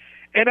SEC,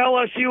 and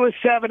LSU is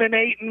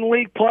 7-8 in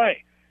league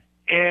play.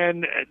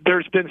 And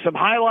there's been some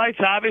highlights,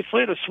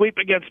 obviously, the sweep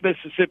against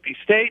Mississippi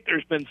State.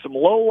 There's been some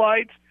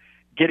lowlights,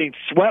 getting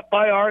swept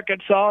by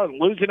Arkansas and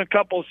losing a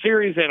couple of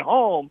series at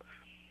home.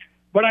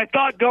 But I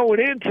thought going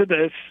into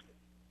this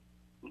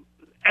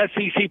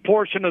SEC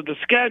portion of the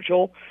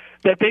schedule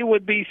that they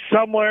would be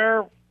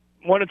somewhere,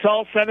 when it's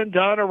all said and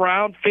done,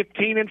 around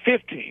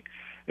 15-15.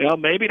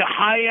 Maybe the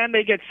high end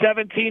they get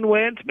 17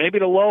 wins. Maybe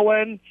the low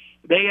end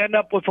they end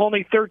up with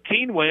only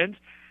 13 wins.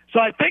 So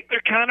I think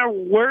they're kind of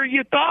where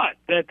you thought,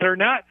 that they're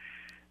not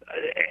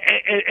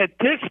at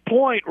this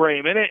point,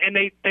 Raymond, and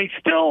they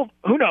still,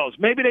 who knows,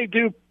 maybe they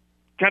do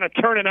kind of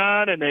turn it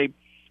on and they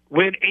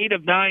win 8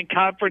 of 9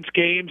 conference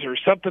games or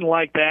something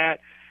like that.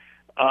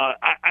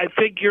 I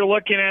think you're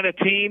looking at a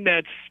team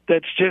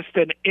that's just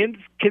an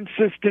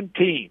inconsistent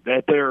team,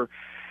 that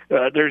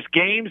there's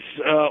games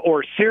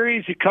or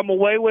series you come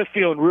away with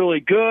feeling really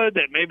good,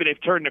 that maybe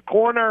they've turned the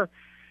corner,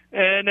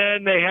 and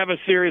then they have a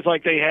series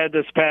like they had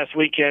this past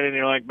weekend, and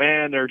you're like,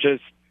 man, they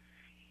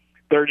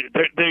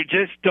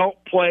just don't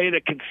play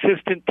the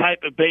consistent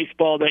type of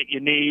baseball that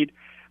you need.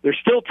 There's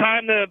still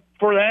time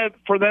for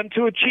them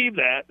to achieve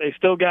that. They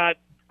still got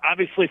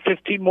obviously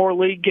 15 more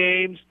league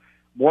games,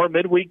 more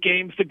midweek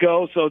games to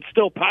go, so it's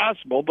still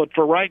possible. But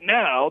for right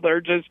now, they're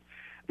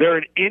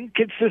an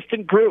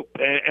inconsistent group,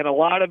 and a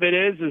lot of it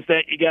is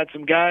that you got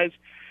some guys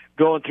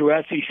going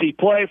through SEC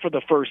play for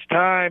the first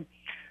time.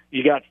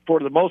 You got, for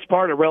the most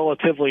part, a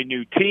relatively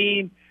new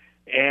team,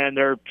 and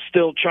they're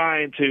still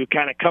trying to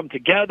kind of come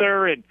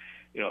together. And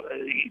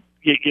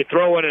you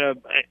throw in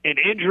an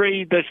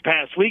injury this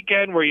past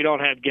weekend where you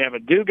don't have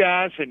Gavin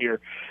Dugas, and you're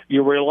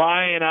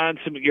relying on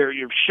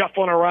you're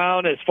shuffling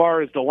around as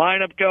far as the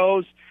lineup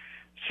goes.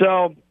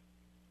 So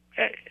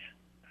I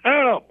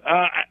don't know.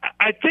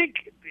 I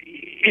think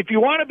if you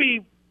want to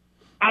be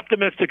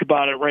optimistic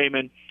about it,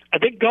 Raymond, I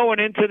think going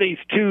into these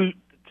two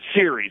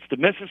series, the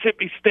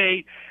Mississippi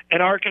State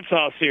and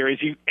Arkansas series,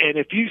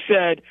 if you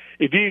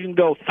can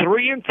go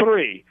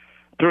 3-3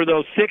 through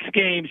those 6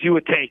 games, you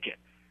would take it.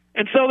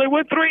 And so they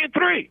went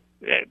 3-3.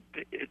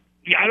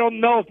 I don't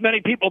know if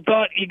many people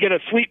thought you get a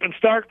sweep in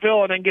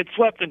Starkville and then get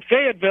swept in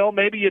Fayetteville.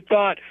 Maybe you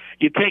thought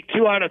you take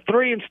 2 out of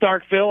 3 in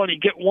Starkville and you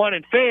get 1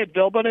 in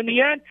Fayetteville. But in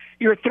the end,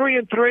 you're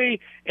 3-3,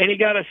 and you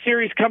got a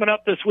series coming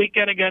up this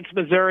weekend against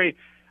Missouri,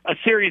 a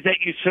series that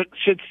you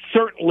should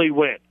certainly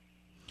win.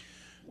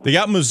 They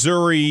got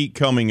Missouri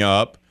coming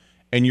up,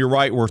 and you're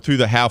right, we're through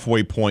the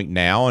halfway point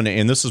now,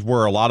 and this is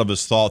where a lot of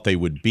us thought they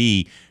would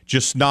be,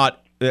 just not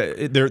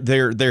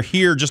they're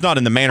here, just not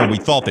in the manner we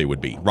thought they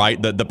would be,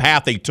 right? The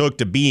path they took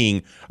to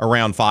being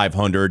around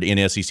 500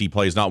 in SEC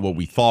play is not what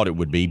we thought it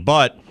would be.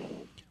 But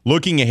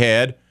looking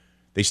ahead,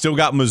 they still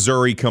got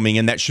Missouri coming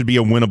in. That should be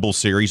a winnable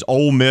series.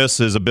 Ole Miss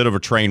is a bit of a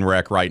train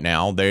wreck right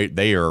now.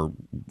 They are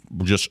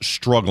just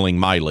struggling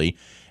mightily.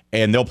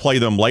 and they'll play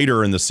them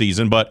later in the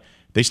season, but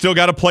they still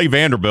got to play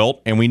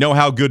Vanderbilt, and we know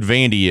how good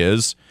Vandy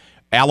is.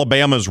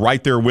 Alabama's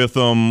right there with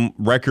them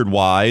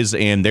record-wise,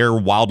 and they're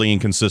wildly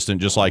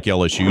inconsistent just like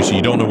LSU, so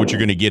you don't know what you're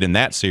going to get in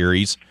that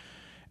series.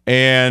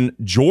 And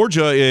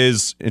Georgia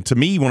is, to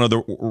me, one of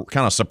the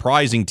kind of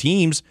surprising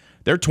teams.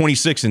 They're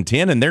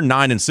 26-10, and they're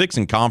 9-6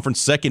 in conference,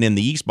 second in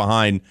the East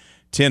behind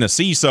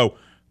Tennessee. So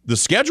the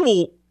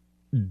schedule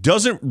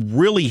doesn't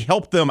really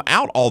help them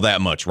out all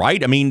that much,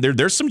 right? I mean,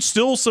 there's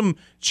still some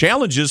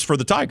challenges for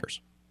the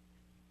Tigers.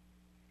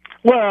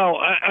 Well,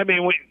 I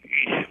mean,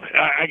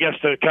 I guess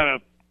to kind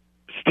of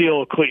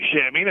steal a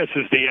cliche, I mean, this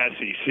is the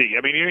SEC.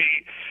 I mean,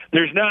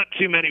 there's not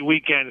too many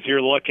weekends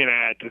you're looking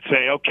at to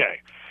say,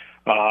 okay,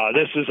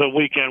 this is a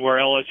weekend where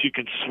LSU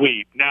can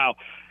sweep. Now,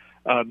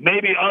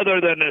 maybe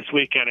other than this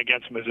weekend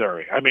against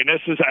Missouri. I mean,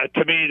 this is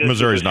to me this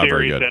Missouri's is a not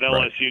very series good, that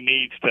LSU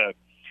needs to.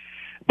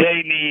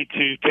 They need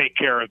to take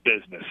care of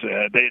business.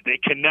 They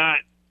cannot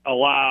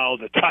allow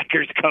the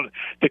Tigers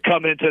to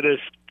come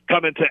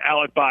into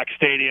Alex Box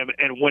Stadium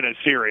and win a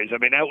series. I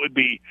mean, that would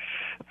be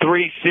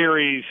 3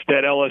 series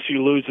that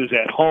LSU loses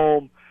at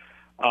home.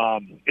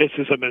 This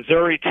is a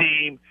Missouri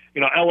team.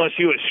 You know,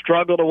 LSU has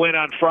struggled to win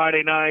on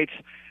Friday nights.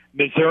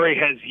 Missouri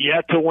has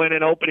yet to win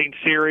an opening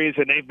series,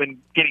 and they've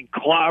been getting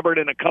clobbered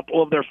in a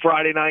couple of their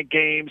Friday night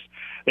games.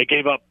 They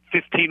gave up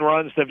 15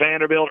 runs to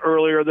Vanderbilt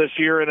earlier this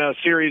year in a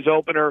series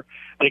opener.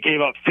 They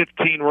gave up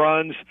 15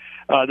 runs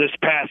this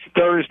past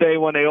Thursday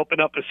when they opened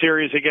up a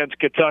series against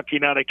Kentucky.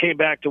 Now, they came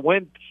back to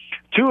win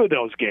 2 of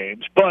those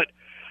games, but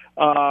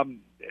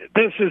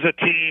this is a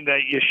team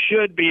that you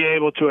should be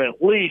able to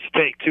at least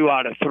take 2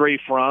 out of 3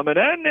 from. And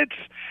then it's,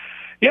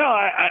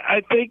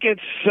 I think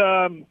it's,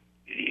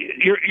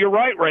 you're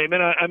right,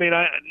 Raymond. I mean,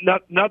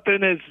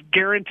 nothing is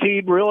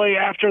guaranteed really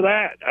after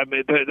that. I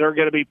mean, they're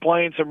going to be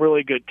playing some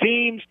really good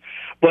teams,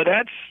 but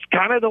that's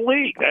kind of the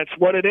league. That's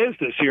what it is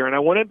this year. And I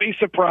wouldn't be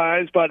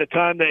surprised by the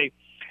time they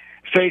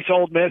face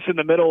Ole Miss in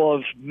the middle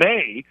of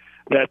May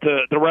that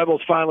the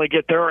Rebels finally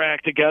get their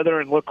act together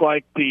and look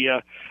like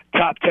the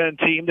top 10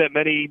 team that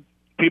many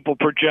people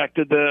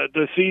projected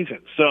the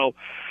season. So,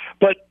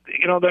 but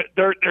you know,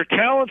 they're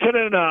talented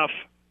enough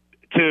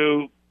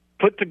to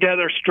put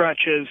together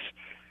stretches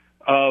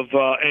of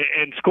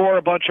and score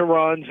a bunch of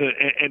runs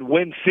and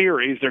win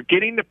series. They're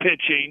getting the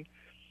pitching.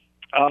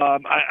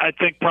 I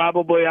think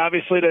probably,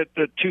 obviously,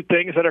 the 2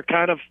 things that are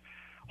kind of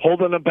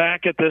holding them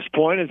back at this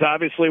point is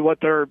obviously what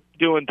they're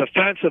doing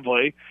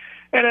defensively.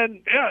 And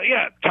then,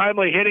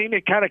 timely hitting,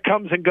 it kind of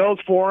comes and goes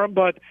for them.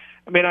 But,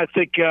 I mean, I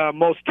think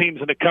most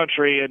teams in the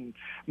country and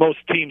most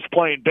teams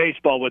playing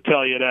baseball would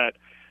tell you that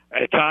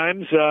at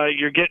times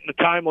you're getting the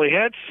timely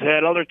hits.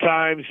 At other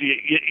times,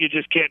 you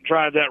just can't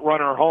drive that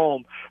runner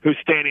home who's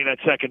standing at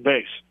second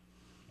base.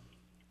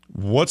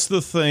 What's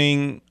the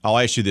thing – I'll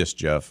ask you this,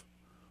 Jeff.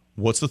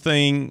 What's the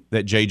thing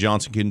that Jay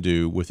Johnson can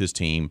do with his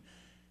team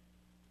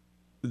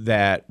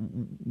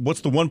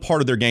what's the one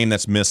part of their game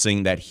that's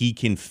missing that he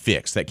can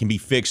fix, that can be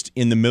fixed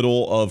in the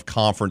middle of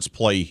conference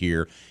play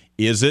here?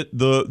 Is it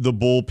the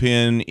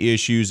bullpen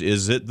issues?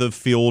 Is it the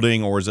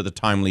fielding, or is it the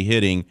timely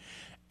hitting?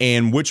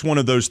 And which one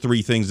of those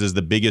 3 things is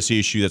the biggest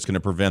issue that's going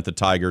to prevent the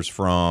Tigers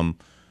from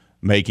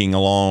making a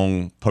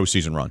long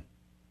postseason run?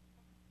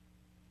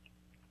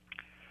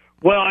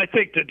 Well, I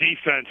think the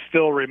defense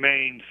still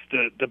remains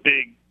the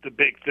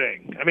big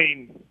thing. I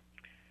mean,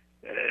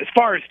 as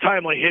far as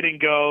timely hitting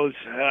goes,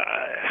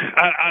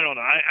 I don't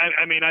know.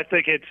 I mean, I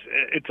think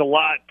it's a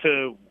lot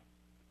to.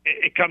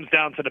 It comes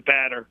down to the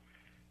batter.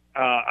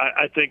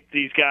 I think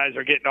these guys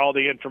are getting all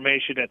the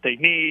information that they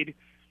need.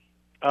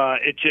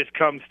 It just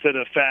comes to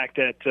the fact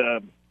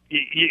that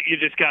you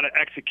just got to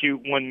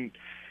execute when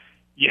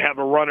you have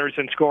a runners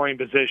in scoring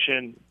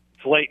position.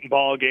 It's late in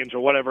ball games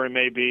or whatever it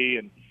may be,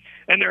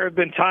 and there have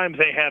been times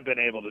they have been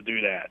able to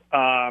do that.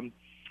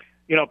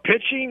 You know,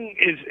 pitching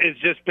is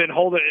just been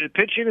holding.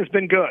 Pitching has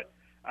been good.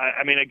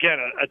 I mean, again,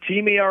 a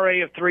team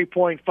ERA of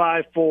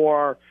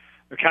 3.54.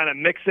 They're kind of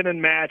mixing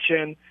and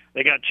matching.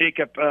 They got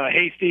Jacob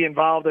Hasty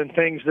involved in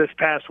things this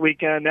past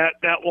weekend.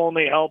 That will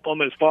only help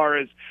them as far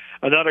as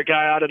another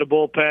guy out of the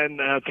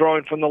bullpen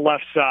throwing from the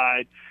left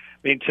side.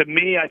 I mean, to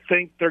me, I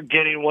think they're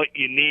getting what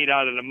you need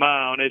out of the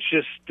mound. It's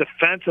just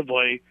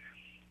defensively,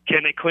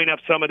 can they clean up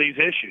some of these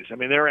issues? I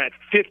mean, they're at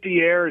 50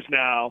 errors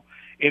now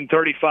in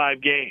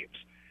 35 games.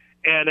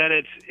 And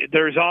then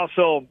there's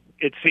also,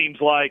 it seems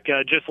like,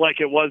 just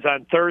like it was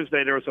on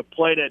Thursday, there was a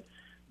play that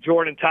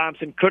Jordan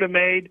Thompson could have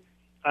made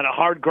on a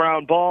hard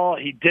ground ball.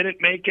 He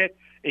didn't make it.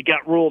 It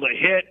got ruled a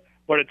hit,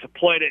 but it's a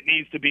play that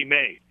needs to be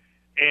made.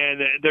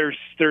 And there's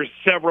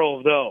several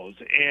of those.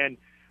 And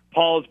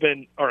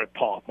Jay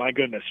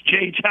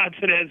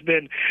Johnson has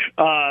been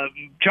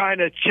trying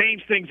to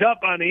change things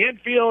up on the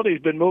infield.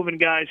 He's been moving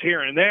guys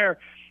here and there.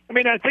 I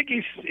mean, I think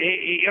he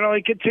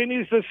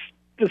continues to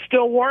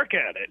still work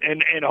at it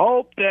and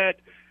hope that,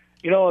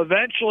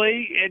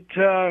 eventually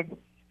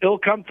it'll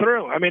come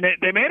through. I mean,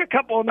 they made a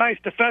couple of nice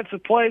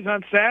defensive plays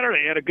on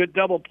Saturday. Had a good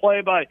double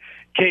play by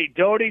Kate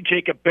Doty.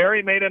 Jacob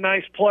Berry made a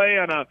nice play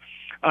on a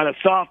on a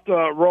soft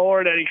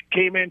roller that he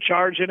came in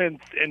charging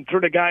and threw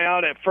the guy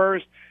out at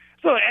first.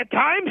 So at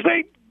times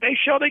they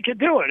show they can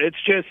do it.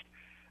 It's just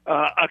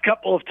a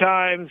couple of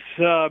times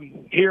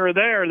here or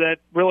there that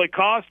really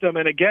cost them.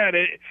 And again,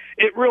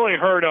 it really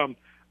hurt them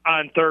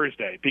on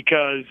Thursday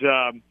because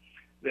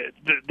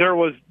that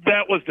was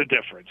the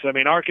difference. I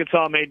mean,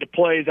 Arkansas made the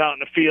plays out in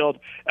the field,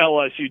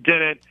 LSU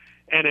didn't,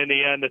 and in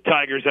the end, the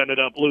Tigers ended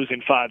up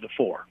losing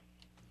 5-4.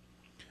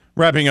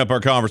 Wrapping up our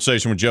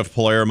conversation with Jeff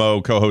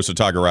Palermo, co-host of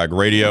Tiger Rag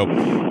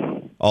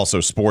Radio, also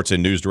sports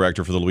and news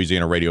director for the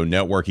Louisiana Radio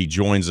Network. He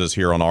joins us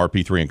here on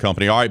RP3 and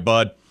Company. All right,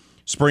 bud,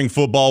 spring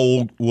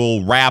football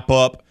will wrap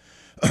up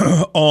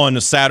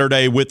on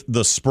Saturday with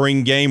the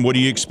spring game. What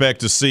do you expect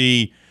to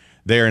see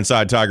there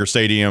inside Tiger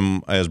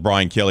Stadium as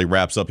Brian Kelly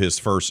wraps up his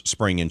first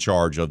spring in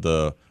charge of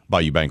the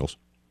Bayou Bengals?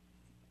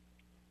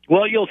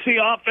 Well, you'll see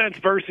offense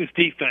versus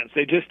defense.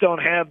 They just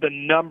don't have the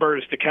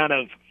numbers to kind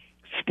of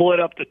split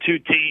up the two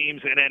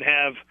teams and then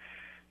have,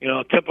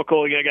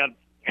 typical, you got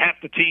half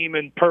the team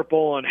in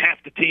purple and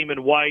half the team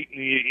in white,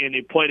 and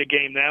you play the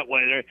game that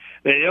way.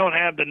 They don't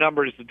have the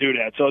numbers to do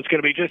that. So it's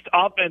going to be just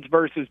offense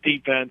versus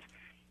defense.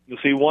 You'll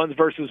see ones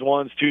versus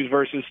ones, twos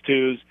versus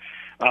twos.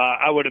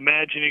 I would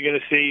imagine you're going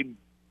to see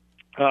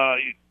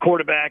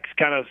quarterbacks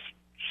kind of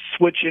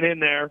switching in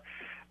there.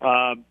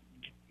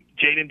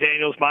 Jaden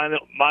Daniels,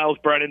 Miles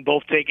Brennan,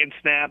 both taking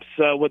snaps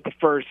with the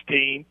first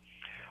team.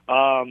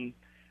 I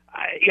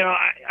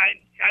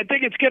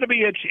think it's going to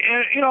be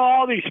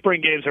all these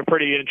spring games are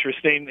pretty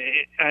interesting.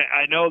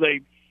 I know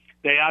they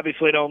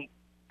obviously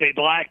they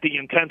lack the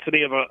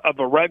intensity of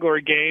a regular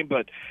game,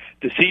 but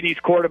to see these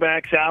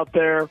quarterbacks out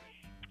there,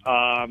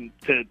 to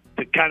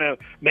kind of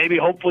maybe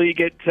hopefully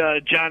get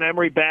John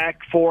Emery back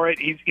for it.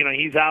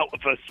 He's out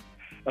with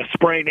a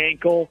sprained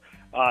ankle.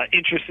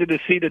 Interested to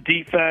see the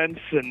defense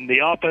and the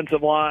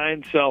offensive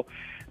line. So,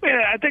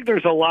 I think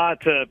there's a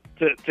lot to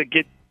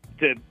get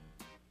to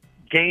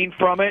gain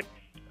from it.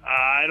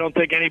 I don't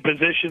think any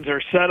positions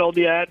are settled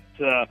yet.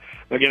 They're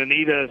going to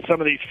need some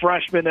of these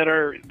freshmen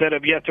that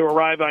have yet to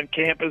arrive on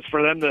campus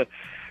for them to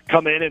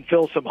come in and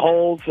fill some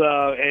holes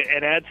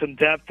and add some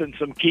depth in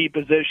some key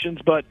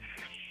positions. But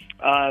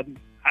I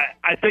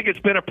think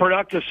it's been a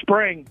productive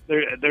spring.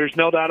 There's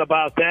no doubt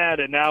about that.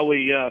 And now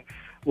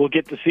we'll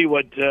get to see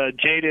what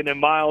Jaden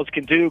and Miles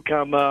can do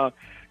come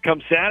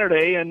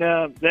Saturday, and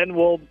then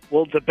we'll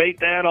debate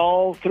that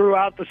all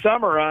throughout the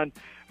summer on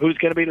who's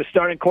going to be the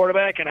starting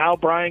quarterback and how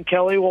Brian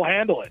Kelly will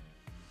handle it.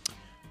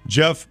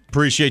 Jeff,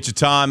 appreciate your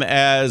time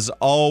as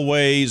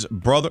always,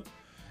 brother.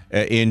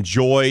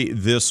 Enjoy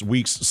this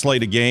week's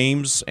slate of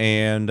games,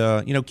 and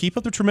keep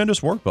up the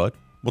tremendous work, bud.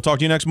 We'll talk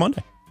to you next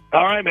Monday.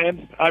 All right,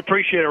 man. I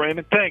appreciate it,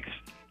 Raymond. Thanks.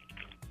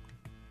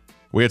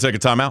 We got to take a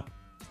timeout.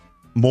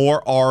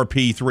 More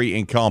RP3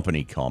 and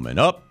Company coming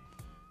up.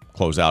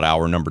 Close out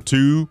hour number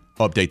 2.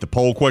 Update the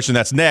poll question.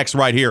 That's next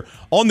right here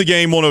on the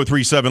game.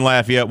 103.7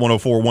 Lafayette,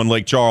 104.1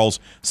 Lake Charles,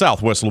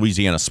 Southwest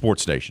Louisiana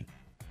Sports Station.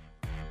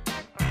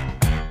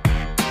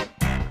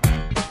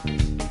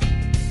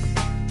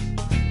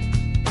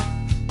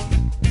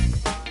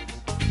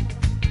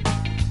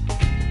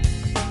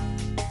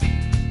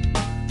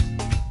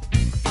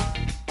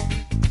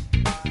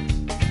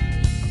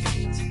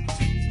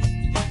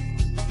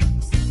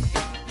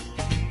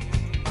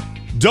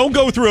 Don't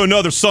go through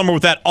another summer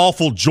with that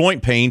awful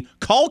joint pain.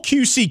 Call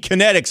QC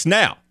Kinetics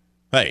now.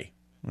 Hey,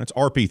 that's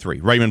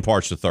RP3, Raymond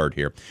Parch III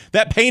here.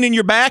 That pain in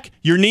your back,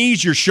 your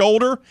knees, your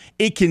shoulder,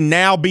 it can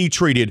now be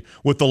treated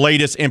with the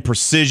latest in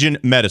precision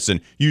medicine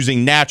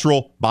using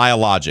natural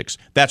biologics.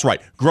 That's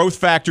right, growth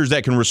factors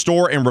that can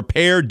restore and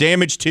repair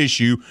damaged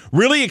tissue.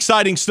 Really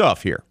exciting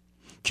stuff here.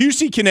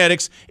 QC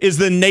Kinetics is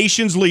the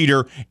nation's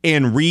leader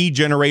in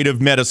regenerative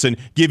medicine,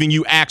 giving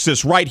you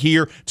access right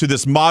here to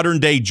this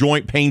modern-day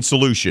joint pain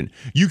solution.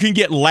 You can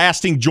get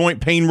lasting joint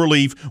pain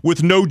relief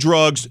with no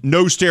drugs,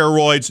 no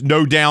steroids,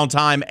 no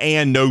downtime,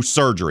 and no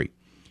surgery.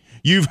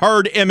 You've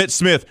heard Emmitt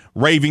Smith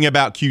raving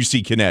about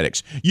QC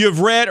Kinetics. You've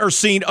read or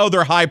seen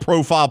other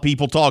high-profile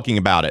people talking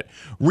about it.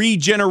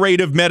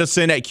 Regenerative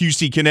medicine at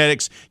QC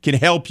Kinetics can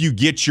help you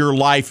get your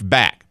life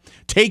back.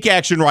 Take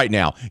action right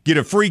now. Get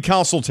a free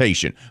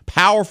consultation.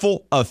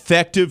 Powerful,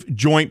 effective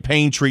joint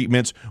pain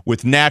treatments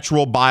with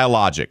natural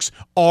biologics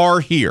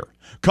are here.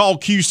 Call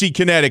QC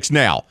Kinetics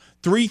now.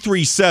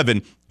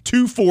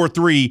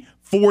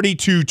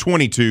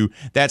 337-243-4222.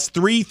 That's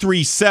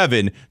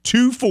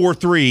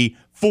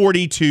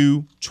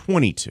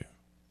 337-243-4222.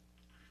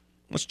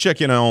 Let's check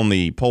in on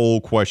the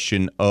poll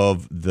question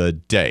of the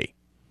day.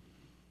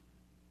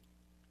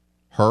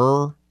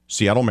 Her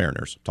Seattle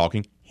Mariners,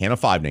 talking Hannah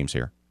Five Names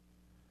here,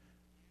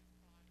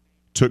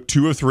 took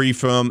 2 of 3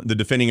 from the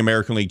defending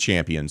American League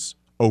champions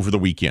over the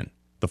weekend,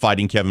 the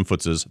Fighting Kevin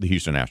Footses, the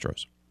Houston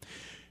Astros.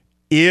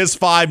 Is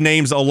Five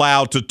Names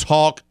allowed to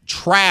talk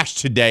trash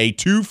today,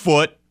 2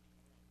 foot,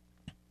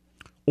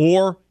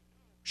 or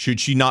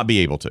should she not be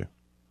able to?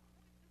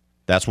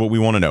 That's what we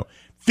want to know.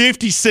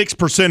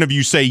 56% of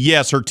you say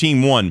yes, her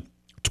team won.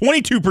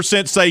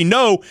 22% say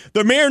no,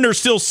 the Mariners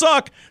still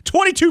suck.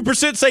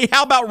 22% say,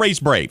 how about Race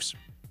Braves?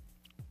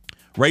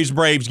 Rays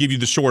Braves give you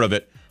the short of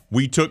it.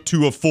 We took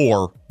 2 of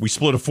 4. We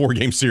split a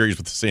 4-game series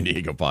with the San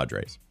Diego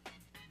Padres.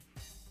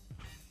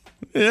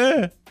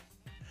 Yeah.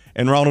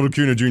 And Ronald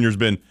Acuna Jr. has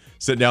been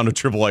sent down to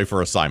AAA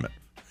for assignment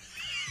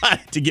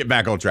to get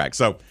back on track.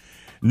 So,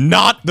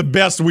 not the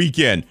best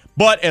weekend.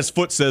 But as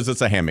Foot says,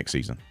 it's a hammock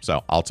season.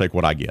 So, I'll take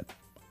what I get.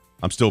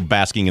 I'm still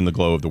basking in the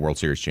glow of the World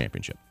Series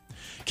championship.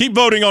 Keep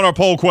voting on our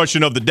poll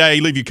question of the day.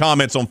 Leave your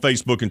comments on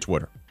Facebook and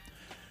Twitter.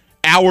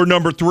 Hour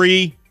number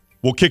 3,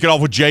 we'll kick it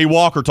off with Jay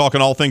Walker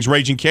talking all things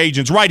Raging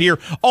Cajuns right here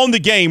on the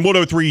game,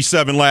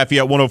 103.7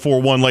 Lafayette,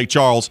 104.1 Lake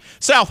Charles,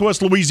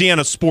 Southwest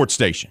Louisiana Sports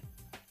Station.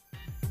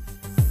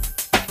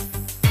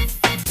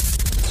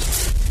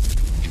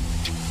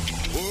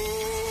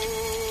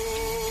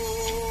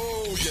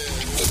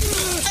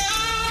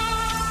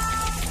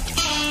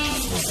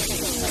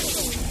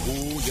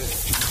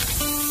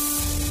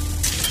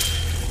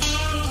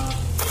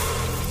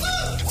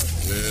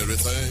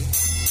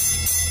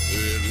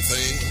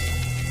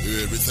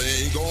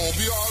 Everything gonna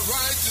be all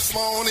right this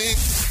morning.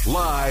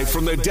 Live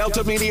from the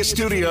Delta Media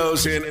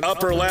Studios in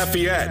Upper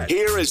Lafayette,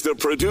 here is the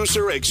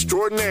producer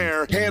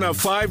extraordinaire, Hannah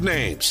Five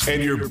Names,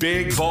 and your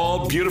big,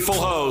 bald, beautiful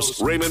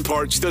host, Raymond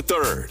Parks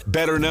III,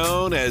 better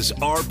known as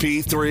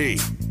RP3.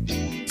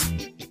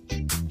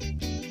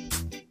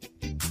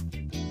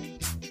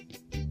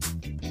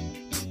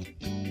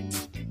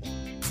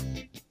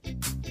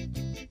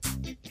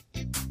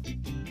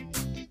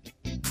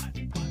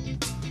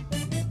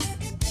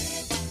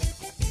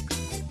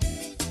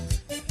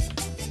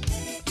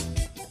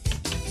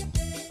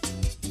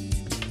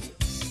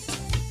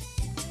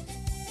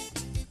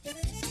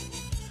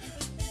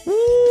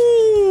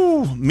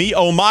 Me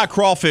oh my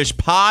crawfish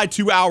pie,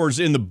 2 hours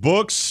in the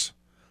books.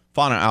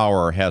 Final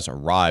hour has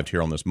arrived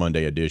here on this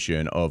Monday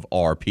edition of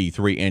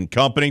RP3 and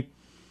Company.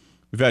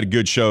 We've had a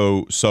good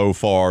show so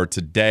far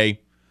today.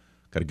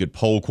 Got a good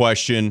poll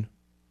question.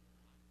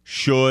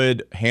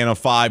 Should Hannah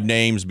Five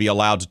Names be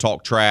allowed to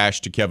talk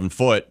trash to Kevin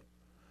Foote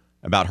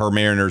about her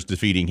Mariners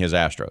defeating his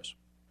Astros?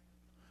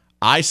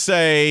 I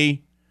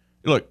say,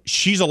 look,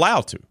 she's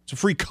allowed to. It's a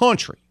free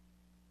country.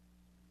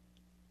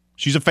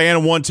 She's a fan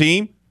of one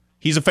team.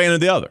 He's a fan of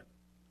the other.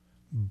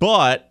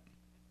 But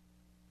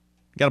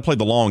you got to play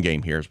the long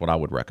game here is what I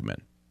would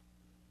recommend.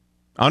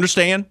 I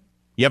understand.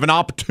 You have an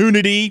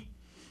opportunity.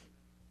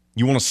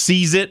 You want to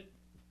seize it.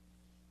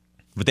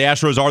 But the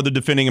Astros are the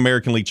defending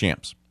American League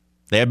champs.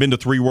 They have been to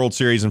 3 World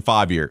Series in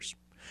 5 years.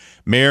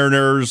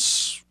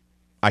 Mariners,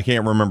 I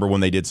can't remember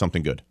when they did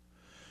something good.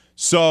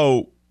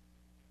 So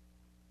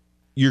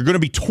you're going to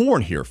be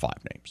torn here, Five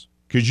Names,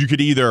 because you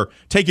could either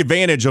take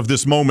advantage of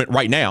this moment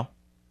right now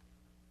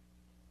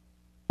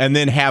and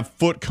then have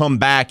Foote come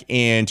back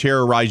and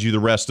terrorize you the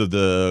rest of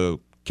the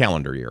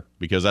calendar year,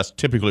 because that's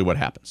typically what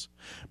happens.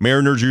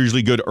 Mariners are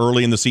usually good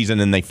early in the season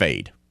and they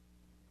fade.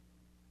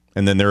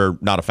 And then they're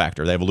not a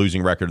factor. They have a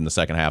losing record in the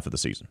second half of the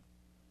season.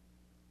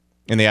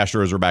 And the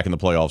Astros are back in the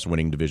playoffs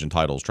winning division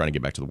titles, trying to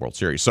get back to the World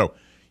Series. So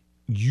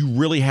you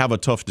really have a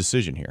tough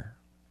decision here.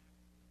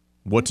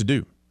 What to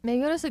do?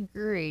 Maybe I'll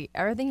disagree.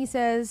 Everything he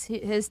says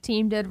his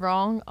team did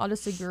wrong, I'll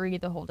disagree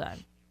the whole time.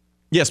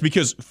 Yes,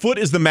 because Foote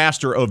is the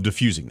master of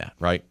diffusing that,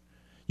 right?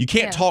 You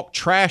can't talk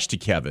trash to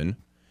Kevin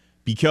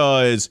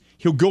because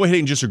he'll go ahead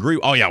and just agree.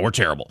 Oh, yeah, we're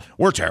terrible.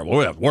 We're terrible.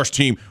 We're the worst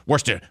team.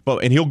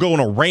 And he'll go on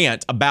a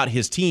rant about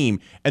his team,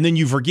 and then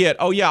you forget,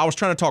 oh, yeah, I was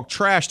trying to talk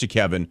trash to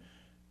Kevin.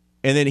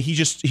 And then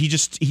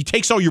he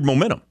takes all your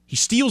momentum. He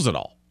steals it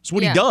all. That's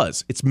what he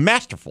does. It's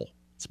masterful.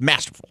 It's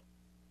masterful.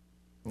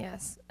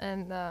 Yes,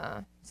 and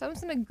so I'm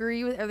just going to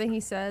agree with everything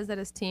he says, that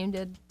his team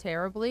did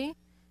terribly.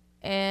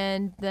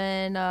 And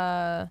then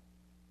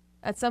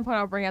at some point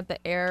I'll bring up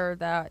the error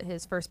that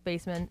his third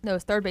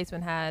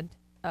baseman had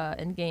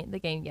in the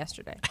game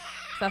yesterday.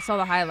 So I saw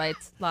the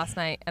highlights last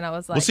night, and I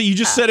was like, well, see, you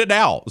just said it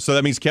now. So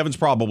that means Kevin's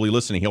probably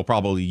listening. He'll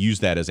probably use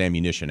that as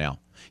ammunition now.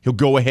 He'll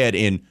go ahead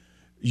and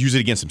use it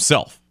against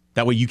himself.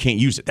 That way you can't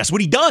use it. That's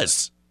what he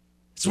does.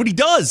 That's what he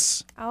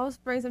does. I'll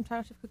just bring some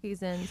chocolate chip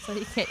cookies in so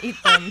he can't eat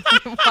them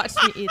and watch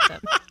me eat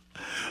them.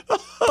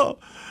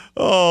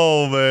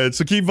 Oh, man.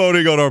 So keep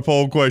voting on our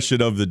poll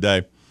question of the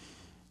day.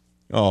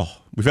 Oh,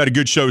 we've had a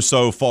good show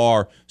so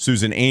far.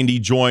 Susan Andy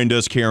joined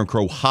us. Karen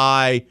Crow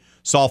High,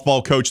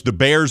 softball coach. The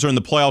Bears are in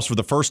the playoffs for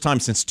the first time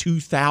since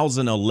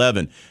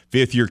 2011.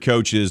 Fifth-year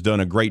coach has done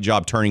a great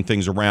job turning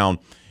things around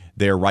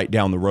there right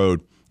down the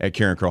road at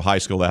Karen Crow High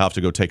School. They have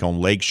to go take on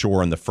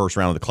Lakeshore in the first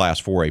round of the Class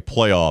 4A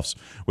playoffs.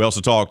 We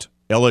also talked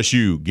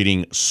LSU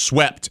getting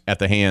swept at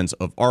the hands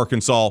of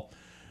Arkansas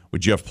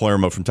with Jeff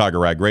Palermo from Tiger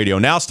Rag Radio.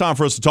 Now it's time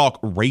for us to talk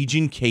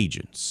Raging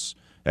Cajuns.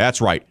 That's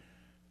right.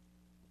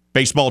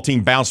 Baseball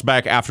team bounced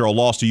back after a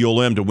loss to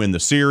ULM to win the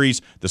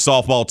series. The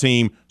softball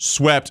team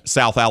swept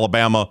South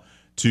Alabama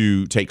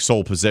to take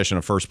sole possession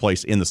of first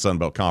place in the Sun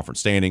Belt Conference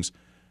standings.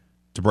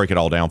 To break it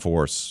all down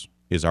for us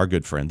is our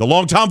good friend, the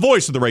longtime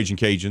voice of the Raging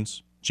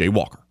Cajuns, Jay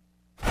Walker.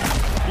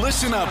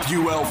 Listen up,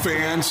 UL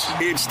fans.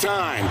 It's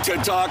time to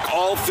talk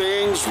all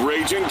things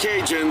Ragin'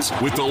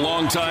 Cajuns with the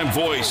longtime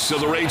voice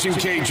of the Ragin'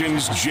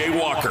 Cajuns, Jay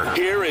Walker.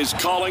 Here is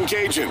Calling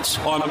Cajuns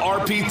on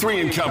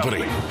RP3 and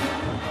Company.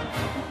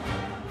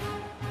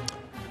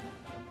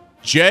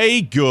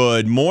 Jay,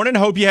 good morning.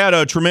 Hope you had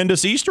a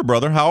tremendous Easter,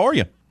 brother. How are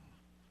you?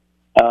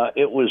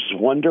 It was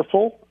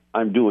wonderful.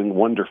 I'm doing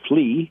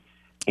wonderfully.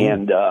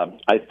 And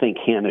I think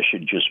Hannah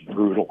should just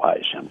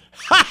brutalize him.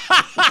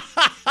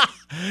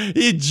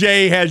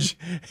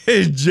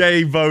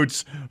 Jay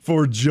votes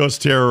for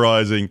just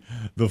terrorizing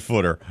the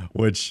footer,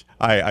 which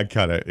I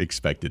kind of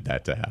expected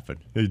that to happen.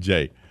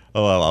 Jay, I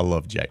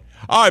love Jay.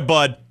 All right,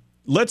 bud,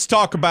 let's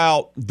talk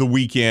about the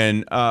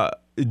weekend.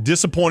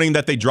 Disappointing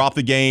that they dropped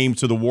the game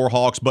to the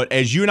Warhawks, but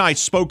as you and I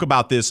spoke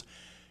about this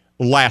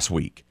last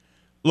week,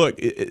 look,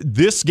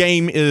 this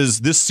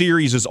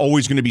series is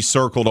always going to be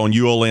circled on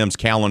ULM's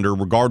calendar,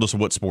 regardless of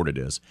what sport it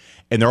is.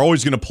 And they're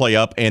always going to play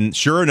up. And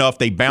sure enough,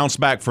 they bounced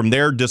back from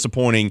their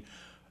disappointing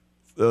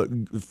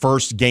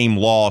first game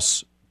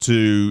loss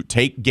to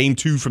take game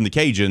 2 from the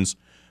Cajuns.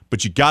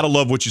 But you got to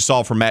love what you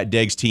saw from Matt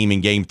Degg's team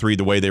in game 3,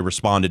 the way they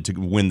responded to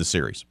win the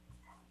series.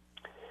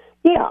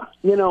 Yeah.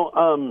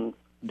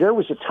 There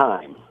was a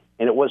time,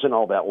 and it wasn't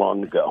all that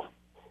long ago,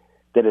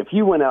 that if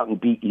you went out and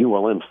beat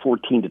ULM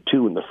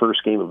 14-2 in the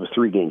first game of a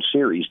 3-game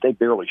series, they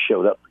barely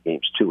showed up for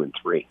games 2 and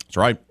 3. That's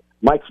right.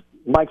 Mike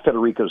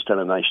Federico's done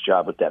a nice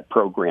job with that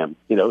program.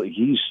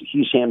 He's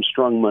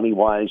hamstrung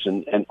money-wise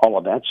and all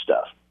of that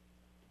stuff.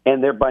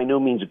 And they're by no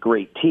means a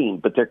great team,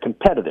 but they're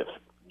competitive,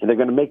 and they're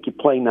going to make you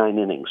play 9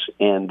 innings.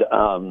 And,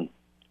 I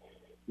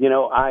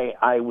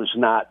was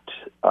not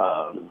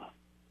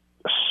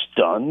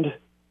stunned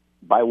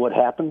by what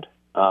happened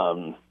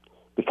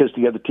because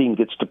the other team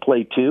gets to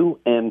play too.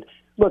 And,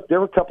 look, there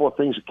were a couple of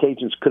things the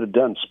Cajuns could have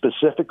done.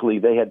 Specifically,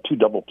 they had 2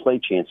 double play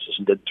chances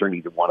and didn't turn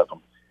either one of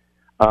them.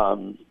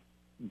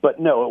 But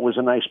no, it was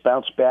a nice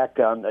bounce back.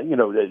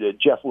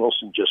 Jeff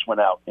Wilson just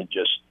went out and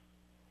just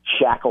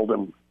shackled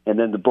him, and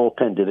then the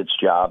bullpen did its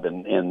job.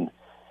 And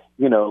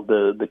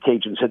the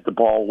Cajuns hit the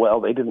ball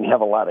well. They didn't have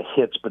a lot of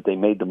hits, but they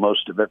made the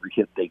most of every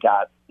hit they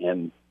got.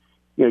 And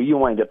you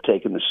wind up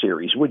taking the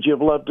series. Would you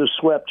have loved to have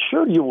swept?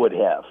 Sure, you would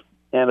have.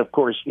 And of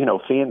course,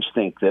 fans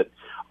think that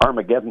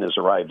Armageddon has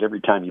arrived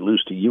every time you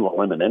lose to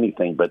ULM in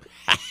anything, but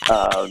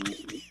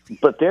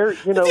they're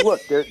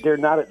they're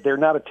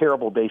not a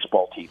terrible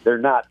baseball team. They're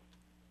not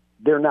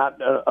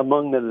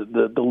among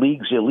the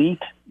league's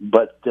elite,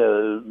 but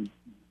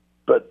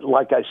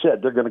like I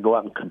said, they're going to go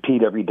out and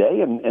compete every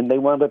day, and they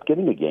wound up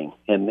getting a game,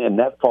 and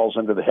that falls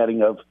under the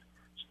heading of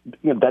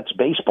that's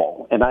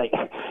baseball. And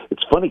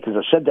it's funny because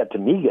I said that to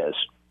Miguez.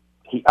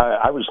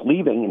 I was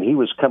leaving, and he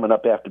was coming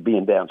up after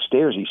being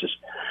downstairs. He says,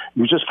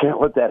 "You just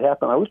can't let that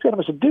happen." I looked at him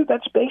and said, "Dude,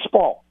 that's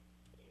baseball."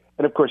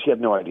 And, of course, he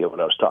had no idea what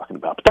I was talking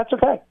about. But that's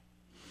okay.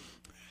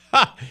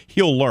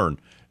 He'll learn.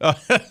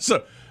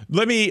 So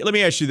let me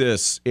ask you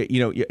this.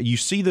 You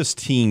see this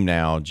team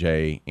now,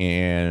 Jay,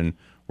 and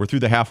we're through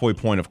the halfway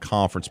point of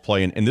conference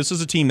play. And this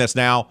is a team that's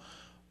now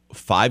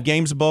 5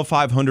 games above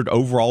 500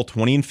 overall,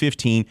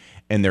 20-15,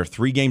 and they're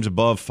 3 games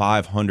above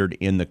 500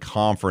 in the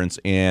conference.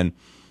 And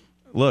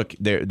look,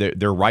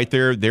 they're right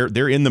there.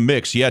 They're in the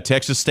mix. Yeah,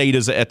 Texas State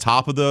is at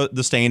top of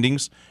the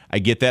standings. I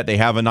get that. They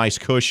have a nice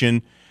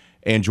cushion,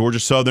 and Georgia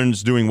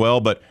Southern's doing well,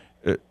 but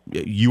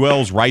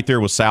UL's right there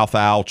with South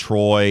Al,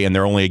 Troy, and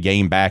they're only a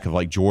game back of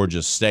like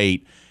Georgia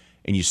State,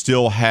 and you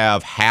still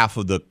have half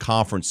of the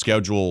conference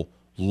schedule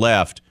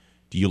left.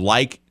 Do you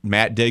like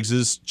Matt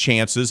Diggs'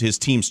 chances, his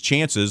team's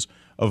chances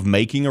of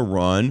making a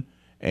run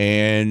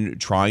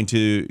and trying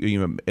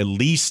to at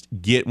least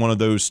get one of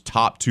those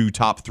top 2,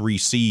 top 3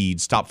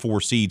 seeds, top 4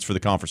 seeds for the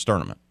conference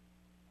tournament?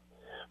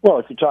 Well,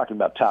 if you're talking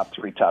about top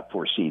 3, top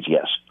 4 seeds,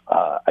 yes,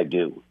 I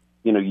do.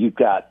 You've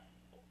got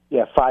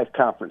 5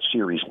 conference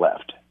series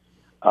left.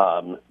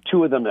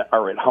 2 of them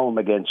are at home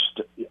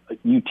against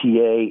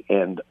UTA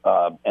and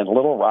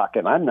Little Rock,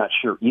 and I'm not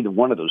sure either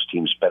one of those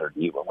teams is better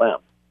than ULM.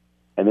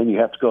 And then you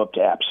have to go up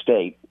to App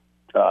State,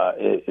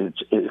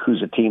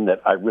 who's a team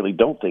that I really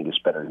don't think is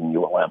better than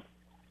ULM.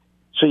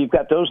 So you've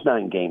got those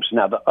 9 games.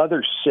 Now, the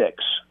other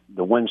 6,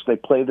 the ones they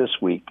play this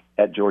week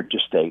at Georgia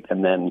State,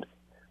 and then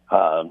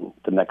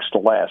the next to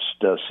last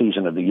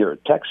season of the year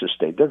at Texas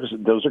State,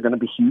 those are going to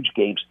be huge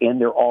games, and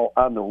they're all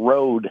on the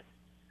road.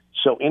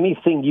 So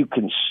anything you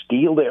can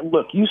steal there,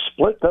 look, you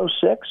split those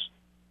 6,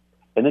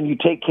 and then you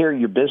take care of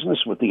your business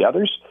with the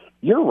others,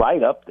 you're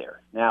right up there.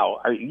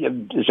 Now,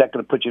 is that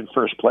going to put you in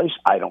first place?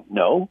 I don't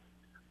know.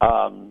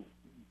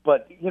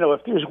 But,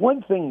 if there's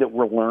one thing that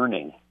we're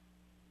learning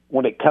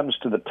when it comes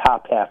to the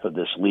top half of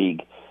this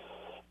league,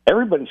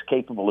 everybody's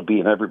capable of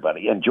being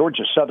everybody. And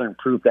Georgia Southern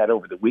proved that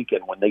over the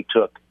weekend when they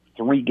took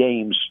 3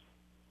 games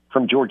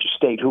from Georgia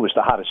State, who was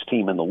the hottest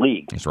team in the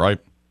league. That's right.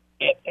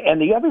 And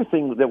the other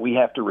thing that we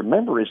have to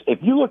remember is if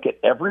you look at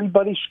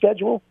everybody's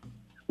schedule,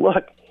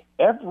 look,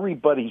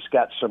 everybody's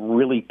got some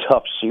really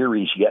tough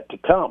series yet to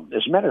come.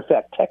 As a matter of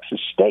fact, Texas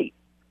State,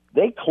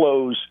 they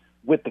close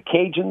with the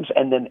Cajuns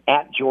and then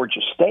at Georgia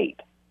State.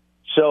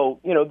 So,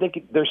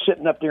 they're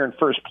sitting up there in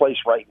first place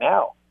right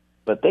now.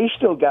 but they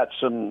still got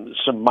some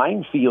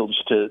minefields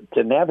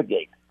to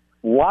navigate.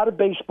 A lot of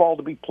baseball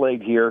to be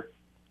played here.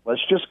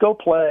 Let's just go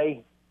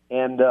play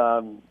and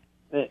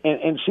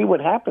see what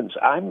happens.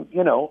 I'm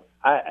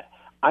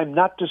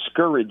not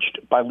discouraged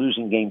by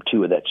losing Game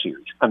 2 of that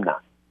series. I'm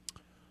not.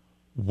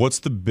 What's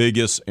the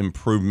biggest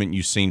improvement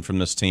you've seen from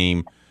this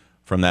team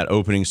from that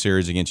opening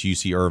series against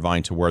UC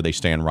Irvine to where they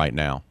stand right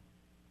now,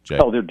 Jay?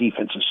 Oh, their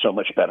defense is so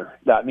much better.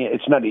 I mean,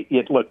 it's not.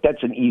 Look,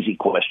 that's an easy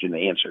question to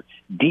answer.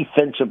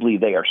 Defensively,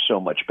 they are so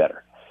much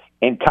better.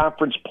 In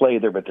conference play,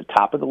 they're at the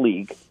top of the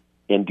league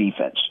in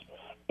defense,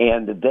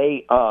 and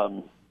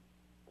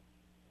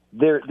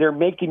they're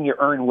making you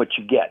earn what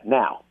you get.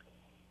 Now,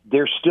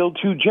 they're still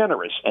too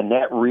generous, and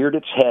that reared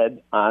its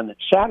head on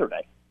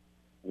Saturday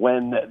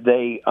when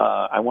they,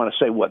 I want to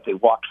say they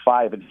walked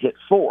 5 and hit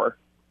 4,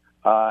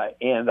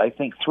 and I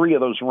think 3 of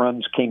those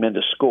runs came in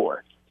to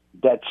score.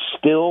 That's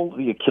still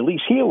the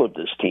Achilles heel of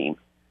this team,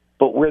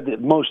 but where the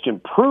most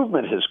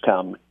improvement has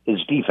come is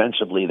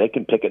defensively. They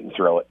can pick it and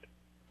throw it.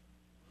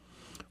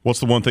 What's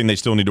the one thing they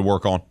still need to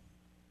work on?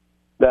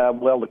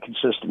 The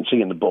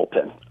consistency in the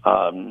bullpen.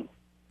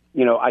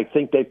 I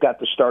think they've got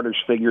the starters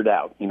figured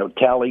out.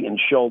 Talley and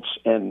Schultz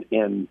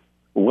and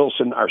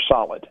Wilson are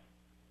solid.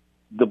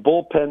 The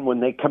bullpen, when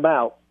they come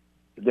out,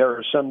 there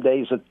are some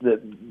days that the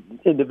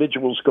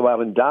individuals go out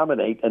and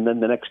dominate, and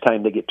then the next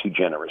time they get too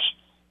generous.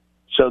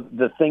 So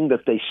the thing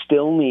that they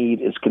still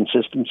need is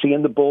consistency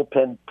in the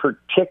bullpen,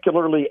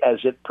 particularly as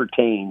it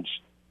pertains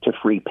to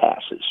free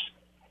passes.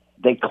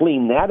 They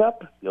clean that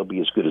up, they'll be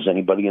as good as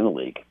anybody in the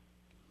league.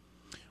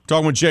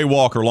 Talking with Jay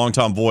Walker,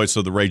 longtime voice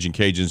of the Raging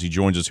Cajuns. He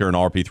joins us here on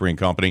RP3 and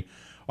Company.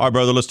 All right,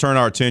 brother, let's turn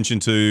our attention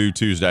to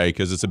Tuesday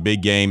because it's a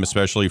big game,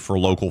 especially for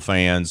local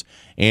fans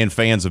and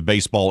fans of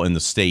baseball in the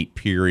state,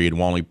 period.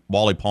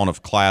 Wally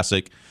Pontiff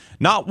Classic.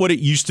 Not what it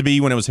used to be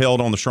when it was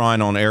held on the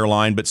Shrine on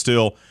Airline, but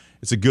still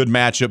it's a good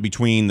matchup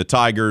between the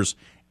Tigers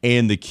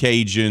and the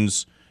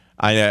Cajuns.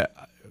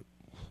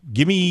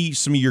 Give me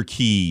some of your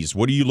keys.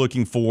 What are you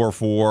looking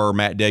for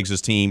Matt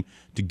Deggs' team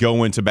to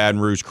go into Baton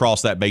Rouge,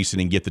 cross that basin,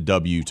 and get the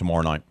W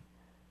tomorrow night?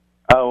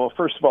 Well,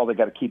 first of all, they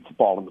got to keep the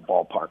ball in the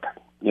ballpark.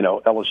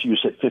 LSU's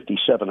hit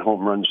 57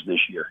 home runs this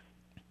year,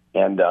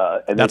 and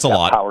that's a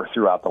lot. Power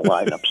throughout the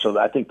lineup. So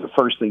I think the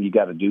first thing you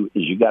got to do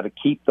is you got to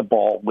keep the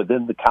ball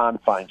within the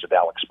confines of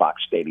Alex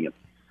Box Stadium.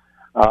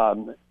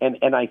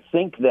 And I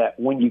think that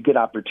when you get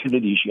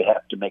opportunities, you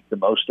have to make the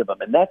most of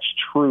them, and that's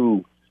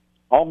true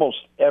almost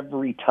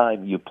every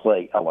time you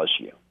play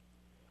LSU.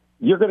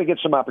 You're going to get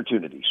some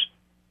opportunities,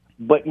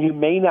 but you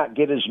may not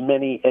get as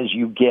many as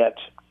you get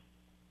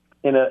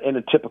in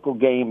a typical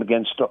game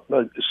against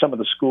some of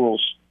the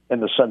schools in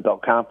the Sun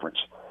Belt Conference.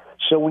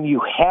 So when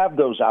you have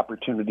those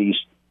opportunities,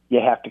 you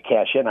have to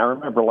cash in. I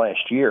remember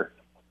last year,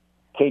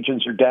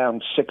 Cajuns are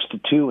down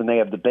 6-2 and they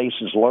have the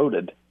bases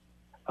loaded,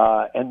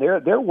 and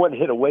they're one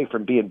hit away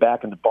from being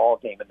back in the ball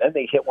game, and then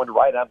they hit one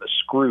right on the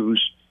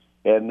screws,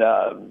 and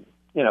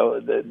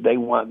they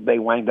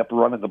wind up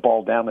running the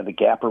ball down in the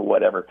gap or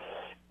whatever,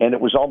 and it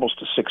was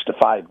almost a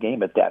 6-5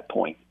 game at that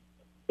point.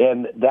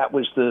 And that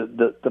was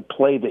the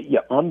play that you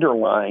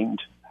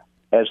underlined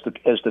as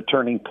the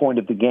turning point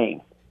of the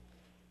game.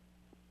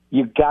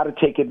 You've got to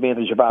take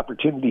advantage of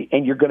opportunity,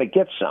 and you're going to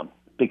get some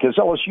because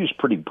LSU's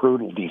pretty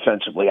brutal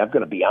defensively. I'm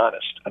going to be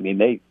honest. I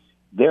mean,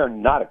 they're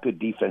not a good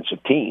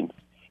defensive team,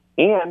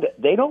 and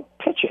they don't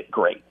pitch it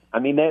great. I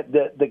mean,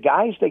 the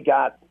guys they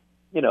got,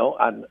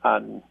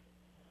 on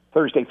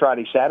Thursday,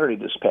 Friday, Saturday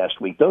this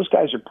past week, those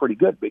guys are pretty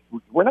good, but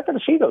we're not going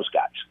to see those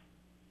guys.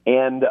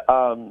 And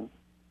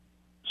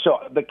so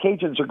the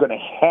Cajuns are going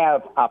to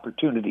have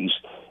opportunities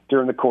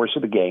during the course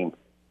of the game.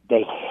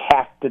 They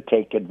have to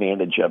take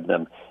advantage of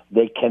them.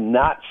 They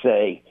cannot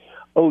say,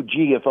 oh,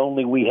 gee, if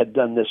only we had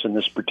done this in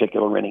this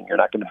particular inning. You're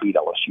not going to beat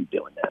LSU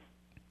doing that.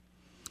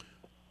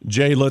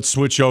 Jay, let's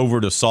switch over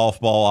to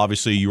softball.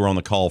 Obviously, you were on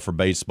the call for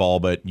baseball,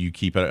 but you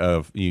keep an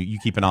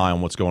eye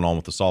on what's going on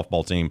with the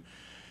softball team.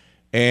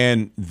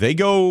 And they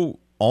go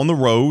on the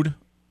road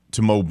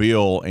to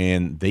Mobile,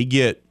 and they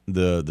get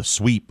the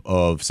sweep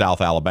of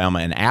South Alabama.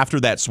 And after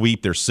that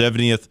sweep, their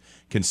 70th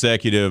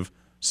consecutive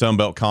Sun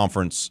Belt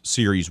Conference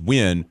Series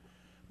win.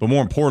 But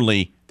more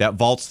importantly, that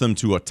vaults them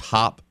to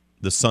atop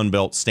the Sun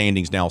Belt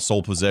standings now,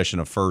 sole possession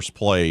of first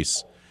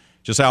place.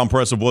 Just how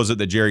impressive was it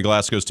that Jerry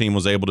Glasgow's team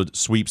was able to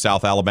sweep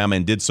South Alabama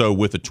and did so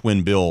with a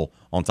twin bill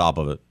on top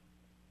of it?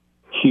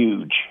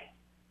 Huge.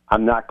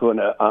 I'm not going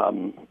to,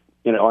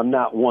 I'm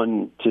not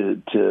one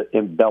to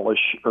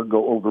embellish or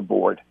go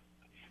overboard.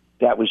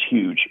 That was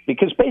huge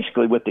because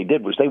basically what they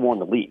did was they won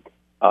the league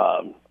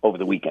over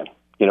the weekend.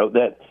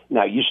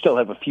 Now you still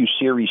have a few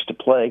series to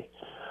play,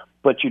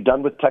 but you're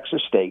done with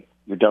Texas State,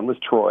 you're done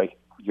with Troy,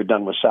 you're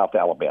done with South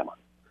Alabama.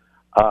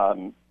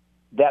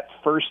 That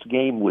first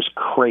game was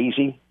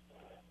crazy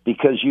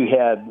because you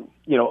had,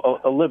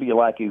 Olivia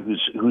Lackey,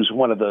 who's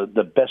one of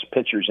the best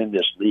pitchers in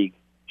this league.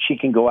 She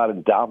can go out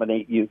and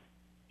dominate you.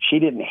 She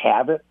didn't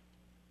have it,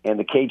 and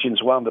the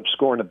Cajuns wound up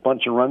scoring a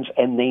bunch of runs,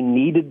 and they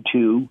needed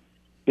to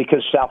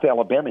because South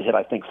Alabama hit,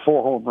 I think,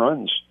 4 home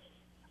runs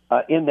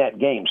in that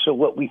game. So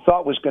what we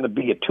thought was going to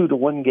be a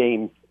 2-1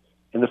 game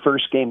in the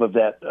first game of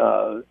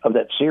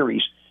that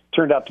series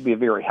turned out to be a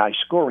very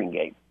high-scoring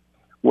game.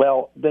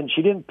 Well, then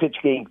she didn't pitch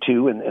game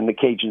 2, and the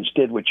Cajuns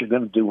did what you're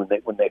going to do when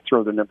they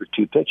throw the number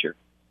 2 pitcher.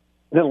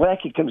 And then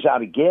Lackey comes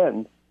out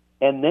again,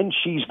 and then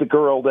she's the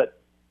girl that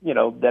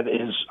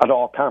is an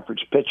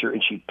all-conference pitcher,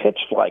 and she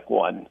pitched like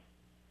one.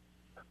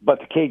 But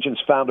the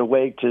Cajuns found a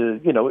way to,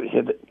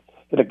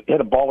 hit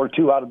a ball or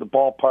two out of the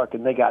ballpark,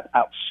 and they got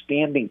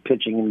outstanding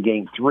pitching in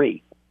Game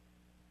 3.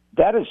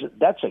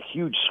 That's a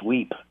huge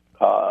sweep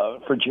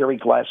for Jerry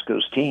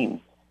Glasgow's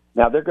team.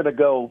 Now they're going to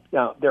go.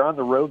 They're on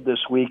the road this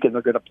week, and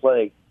they're going to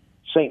play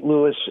St.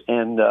 Louis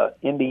and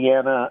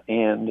Indiana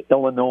and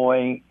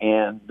Illinois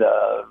and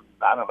I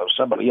don't know,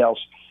 somebody else.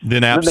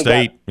 Then App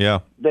State,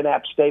 Then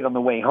App State on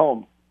the way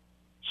home.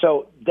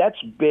 So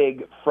that's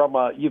big.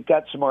 You've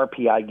got some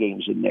RPI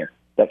games in there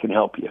that can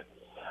help you.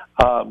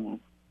 So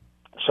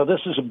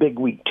this is a big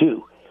week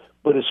too.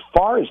 But as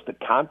far as the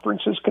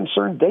conference is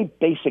concerned, they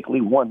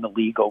basically won the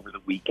league over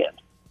the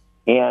weekend.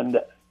 And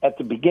at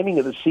the beginning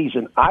of the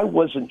season, I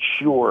wasn't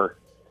sure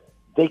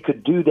they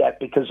could do that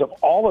because of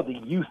all of the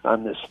youth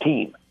on this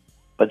team.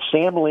 But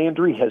Sam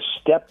Landry has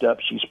stepped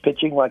up. She's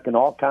pitching like an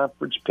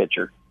all-conference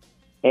pitcher,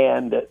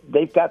 and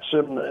they've got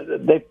some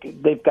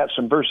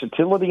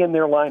versatility in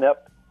their lineup,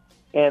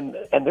 and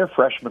their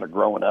freshmen are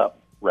growing up,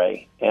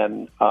 Ray.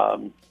 And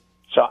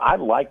so I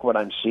like what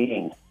I'm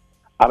seeing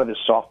out of this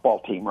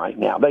softball team right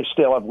now. They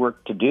still have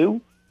work to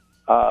do,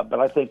 but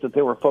I think that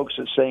there were folks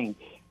that saying,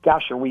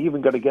 gosh, are we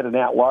even going to get an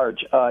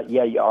at-large?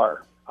 Yeah, you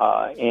are.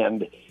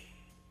 And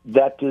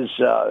that is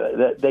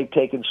that they've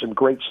taken some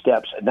great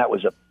steps, and that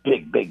was a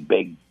big,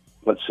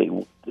 let's see,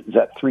 is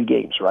that 3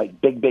 games,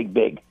 right?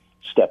 Big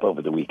step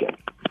over the weekend.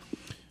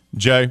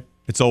 Jay,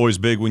 it's always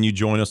big when you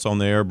join us on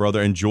the air,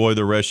 brother. Enjoy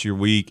the rest of your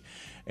week,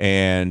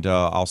 and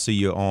I'll see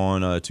you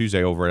on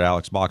Tuesday over at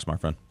Alex Box, my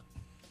friend.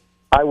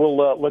 I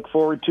will look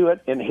forward to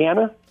it. And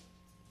Hannah,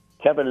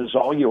 Kevin is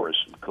all yours.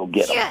 Go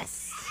get him.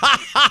 Yes.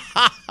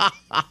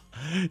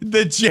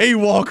 The Jay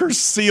Walker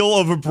seal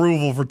of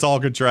approval for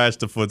talking trash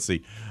to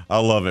Footsie. I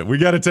love it. We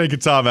got to take a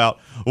timeout.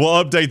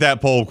 We'll update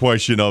that poll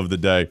question of the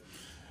day.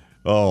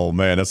 Oh,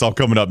 man, that's all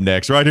coming up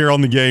next. Right here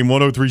on The Game,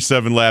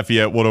 103.7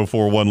 Lafayette,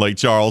 104.1 Lake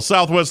Charles,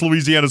 Southwest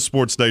Louisiana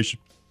Sports Station.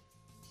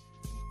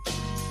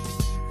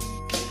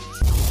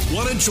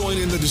 Want to join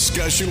in the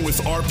discussion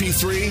with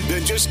RP3?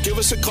 Then just give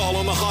us a call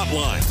on the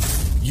hotline.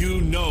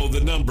 You know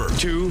the number.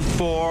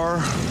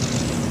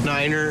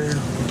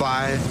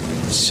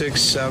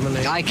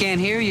 249er567. I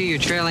can't hear you. You're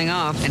trailing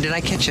off. And did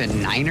I catch a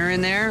niner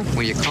in there?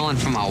 Were you calling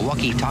from a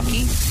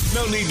walkie-talkie?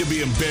 No need to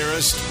be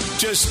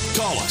embarrassed. Just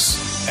call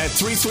us at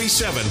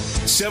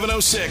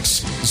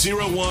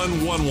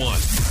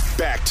 337-706-0111.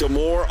 Back to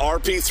more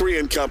RP3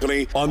 and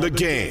Company on The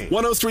Game.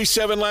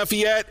 103.7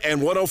 Lafayette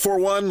and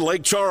 104.1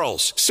 Lake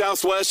Charles,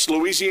 Southwest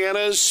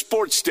Louisiana's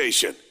sports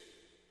station.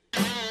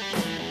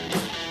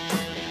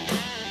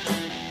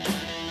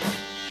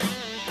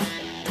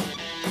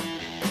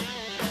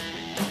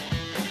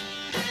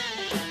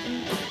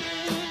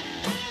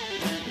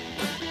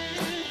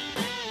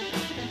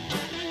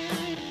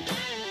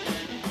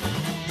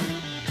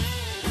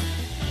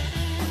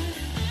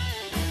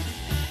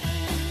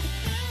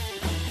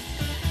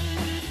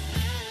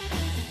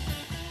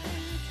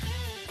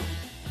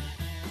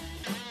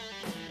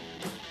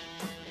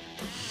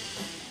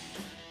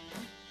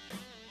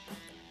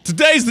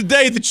 Today's the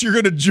day that you're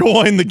going to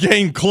join the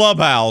Game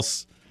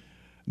Clubhouse.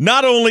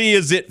 Not only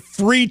is it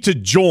free to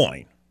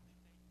join,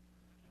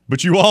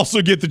 but you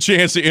also get the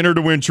chance to enter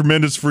to win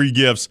tremendous free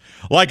gifts,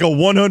 like a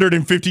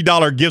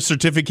 $150 gift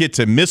certificate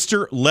to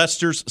Mr.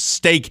 Lester's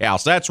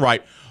Steakhouse. That's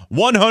right,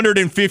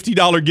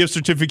 $150 gift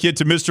certificate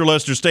to Mr.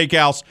 Lester's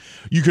Steakhouse.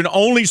 You can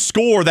only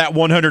score that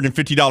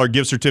 $150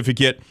 gift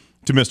certificate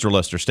to Mr.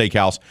 Lester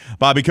Steakhouse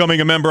by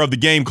becoming a member of the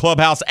Game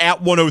Clubhouse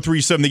at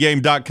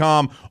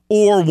 1037thegame.com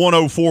or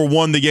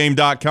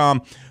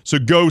 1041thegame.com. So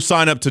go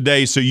sign up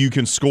today so you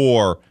can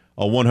score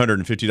a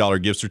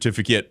 $150 gift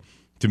certificate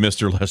to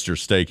Mr. Lester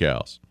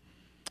Steakhouse.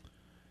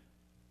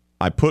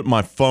 I put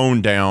my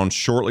phone down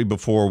shortly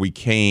before we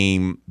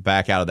came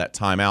back out of that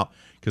timeout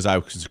because I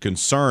was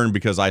concerned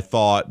because I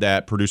thought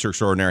that producer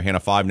extraordinaire Hannah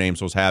Five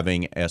Names was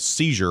having a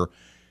seizure.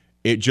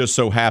 It just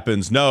so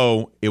happens,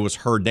 no, it was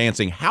her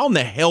dancing. How in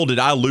the hell did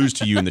I lose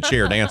to you in the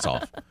chair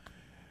dance-off?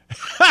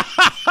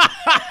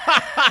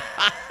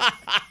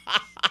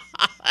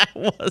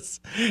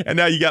 And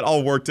now you got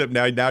all worked up.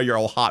 Now you're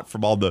all hot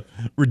from all the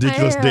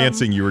ridiculous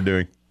dancing you were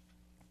doing.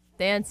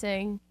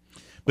 Dancing,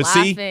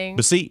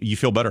 laughing. See, you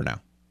feel better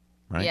now,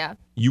 right? Yeah.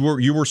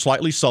 You were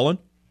slightly sullen,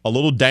 a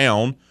little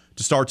down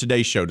to start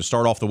today's show, to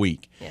start off the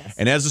week. Yes.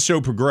 And as the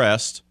show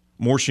progressed,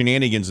 more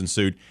shenanigans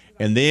ensued.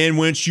 And then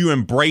once you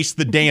embraced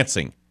the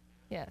dancing,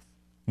 yes.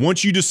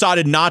 Once you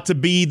decided not to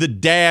be the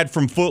dad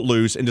from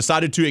Footloose and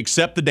decided to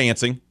accept the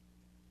dancing,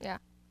 yeah.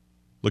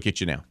 Look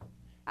at you now.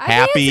 I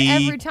happy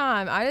dance every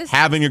time. I just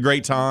having a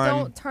great time.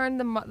 Don't turn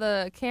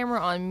the camera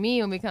on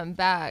me when we come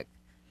back.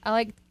 I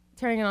like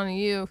turning it on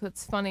you because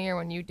it's funnier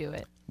when you do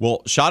it.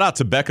 Well, shout out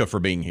to Becca for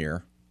being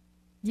here.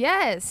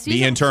 Yes.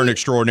 The intern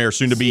extraordinaire,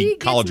 soon to be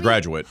college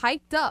graduate.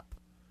 Hyped up.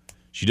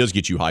 She does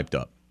get you hyped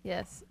up.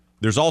 Yes.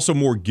 There's also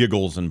more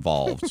giggles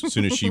involved as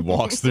soon as she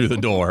walks through the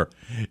door.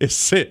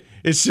 It's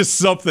just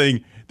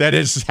something that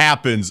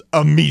happens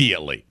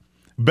immediately.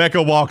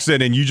 Becca walks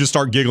in and you just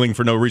start giggling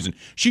for no reason.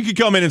 She could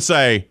come in and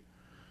say,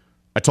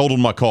 I totaled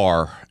my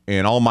car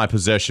and all my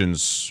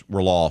possessions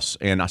were lost,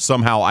 and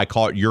somehow I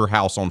caught your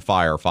house on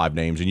fire, 5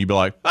 names, and you'd be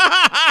like, all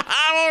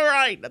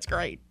right, that's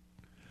great.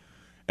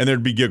 And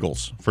there'd be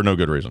giggles for no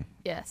good reason.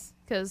 Yes,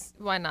 because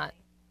why not?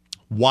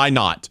 Why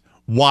not?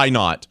 Why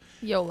not?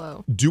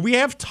 YOLO. Do we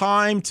have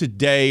time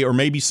today or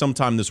maybe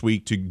sometime this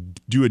week to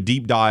do a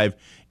deep dive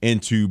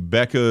into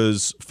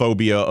Becca's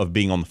phobia of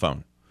being on the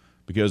phone?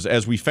 Because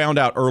as we found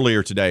out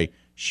earlier today,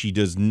 she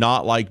does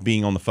not like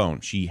being on the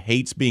phone. She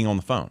hates being on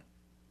the phone.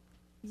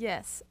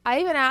 Yes. I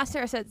even asked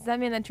her, I said, does that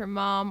mean that your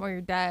mom or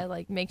your dad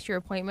makes your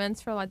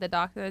appointments for the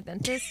doctor or the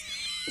dentist?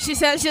 She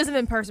said she does them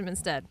in person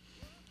instead.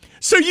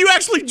 So you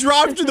actually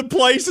drive to the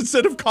place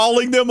instead of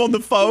calling them on the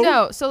phone?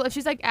 No. So if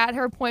she's at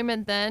her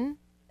appointment then,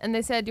 and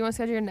they said, do you want to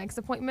schedule your next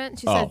appointment?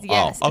 She says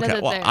yes.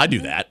 Okay, well, I do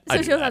that. So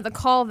she doesn't have to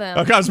call them.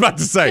 Okay, I was about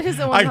to say,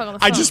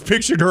 I just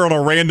pictured her on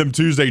a random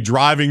Tuesday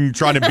trying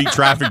to beat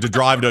traffic to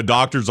drive to a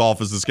doctor's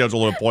office to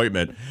schedule an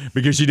appointment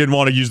because she didn't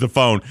want to use the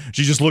phone.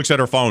 She just looks at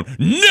her phone.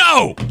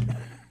 No!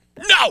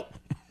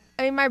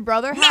 I mean, my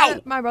brother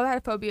had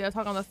a phobia of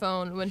talking on the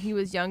phone when he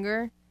was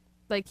younger.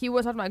 He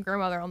would talk to my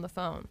grandmother on the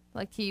phone.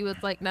 He was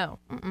no,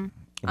 I'm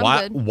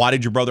good. Why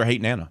did your brother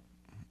hate Nana?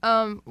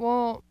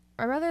 Well,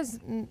 my brother's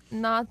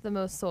not the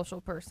most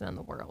social person in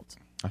the world.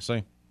 I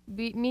see.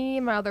 Me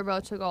and my other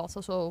brother took all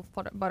social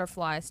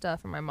butterfly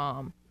stuff from my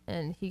mom,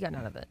 and he got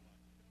none of it.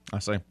 I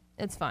see.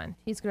 It's fine.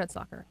 He's good at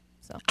soccer,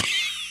 so.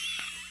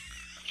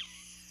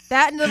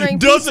 That and delivering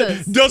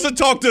pizzas. Doesn't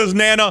talk to his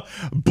Nana,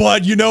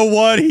 but you know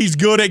what? He's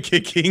good at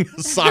kicking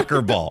a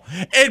soccer ball.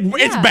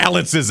 It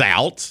balances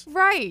out.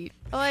 Right.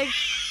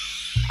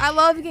 I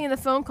love getting the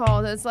phone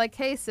call that's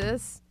hey,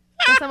 sis,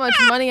 guess how much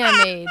money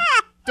I made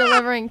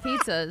delivering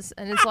pizzas.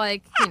 And it's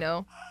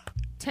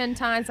 10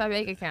 times my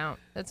bank account.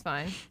 That's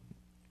fine.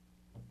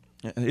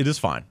 It is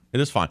fine.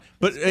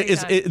 But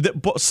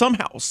but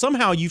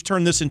somehow you've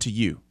turned this into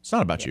you. It's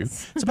not about you.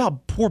 It's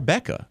about poor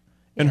Becca.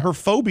 And her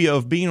phobia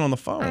of being on the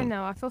phone. I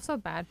know. I feel so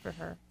bad for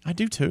her. I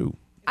do too.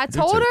 I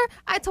told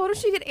her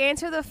she could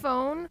answer the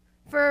phone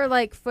for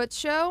Foot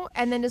Show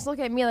and then just look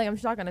at me like I'm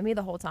talking to me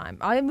the whole time.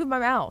 I didn't move my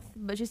mouth,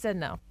 but she said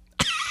no.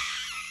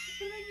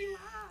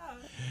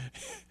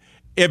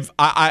 If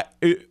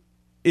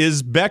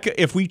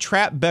we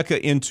trap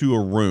Becca into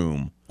a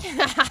room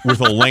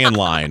with a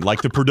landline,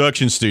 like the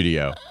production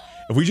studio,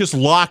 if we just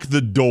lock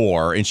the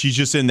door and she's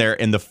just in there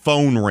and the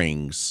phone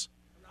rings,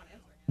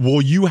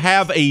 will you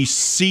have a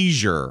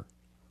seizure?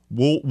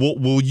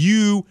 Will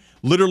you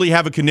literally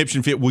have a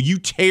conniption fit? Will you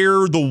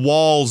tear the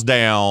walls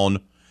down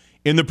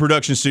in the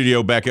production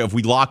studio, Becca, if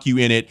we lock you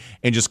in it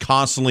and just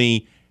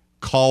constantly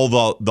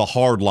call the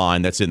hard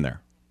line that's in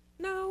there?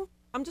 No,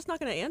 I'm just not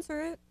going to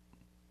answer it.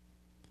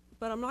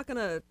 But I'm not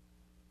gonna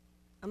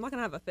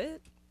have a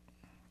fit.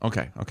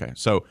 Okay.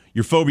 So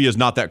your phobia is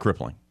not that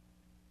crippling.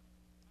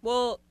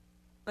 Well,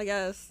 I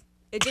guess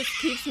it just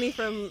keeps me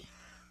from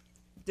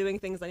doing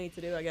things I need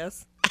to do, I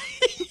guess.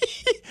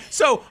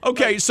 So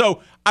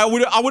I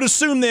would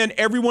assume then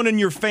everyone in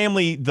your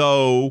family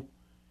though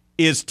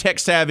is tech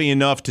savvy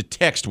enough to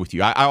text with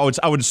you. I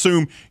would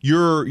assume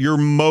your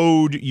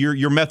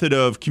method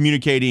of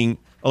communicating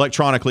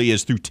electronically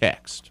is through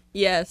text.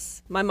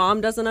 Yes, my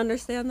mom doesn't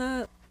understand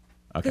that.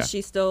 Because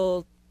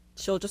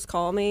she'll just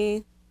call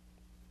me,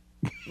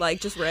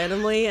 just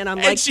randomly, and I'm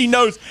and she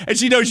knows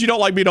you don't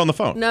like being on the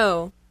phone.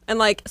 No,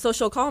 and so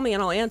she'll call me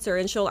and I'll answer,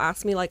 and she'll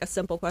ask me a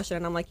simple question,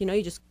 and I'm like,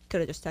 you just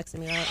could have just texted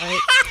me that, right?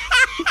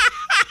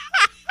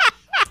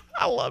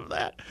 I love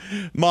that,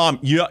 Mom.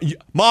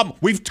 Mom,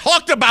 we've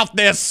talked about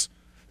this.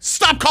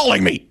 Stop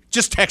calling me.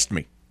 Just text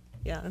me.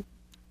 Yeah.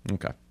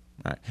 Okay.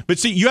 All right. But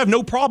see, you have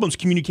no problems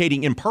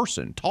communicating in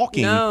person,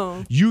 talking.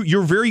 No.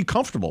 You're very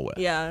comfortable with.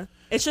 Yeah.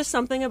 It's just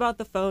something about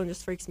the phone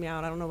just freaks me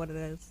out. I don't know what it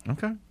is.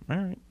 Okay. All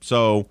right.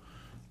 So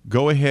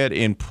go ahead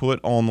and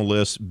put on the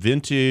list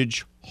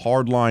vintage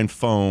hardline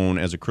phone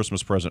as a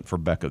Christmas present for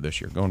Becca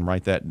this year. Go and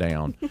write that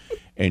down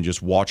and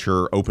just watch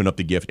her open up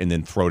the gift and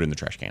then throw it in the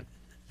trash can.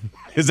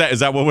 Is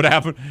that what would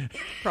happen?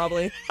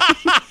 Probably.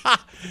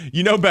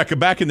 Becca,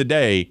 back in the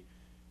day,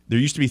 there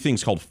used to be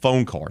things called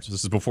phone cards.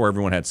 This is before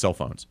everyone had cell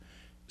phones.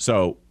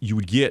 So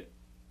you'd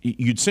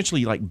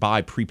essentially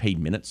buy prepaid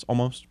minutes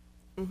almost.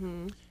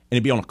 Mm-hmm. And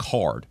it'd be on a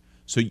card.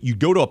 So you'd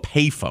go to a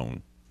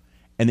payphone,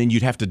 and then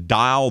you'd have to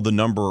dial the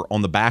number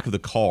on the back of the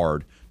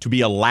card to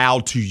be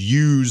allowed to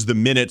use the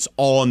minutes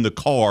on the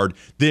card,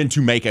 then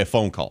to make a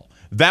phone call.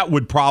 That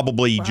would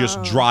probably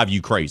just drive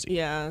you crazy.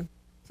 Yeah.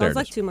 Sounds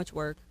like too much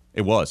work.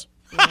 It was.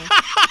 Yeah.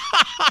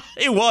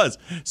 It was.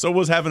 So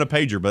was having a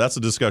pager, but that's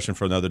a discussion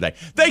for another day.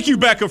 Thank you,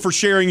 Becca, for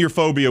sharing your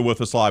phobia with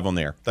us live on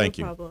there. Thank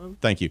you. No problem.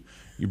 Thank you.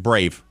 You're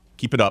brave.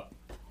 Keep it up.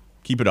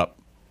 Keep it up.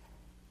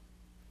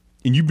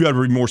 And you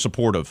better be more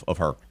supportive of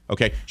her.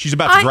 Okay, she's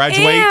about to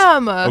graduate. I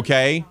am.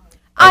 Okay.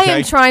 I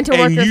am trying to work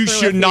and her you through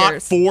should it not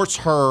years. force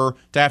her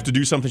to have to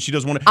do something she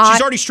doesn't want to.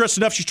 She's already stressed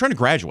enough. She's trying to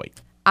graduate.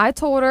 I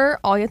told her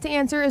all you have to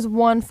answer is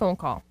one phone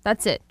call.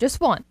 That's it. Just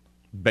one.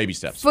 Baby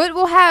steps. Foot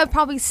will have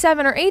probably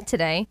 7 or 8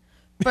 today,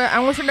 but I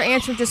want her to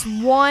answer just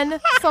one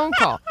phone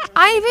call.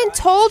 I even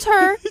told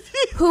her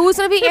who was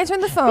going to be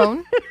answering the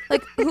phone,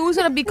 like who was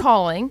going to be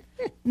calling.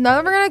 None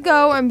of them are going to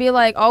go and be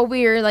like, all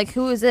weird, like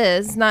who is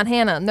this? Not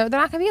Hannah. No, they're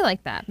not going to be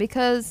like that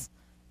because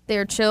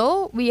they're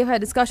chill. We have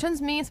had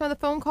discussions, me and some of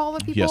the phone call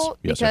with people,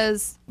 Yes,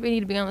 because we need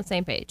to be on the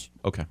same page.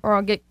 Okay. Or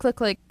I'll get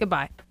click,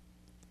 goodbye.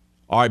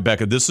 All right,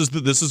 Becca, this is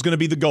going to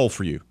be the goal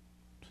for you.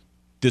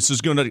 This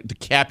is going to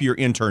cap your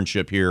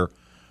internship here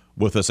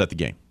with us at the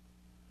game.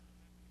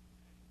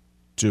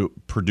 To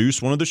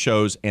produce one of the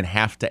shows and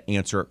have to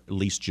answer at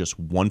least just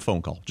one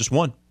phone call. Just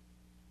one.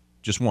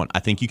 Just one. I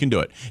think you can do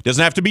it. It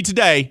doesn't have to be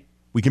today.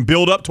 We can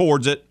build up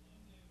towards it.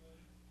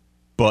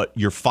 But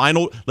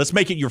let's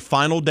make it your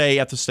final day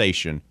at the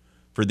station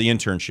for the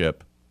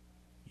internship.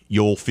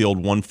 You'll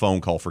field one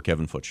phone call for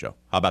Kevin Foote Show.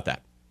 How about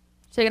that?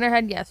 Shaking her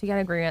head, yes, we got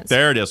agreement.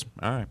 There it is.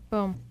 All right.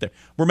 Boom. There.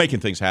 We're making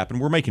things happen.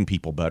 We're making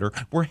people better.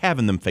 We're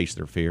having them face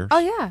their fears. Oh,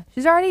 yeah.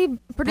 She's already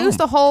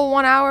produced a whole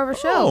 1 hour of a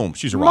show. Boom.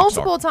 She's a rock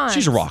star. Multiple times.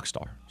 She's a rock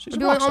star. She's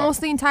We're doing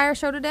almost the entire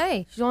show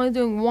today. She's only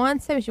doing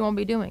 1 segment she won't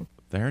be doing.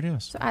 There it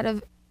is. So out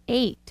of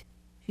 8,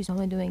 she's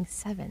only doing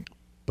 7.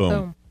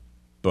 Boom.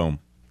 Boom.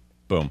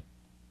 Boom.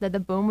 That the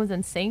boom was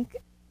in sync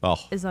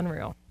is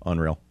unreal.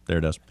 Unreal. There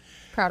it is.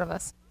 Proud of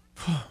us.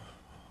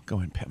 Go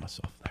ahead and pat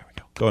myself. There we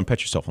go. Go ahead and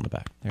pat yourself on the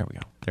back. There we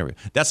go. There we go.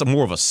 That's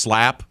more of a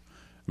slap.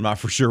 I'm not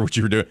for sure what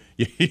you were doing.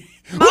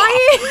 Whoa!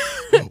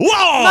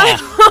 My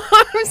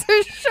arms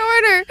are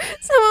shorter.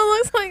 Someone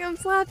looks like I'm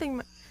slapping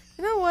my...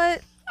 You know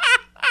what?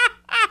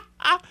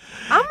 I'm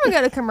going to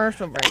go to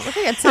commercial break. I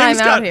think a time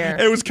out here.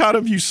 It was kind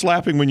of you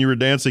slapping when you were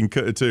dancing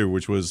too,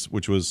 which was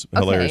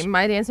hilarious. Okay,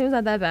 my dancing was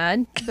not that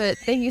bad, but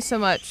thank you so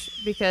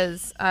much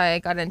because I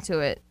got into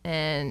it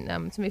and it's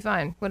going to be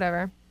fine.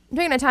 Whatever. I'm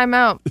taking a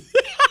timeout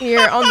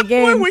here on the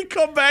game. When we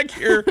come back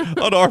here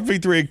on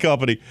RP3 and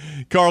Company,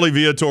 Carly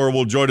Viator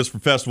will join us for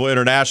Festival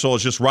International.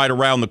 It's just right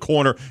around the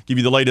corner. Give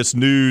you the latest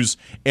news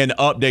and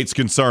updates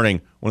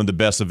concerning one of the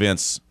best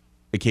events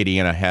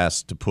Acadiana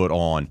has to put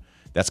on.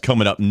 That's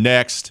coming up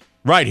next,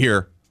 right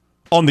here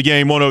on the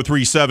game.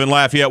 103.7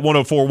 Lafayette,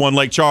 104.1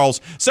 Lake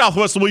Charles,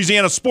 Southwest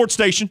Louisiana Sports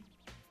Station.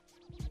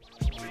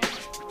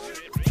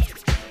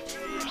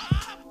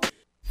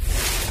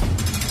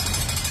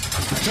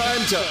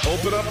 Time to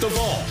open up the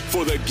vault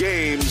for the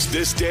games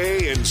this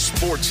day in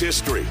sports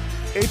history.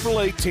 April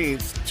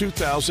 18th,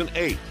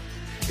 2008.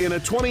 In a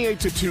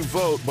 28-2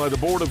 vote by the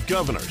Board of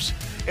Governors,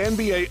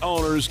 NBA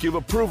owners give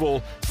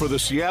approval for the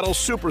Seattle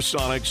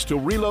Supersonics to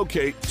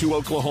relocate to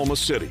Oklahoma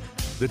City.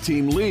 The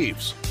team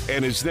leaves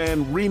and is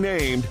then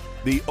renamed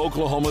the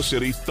Oklahoma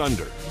City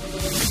Thunder.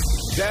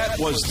 That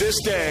was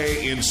this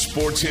day in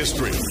sports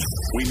history.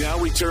 We now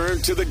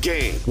return to the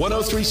game.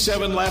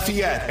 103.7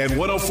 Lafayette and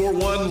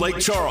 104.1 Lake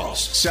Charles,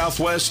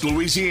 Southwest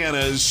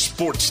Louisiana's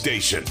sports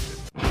station.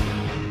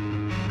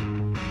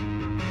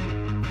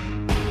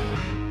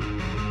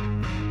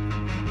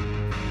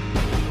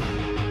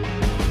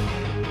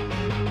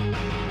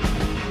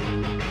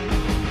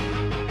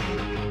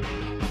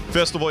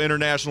 Festival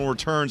International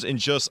returns in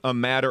just a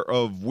matter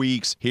of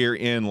weeks here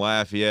in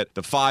Lafayette.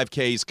 The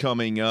 5K's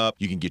coming up.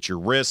 You can get your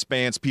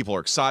wristbands. People are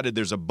excited.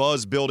 There's a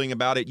buzz building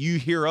about it. You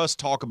hear us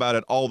talk about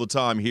it all the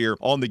time here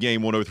on the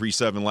game.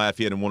 103.7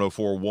 Lafayette and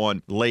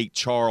 104.1 Lake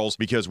Charles,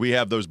 because we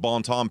have those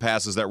Bon Ton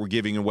passes that we're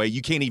giving away.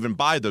 You can't even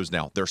buy those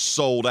now. They're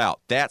sold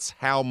out. That's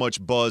how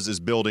much buzz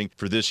is building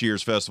for this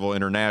year's Festival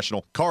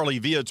International. Carly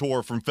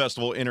Viator from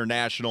Festival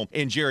International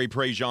and Jerry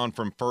Prejean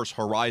from First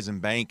Horizon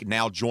Bank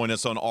now join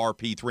us on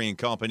RP3 and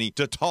Company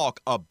to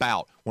talk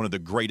about one of the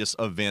greatest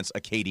events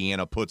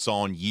Acadiana puts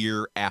on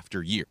year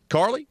after year.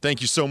 Carly, thank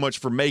you so much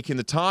for making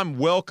the time.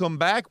 Welcome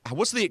back.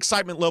 What's the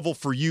excitement level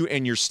for you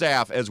and your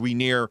staff as we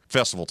near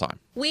festival time?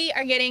 We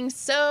are getting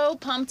so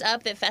pumped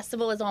up that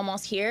festival is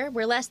almost here.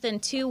 We're less than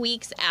 2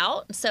 weeks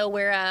out, so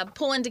we're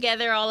pulling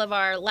together all of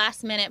our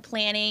last-minute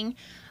planning.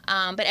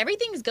 But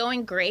everything's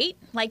going great.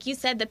 Like you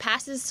said, the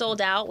passes sold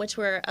out, which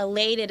we're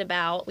elated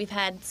about. We've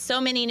had so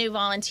many new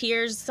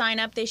volunteers sign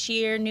up this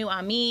year, new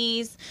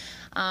amis.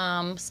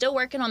 Still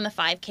working on the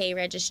 5K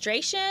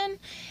registration,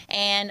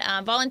 and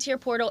volunteer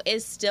portal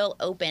is still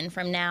open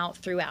from now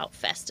throughout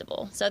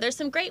festival. So there's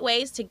some great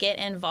ways to get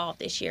involved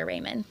this year,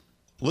 Raymond.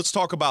 Let's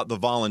talk about the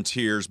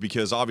volunteers,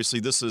 because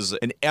obviously this is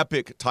an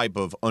epic type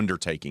of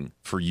undertaking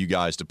for you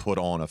guys to put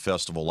on a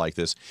festival like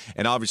this.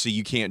 And obviously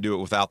you can't do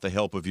it without the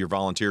help of your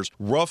volunteers.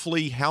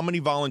 Roughly how many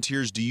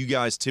volunteers do you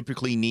guys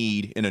typically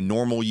need in a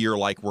normal year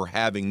like we're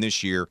having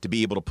this year to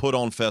be able to put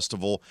on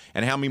festival?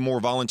 And how many more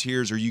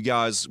volunteers are you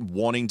guys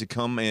wanting to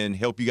come and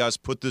help you guys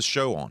put this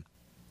show on?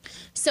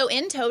 So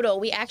in total,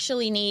 we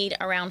actually need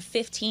around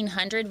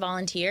 1,500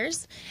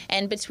 volunteers,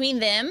 and between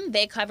them,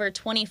 they cover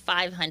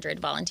 2,500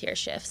 volunteer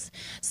shifts.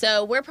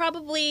 So we're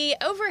probably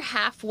over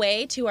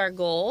halfway to our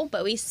goal,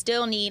 but we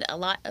still need a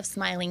lot of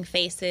smiling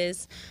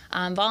faces.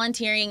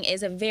 Volunteering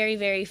is a very,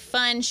 very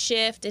fun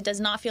shift. It does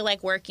not feel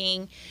like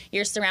working.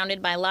 You're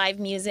surrounded by live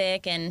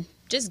music and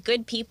just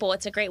good people.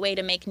 It's a great way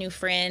to make new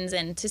friends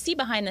and to see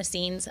behind the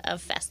scenes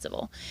of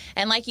festival.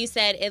 And like you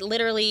said,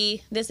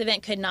 this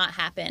event could not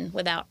happen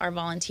without our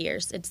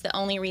volunteers. It's the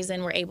only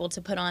reason we're able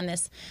to put on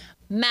this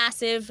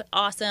massive,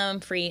 awesome,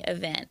 free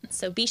event.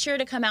 So be sure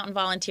to come out and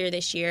volunteer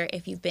this year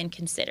if you've been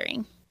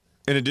considering.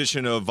 In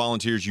addition of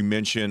volunteers, you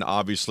mentioned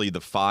obviously the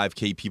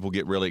 5K. People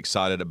get really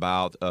excited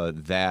about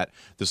that.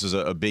 This is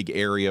a big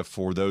area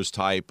for those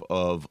type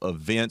of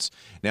events.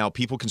 Now,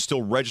 people can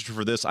still register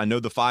for this. I know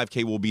the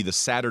 5K will be the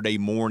Saturday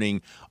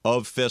morning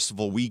of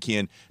festival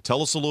weekend.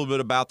 Tell us a little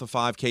bit about the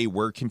 5K.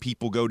 Where can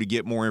people go to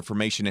get more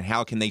information, and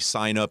how can they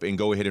sign up and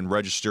go ahead and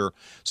register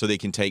so they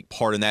can take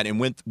part in that? And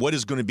what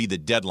is going to be the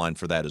deadline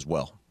for that as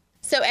well?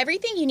 So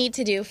everything you need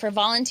to do for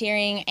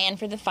volunteering and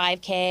for the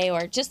 5K,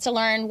 or just to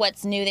learn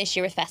what's new this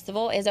year with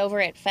Festival, is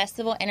over at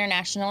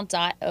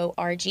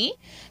festivalinternational.org.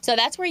 So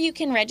that's where you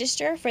can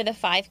register for the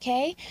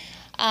 5K.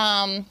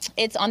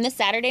 It's on the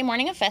Saturday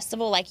morning of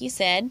Festival, like you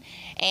said,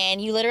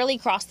 and you literally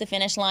cross the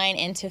finish line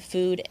into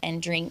food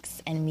and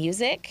drinks and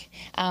music.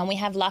 We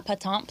have La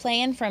Patente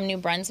playing from New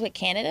Brunswick,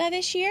 Canada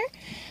this year.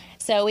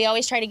 So we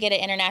always try to get an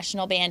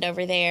international band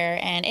over there,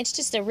 and it's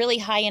just a really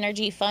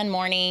high-energy, fun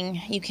morning.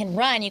 You can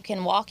run, you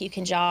can walk, you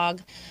can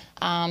jog.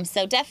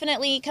 So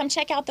definitely come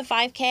check out the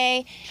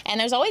 5K, and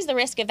there's always the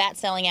risk of that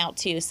selling out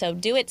too, so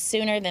do it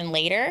sooner than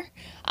later.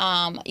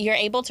 You're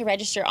able to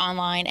register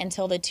online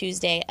until the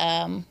Tuesday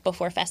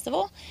before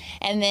Festival,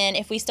 and then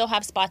if we still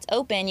have spots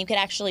open, you could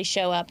actually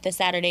show up the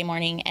Saturday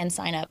morning and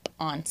sign up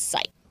on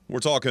site. We're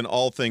talking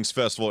all things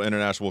Festival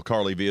International with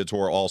Carly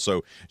Viator.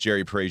 Also,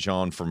 Jerry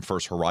Prejean from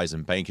First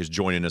Horizon Bank is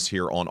joining us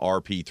here on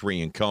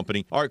RP3 and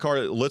Company. All right,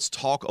 Carly, let's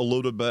talk a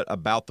little bit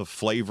about the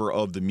flavor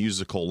of the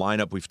musical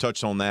lineup. We've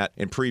touched on that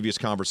in previous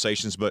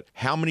conversations, but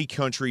how many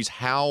countries,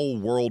 how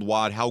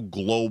worldwide, how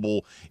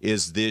global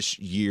is this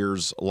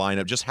year's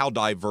lineup? Just how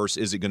diverse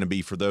is it going to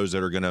be for those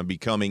that are going to be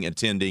coming,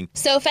 attending?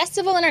 So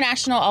Festival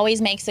International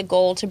always makes a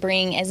goal to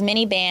bring as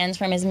many bands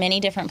from as many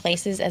different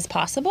places as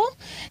possible.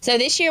 So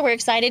this year we're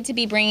excited to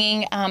be bringing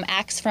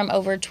acts from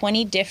over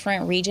 20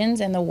 different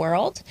regions in the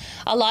world.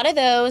 A lot of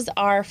those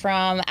are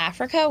from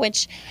Africa,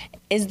 which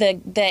is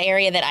the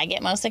area that I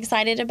get most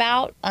excited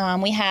about.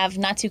 We have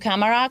Natu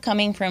Kamara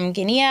coming from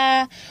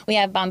Guinea. We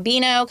have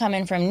Bambino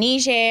coming from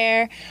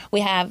Niger. We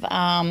have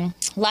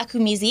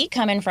Laku Musique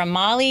coming from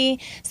Mali.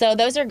 So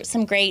those are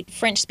some great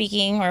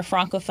French-speaking or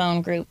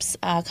Francophone groups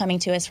coming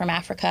to us from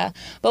Africa.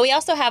 But we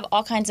also have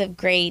all kinds of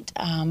great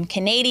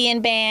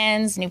Canadian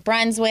bands, New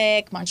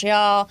Brunswick,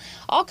 Montreal,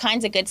 all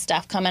kinds of good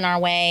stuff coming our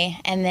way.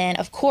 And then,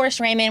 of course,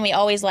 Raymond, we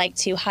always like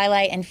to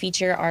highlight and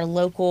feature our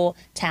local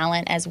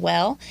talent as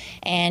well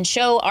and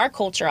show our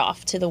culture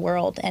off to the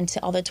world and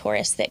to all the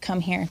tourists that come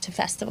here to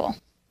Festival.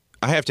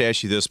 I have to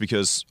ask you this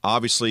because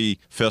obviously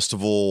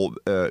Festival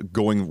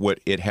going what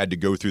it had to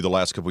go through the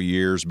last couple of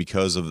years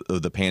because of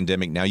the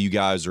pandemic. Now you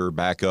guys are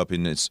back up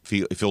and it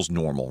feels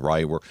normal,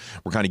 right? We're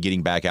kind of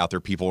getting back out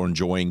there. People are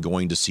enjoying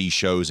going to see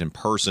shows in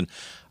person.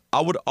 I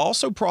would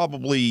also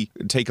probably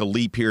take a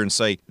leap here and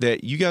say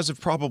that you guys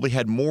have probably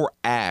had more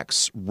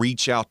acts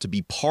reach out to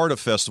be part of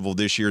Festival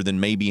this year than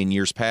maybe in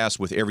years past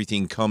with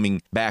everything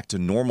coming back to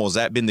normal. Has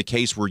that been the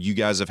case where you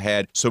guys have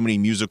had so many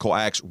musical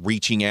acts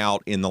reaching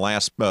out in the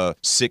last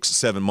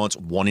 6-7 months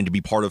wanting to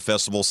be part of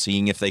Festival,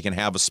 seeing if they can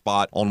have a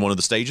spot on one of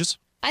the stages?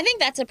 I think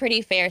that's a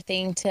pretty fair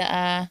thing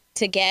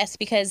to guess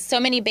because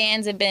so many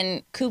bands have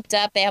been cooped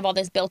up. They have all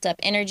this built up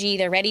energy.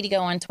 They're ready to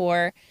go on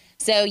tour.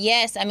 So,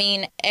 yes, I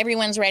mean,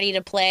 everyone's ready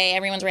to play.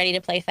 Everyone's ready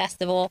to play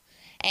Festival.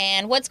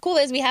 And what's cool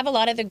is we have a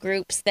lot of the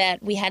groups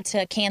that we had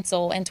to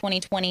cancel in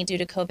 2020 due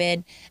to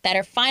COVID that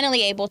are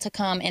finally able to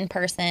come in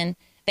person.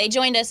 They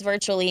joined us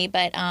virtually,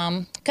 but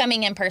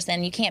coming in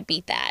person, you can't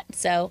beat that.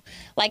 So,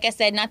 like I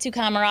said, Natu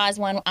Kamara is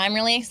one I'm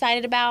really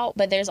excited about,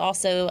 but there's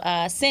also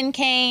Sin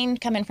Kane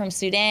coming from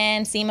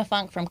Sudan, Sima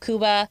Funk from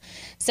Cuba.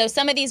 So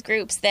some of these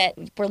groups that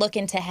were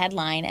looking to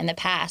headline in the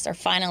past are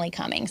finally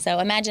coming. So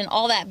imagine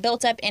all that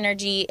built-up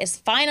energy is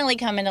finally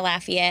coming to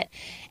Lafayette,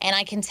 and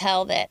I can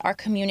tell that our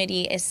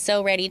community is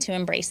so ready to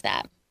embrace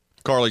that.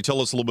 Carly,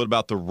 tell us a little bit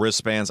about the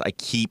wristbands. I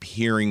keep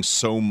hearing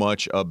so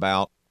much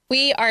about.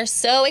 We are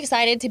so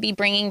excited to be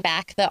bringing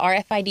back the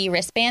RFID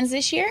wristbands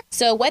this year.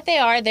 So what they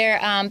are,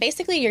 they're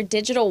basically your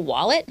digital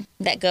wallet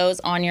that goes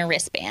on your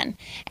wristband.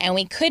 And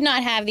we could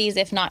not have these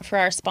if not for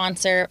our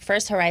sponsor,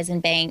 First Horizon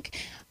Bank.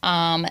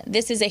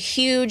 This is a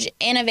huge,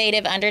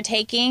 innovative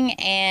undertaking,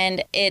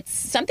 and it's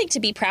something to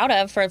be proud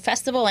of for a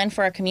festival and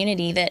for our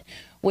community that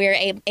we're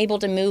able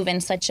to move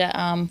in such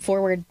a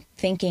forward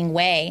thinking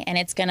way, and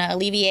it's going to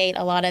alleviate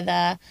a lot of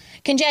the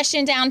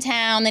congestion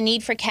downtown, the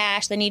need for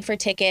cash, the need for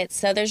tickets.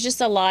 So there's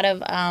just a lot of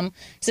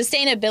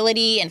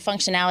sustainability and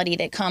functionality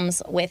that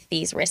comes with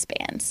these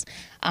wristbands.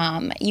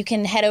 You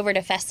can head over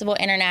to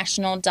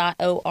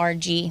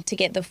festivalinternational.org to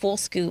get the full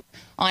scoop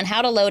on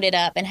how to load it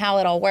up and how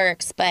it all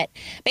works. But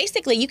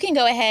basically, you can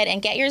go ahead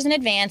and get yours in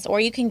advance, or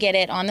you can get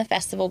it on the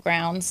festival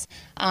grounds.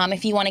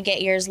 If you want to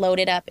get yours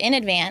loaded up in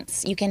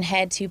advance, you can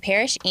head to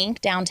Parish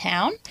Inc.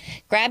 downtown,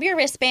 grab your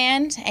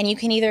wristband, and you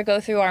can either go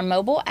through our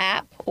mobile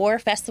app or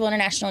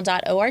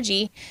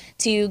festivalinternational.org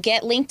to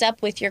get linked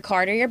up with your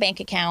card or your bank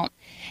account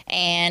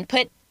and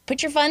put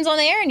your funds on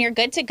there, and you're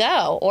good to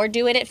go. Or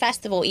do it at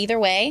Festival, either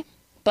way.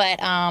 But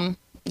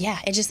yeah,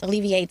 it just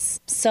alleviates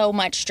so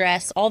much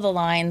stress, all the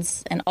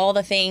lines and all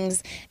the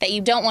things that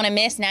you don't want to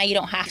miss. Now you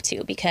don't have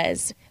to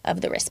because of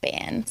the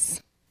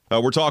wristbands.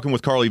 We're talking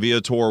with Carly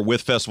Viator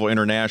with Festival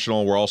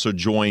International. We're also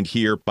joined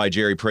here by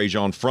Jerry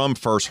Prejean from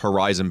First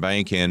Horizon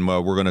Bank, and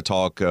we're going to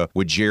talk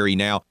with Jerry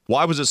now.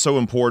 Why was it so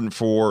important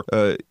for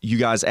you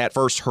guys at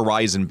First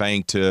Horizon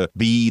Bank to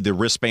be the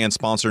wristband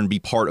sponsor and be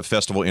part of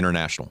Festival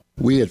International?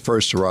 We at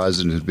First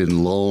Horizon have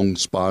been long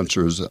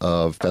sponsors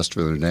of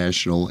Festival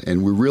International,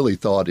 and we really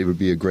thought it would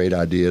be a great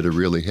idea to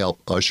really help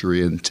usher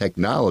in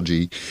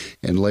technology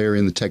and layer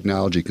in the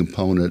technology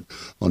component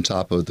on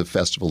top of the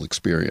festival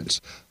experience.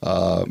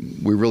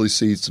 We really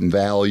see some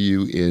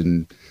value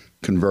in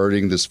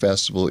converting this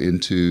festival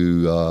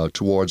into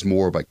towards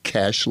more of a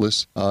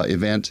cashless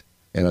event.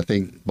 And I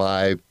think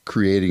by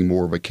creating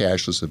more of a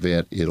cashless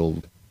event,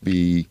 it'll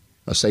be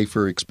a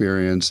safer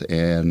experience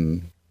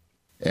and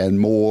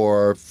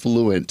more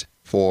fluent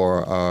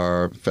for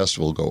our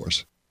festival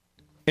goers.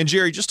 And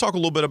Jerry, just talk a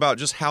little bit about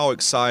just how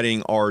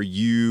exciting are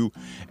you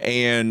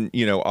and,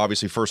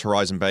 obviously First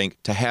Horizon Bank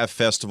to have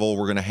Festival.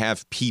 We're going to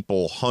have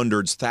people,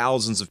 hundreds,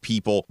 thousands of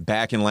people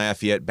back in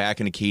Lafayette,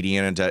 back in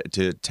Acadiana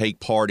to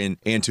take part in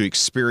and to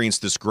experience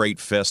this great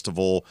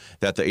festival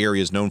that the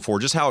area is known for.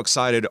 Just how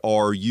excited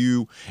are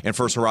you and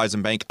First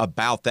Horizon Bank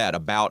about that,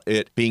 about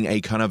it being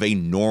a kind of a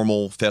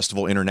normal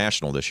Festival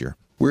International this year?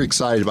 We're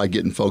excited about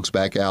getting folks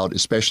back out,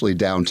 especially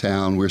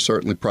downtown. We're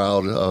certainly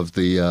proud of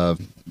the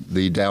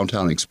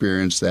downtown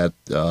experience that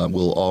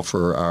we'll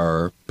offer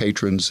our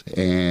patrons.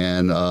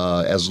 And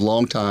as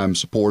longtime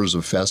supporters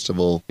of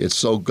Festival, we're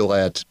so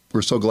glad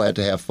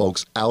to have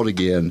folks out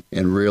again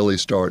and really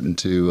starting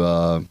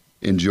to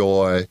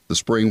enjoy the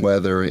spring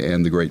weather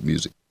and the great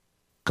music.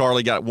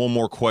 Carly, got one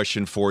more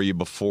question for you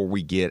before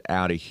we get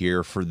out of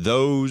here. For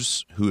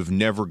those who have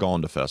never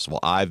gone to Festival,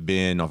 I've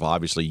been,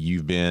 obviously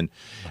you've been,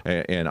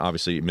 and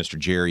obviously Mr.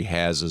 Jerry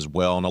has as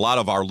well, and a lot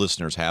of our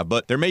listeners have,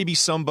 but there may be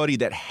somebody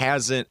that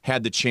hasn't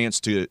had the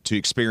chance to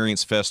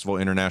experience Festival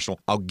International.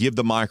 I'll give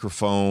the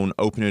microphone,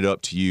 open it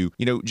up to you.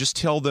 Just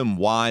tell them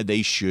why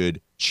they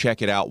should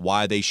check it out,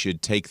 why they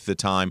should take the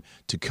time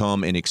to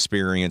come and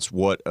experience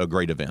what a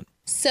great event.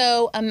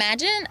 So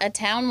imagine a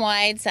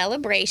town-wide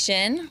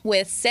celebration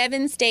with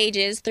 7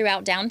 stages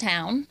throughout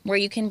downtown where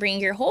you can bring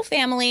your whole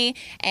family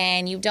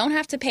and you don't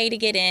have to pay to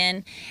get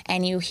in,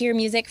 and you hear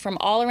music from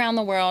all around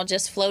the world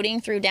just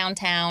floating through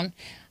downtown.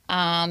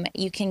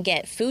 You can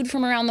get food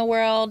from around the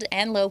world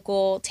and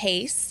local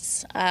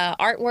tastes.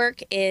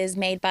 Artwork is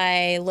made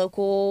by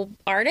local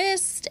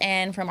artists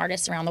and from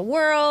artists around the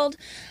world.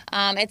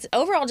 It's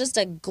overall just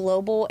a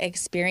global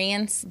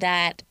experience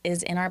that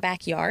is in our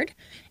backyard,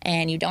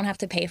 and you don't have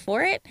to pay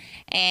for it.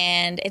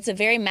 And it's a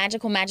very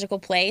magical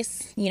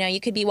place. You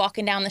could be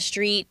walking down the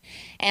street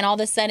and all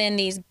of a sudden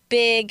these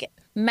big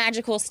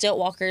magical stilt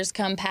walkers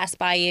come pass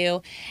by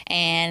you,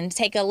 and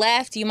take a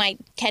left, you might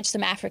catch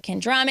some African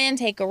drumming,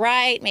 take a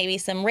right, maybe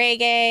some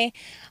reggae.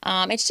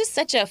 It's just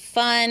such a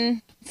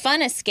fun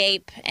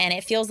escape, and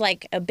it feels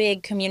like a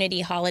big community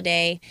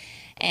holiday.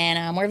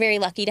 And we're very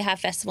lucky to have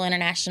Festival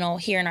International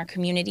here in our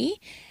community.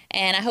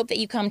 And I hope that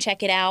you come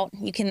check it out.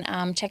 You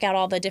can check out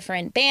all the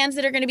different bands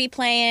that are going to be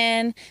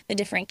playing, the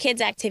different kids'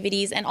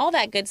 activities, and all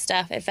that good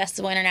stuff at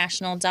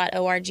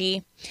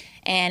festivalinternational.org.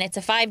 And it's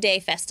a 5-day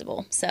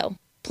festival, so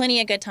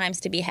plenty of good times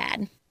to be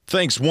had.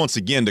 Thanks once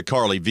again to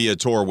Carly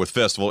Viator with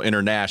Festival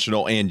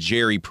International and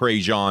Jerry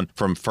Prejean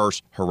from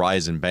First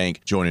Horizon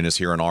Bank joining us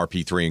here on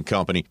RP3 and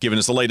Company, giving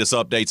us the latest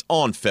updates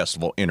on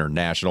Festival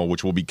International,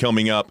 which will be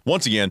coming up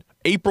once again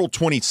April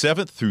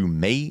 27th through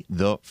May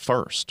the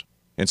 1st.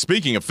 And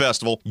speaking of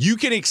Festival, you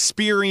can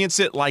experience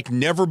it like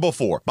never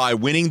before by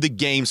winning the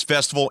Games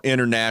Festival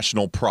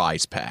International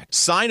Prize Pack.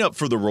 Sign up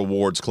for the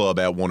Rewards Club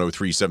at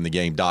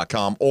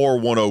 1037thegame.com or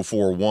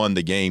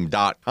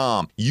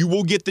 1041thegame.com. You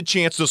will get the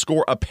chance to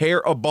score a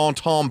pair of Bon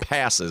Ton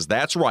passes.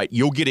 That's right.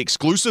 You'll get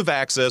exclusive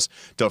access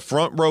to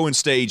front row and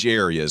stage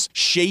areas,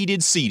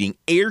 shaded seating,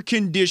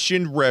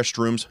 air-conditioned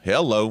restrooms.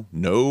 Hello,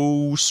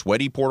 no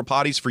sweaty porta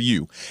potties for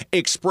you.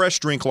 Express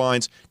drink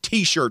lines,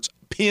 t-shirts,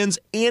 pins,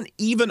 and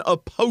even a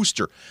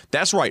poster.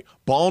 That's right,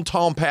 Bon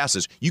Tom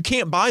passes. You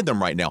can't buy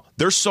them right now.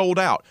 They're sold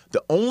out.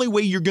 The only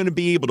way you're going to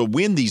be able to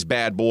win these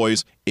bad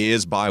boys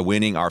is by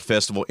winning our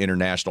Festival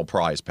International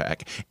Prize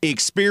Pack.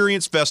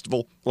 Experience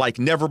Festival like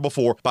never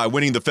before by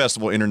winning the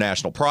Festival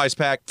International Prize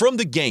Pack from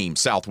the Game,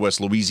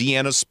 Southwest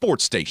Louisiana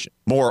Sports Station.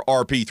 More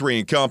RP3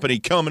 and Company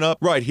coming up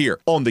right here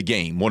on the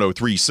Game,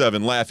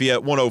 103.7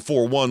 Lafayette,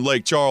 104.1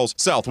 Lake Charles,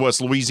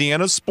 Southwest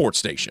Louisiana Sports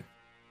Station.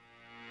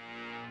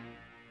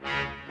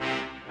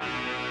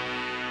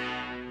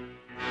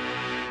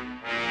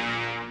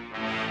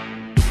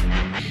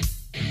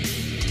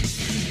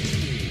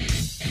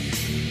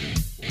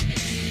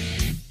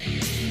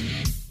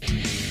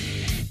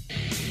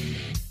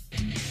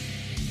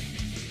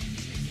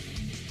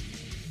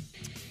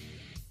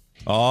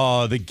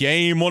 The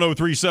Game,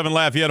 103.7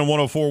 Lafayette and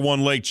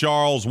 104.1 Lake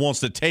Charles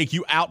wants to take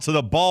you out to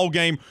the ball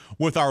game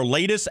with our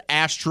latest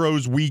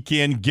Astros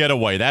weekend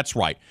getaway. That's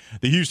right.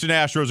 The Houston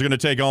Astros are going to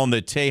take on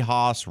the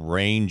Tejas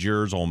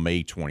Rangers on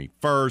May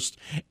 21st,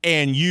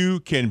 and you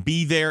can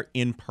be there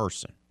in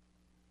person.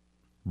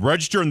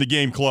 Register in the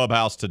Game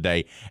Clubhouse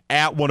today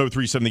at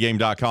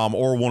 1037thegame.com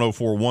or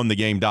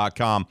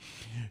 1041thegame.com,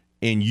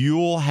 and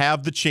you'll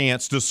have the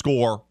chance to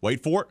score,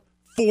 wait for it,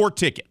 4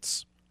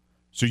 tickets.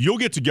 So you'll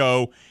get to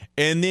go,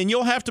 and then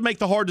you'll have to make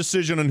the hard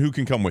decision on who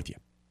can come with you.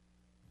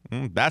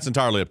 That's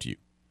entirely up to you.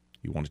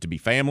 You want it to be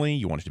family.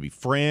 You want it to be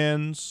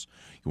friends.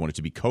 You want it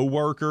to be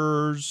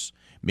coworkers.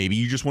 Maybe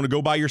you just want to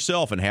go by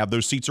yourself and have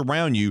those seats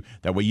around you.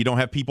 That way you don't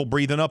have people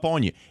breathing up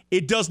on you.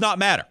 It does not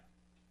matter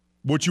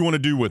what you want to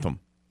do with them.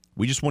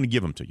 We just want to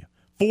give them to you.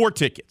 4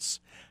 tickets.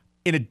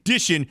 In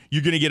addition,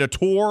 you're going to get a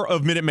tour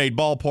of Minute Maid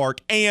Ballpark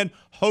and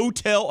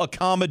hotel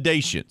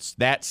accommodations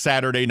that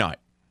Saturday night.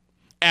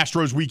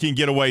 Astros weekend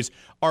getaways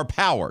are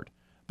powered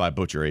by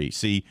Butcher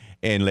AC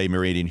and Le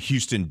Meridian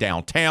Houston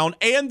downtown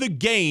and the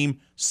Game,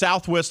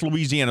 Southwest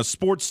Louisiana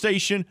Sports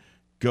Station.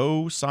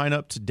 Go sign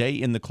up today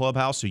in the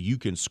clubhouse so you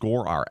can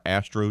score our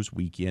Astros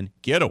weekend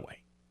getaway.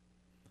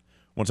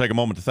 I want to take a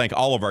moment to thank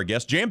all of our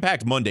guests.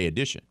 Jam-packed Monday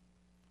edition.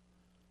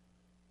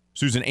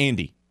 Susan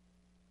Andy,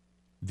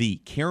 the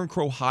Karen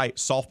Crow High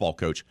softball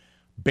coach.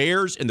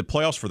 Bears in the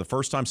playoffs for the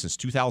first time since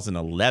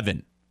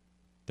 2011.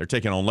 They're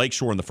taking on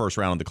Lakeshore in the first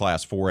round of the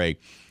Class 4A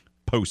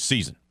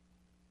postseason.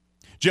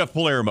 Jeff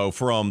Palermo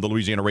from the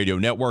Louisiana Radio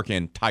Network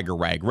and Tiger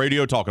Rag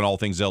Radio, talking all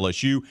things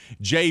LSU.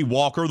 Jay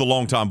Walker, the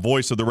longtime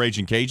voice of the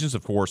Raging Cajuns.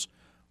 Of course,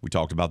 we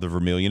talked about the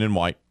Vermilion and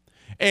White.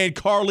 And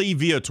Carly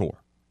Viator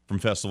from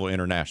Festival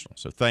International.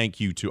 So thank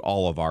you to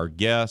all of our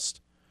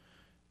guests.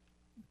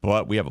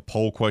 But we have a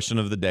poll question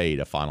of the day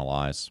to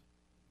finalize.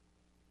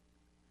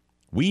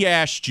 We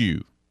asked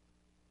you,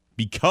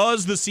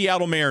 because the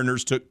Seattle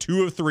Mariners took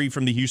 2 of 3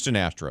 from the Houston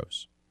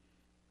Astros,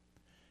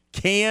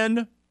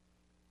 can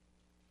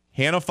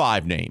Hannah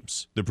Five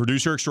Names, the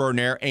producer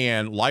extraordinaire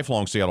and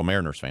lifelong Seattle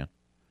Mariners fan,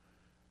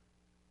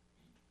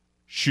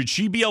 should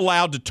she be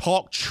allowed to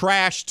talk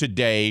trash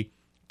today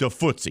to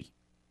Footsie,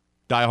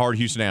 diehard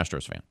Houston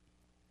Astros fan?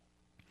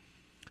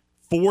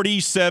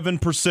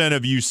 47%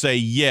 of you say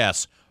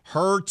yes,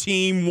 her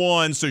team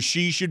won, so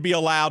she should be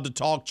allowed to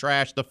talk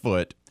trash to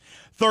Foot.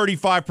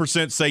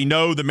 35% say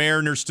no, the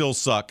Mariners still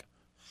suck.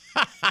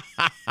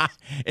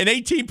 And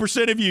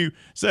 18% of you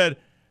said,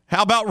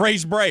 how about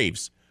Rays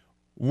Braves?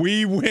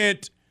 We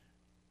won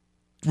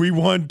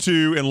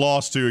 2 and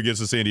lost 2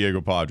 against the San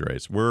Diego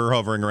Padres. We're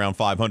hovering around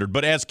 500.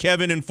 But as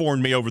Kevin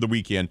informed me over the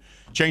weekend,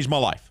 changed my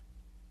life.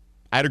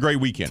 I had a great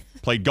weekend.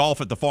 Played golf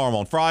at the farm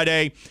on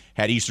Friday.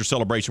 Had Easter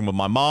celebration with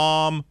my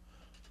mom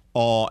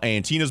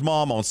and Tina's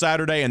mom on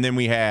Saturday. And then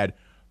we had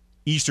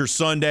Easter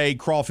Sunday,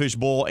 crawfish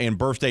bowl, and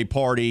birthday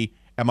party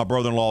at my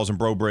brother-in-law's in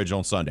Breaux Bridge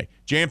on Sunday.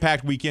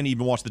 Jam-packed weekend,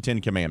 even watched the 10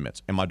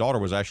 Commandments. And my daughter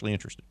was actually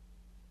interested.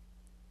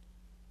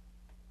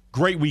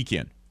 Great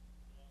weekend.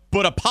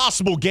 But a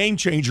possible game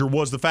changer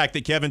was the fact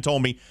that Kevin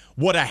told me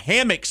what a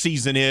hammock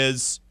season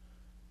is,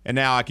 and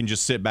now I can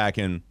just sit back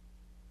and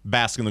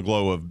bask in the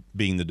glow of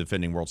being the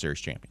defending World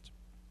Series champions.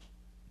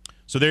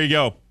 So there you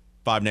go,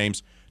 5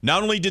 names.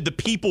 Not only did the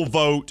people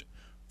vote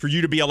for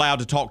you to be allowed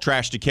to talk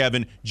trash to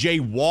Kevin,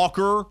 Jay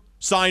Walker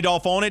signed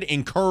off on it,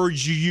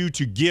 encouraged you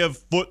to give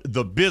Foot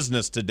the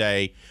business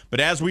today. But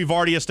as we've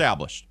already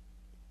established,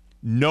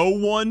 no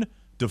one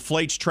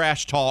deflates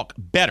trash talk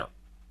better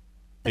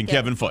than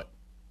Kevin Foot.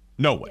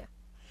 No way. Yeah.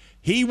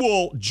 He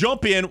will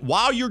jump in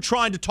while you're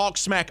trying to talk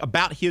smack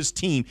about his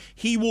team.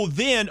 He will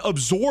then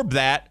absorb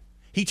that.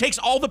 He takes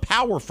all the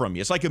power from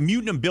you. It's like a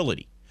mutant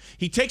ability.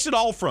 He takes it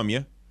all from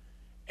you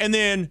and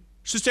then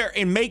sits there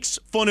and makes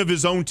fun of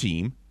his own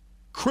team,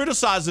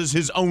 criticizes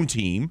his own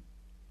team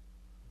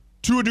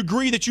to a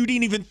degree that you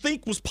didn't even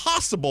think was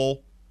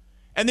possible.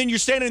 And then you're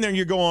standing there and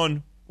you're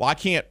going, well, I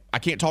can't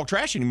talk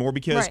trash anymore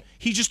because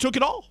he just took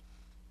it all.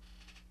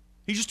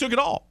 He just took it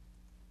all.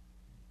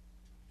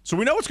 So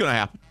we know what's going to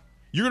happen.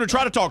 You're going to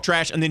try to talk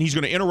trash, and then he's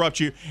going to interrupt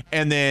you,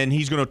 and then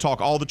he's going to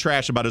talk all the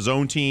trash about his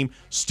own team,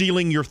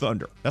 stealing your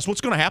thunder. That's what's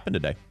going to happen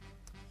today.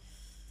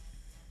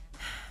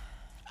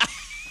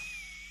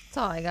 That's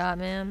all I got,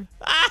 man.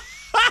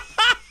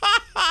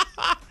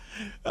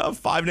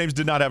 Five Names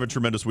did not have a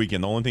tremendous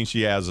weekend. The only thing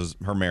she has is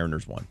her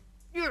Mariners one.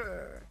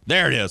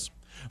 There it is.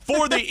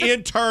 For the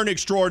intern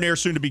extraordinaire,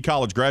 soon-to-be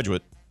college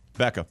graduate,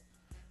 Becca.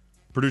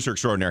 Producer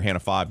extraordinaire, Hannah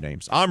Five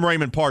Names. I'm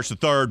Raymond Parch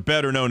III,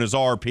 better known as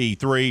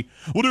RP3.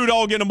 We'll do it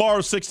all again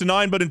tomorrow, 6 to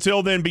 9. But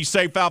until then, be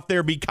safe out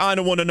there. Be kind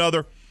to one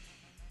another.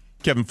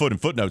 Kevin Foote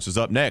and Footnotes is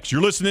up next.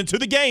 You're listening to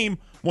The Game,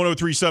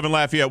 103.7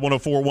 Lafayette,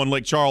 104.1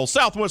 Lake Charles,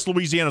 Southwest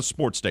Louisiana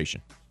Sports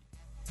Station.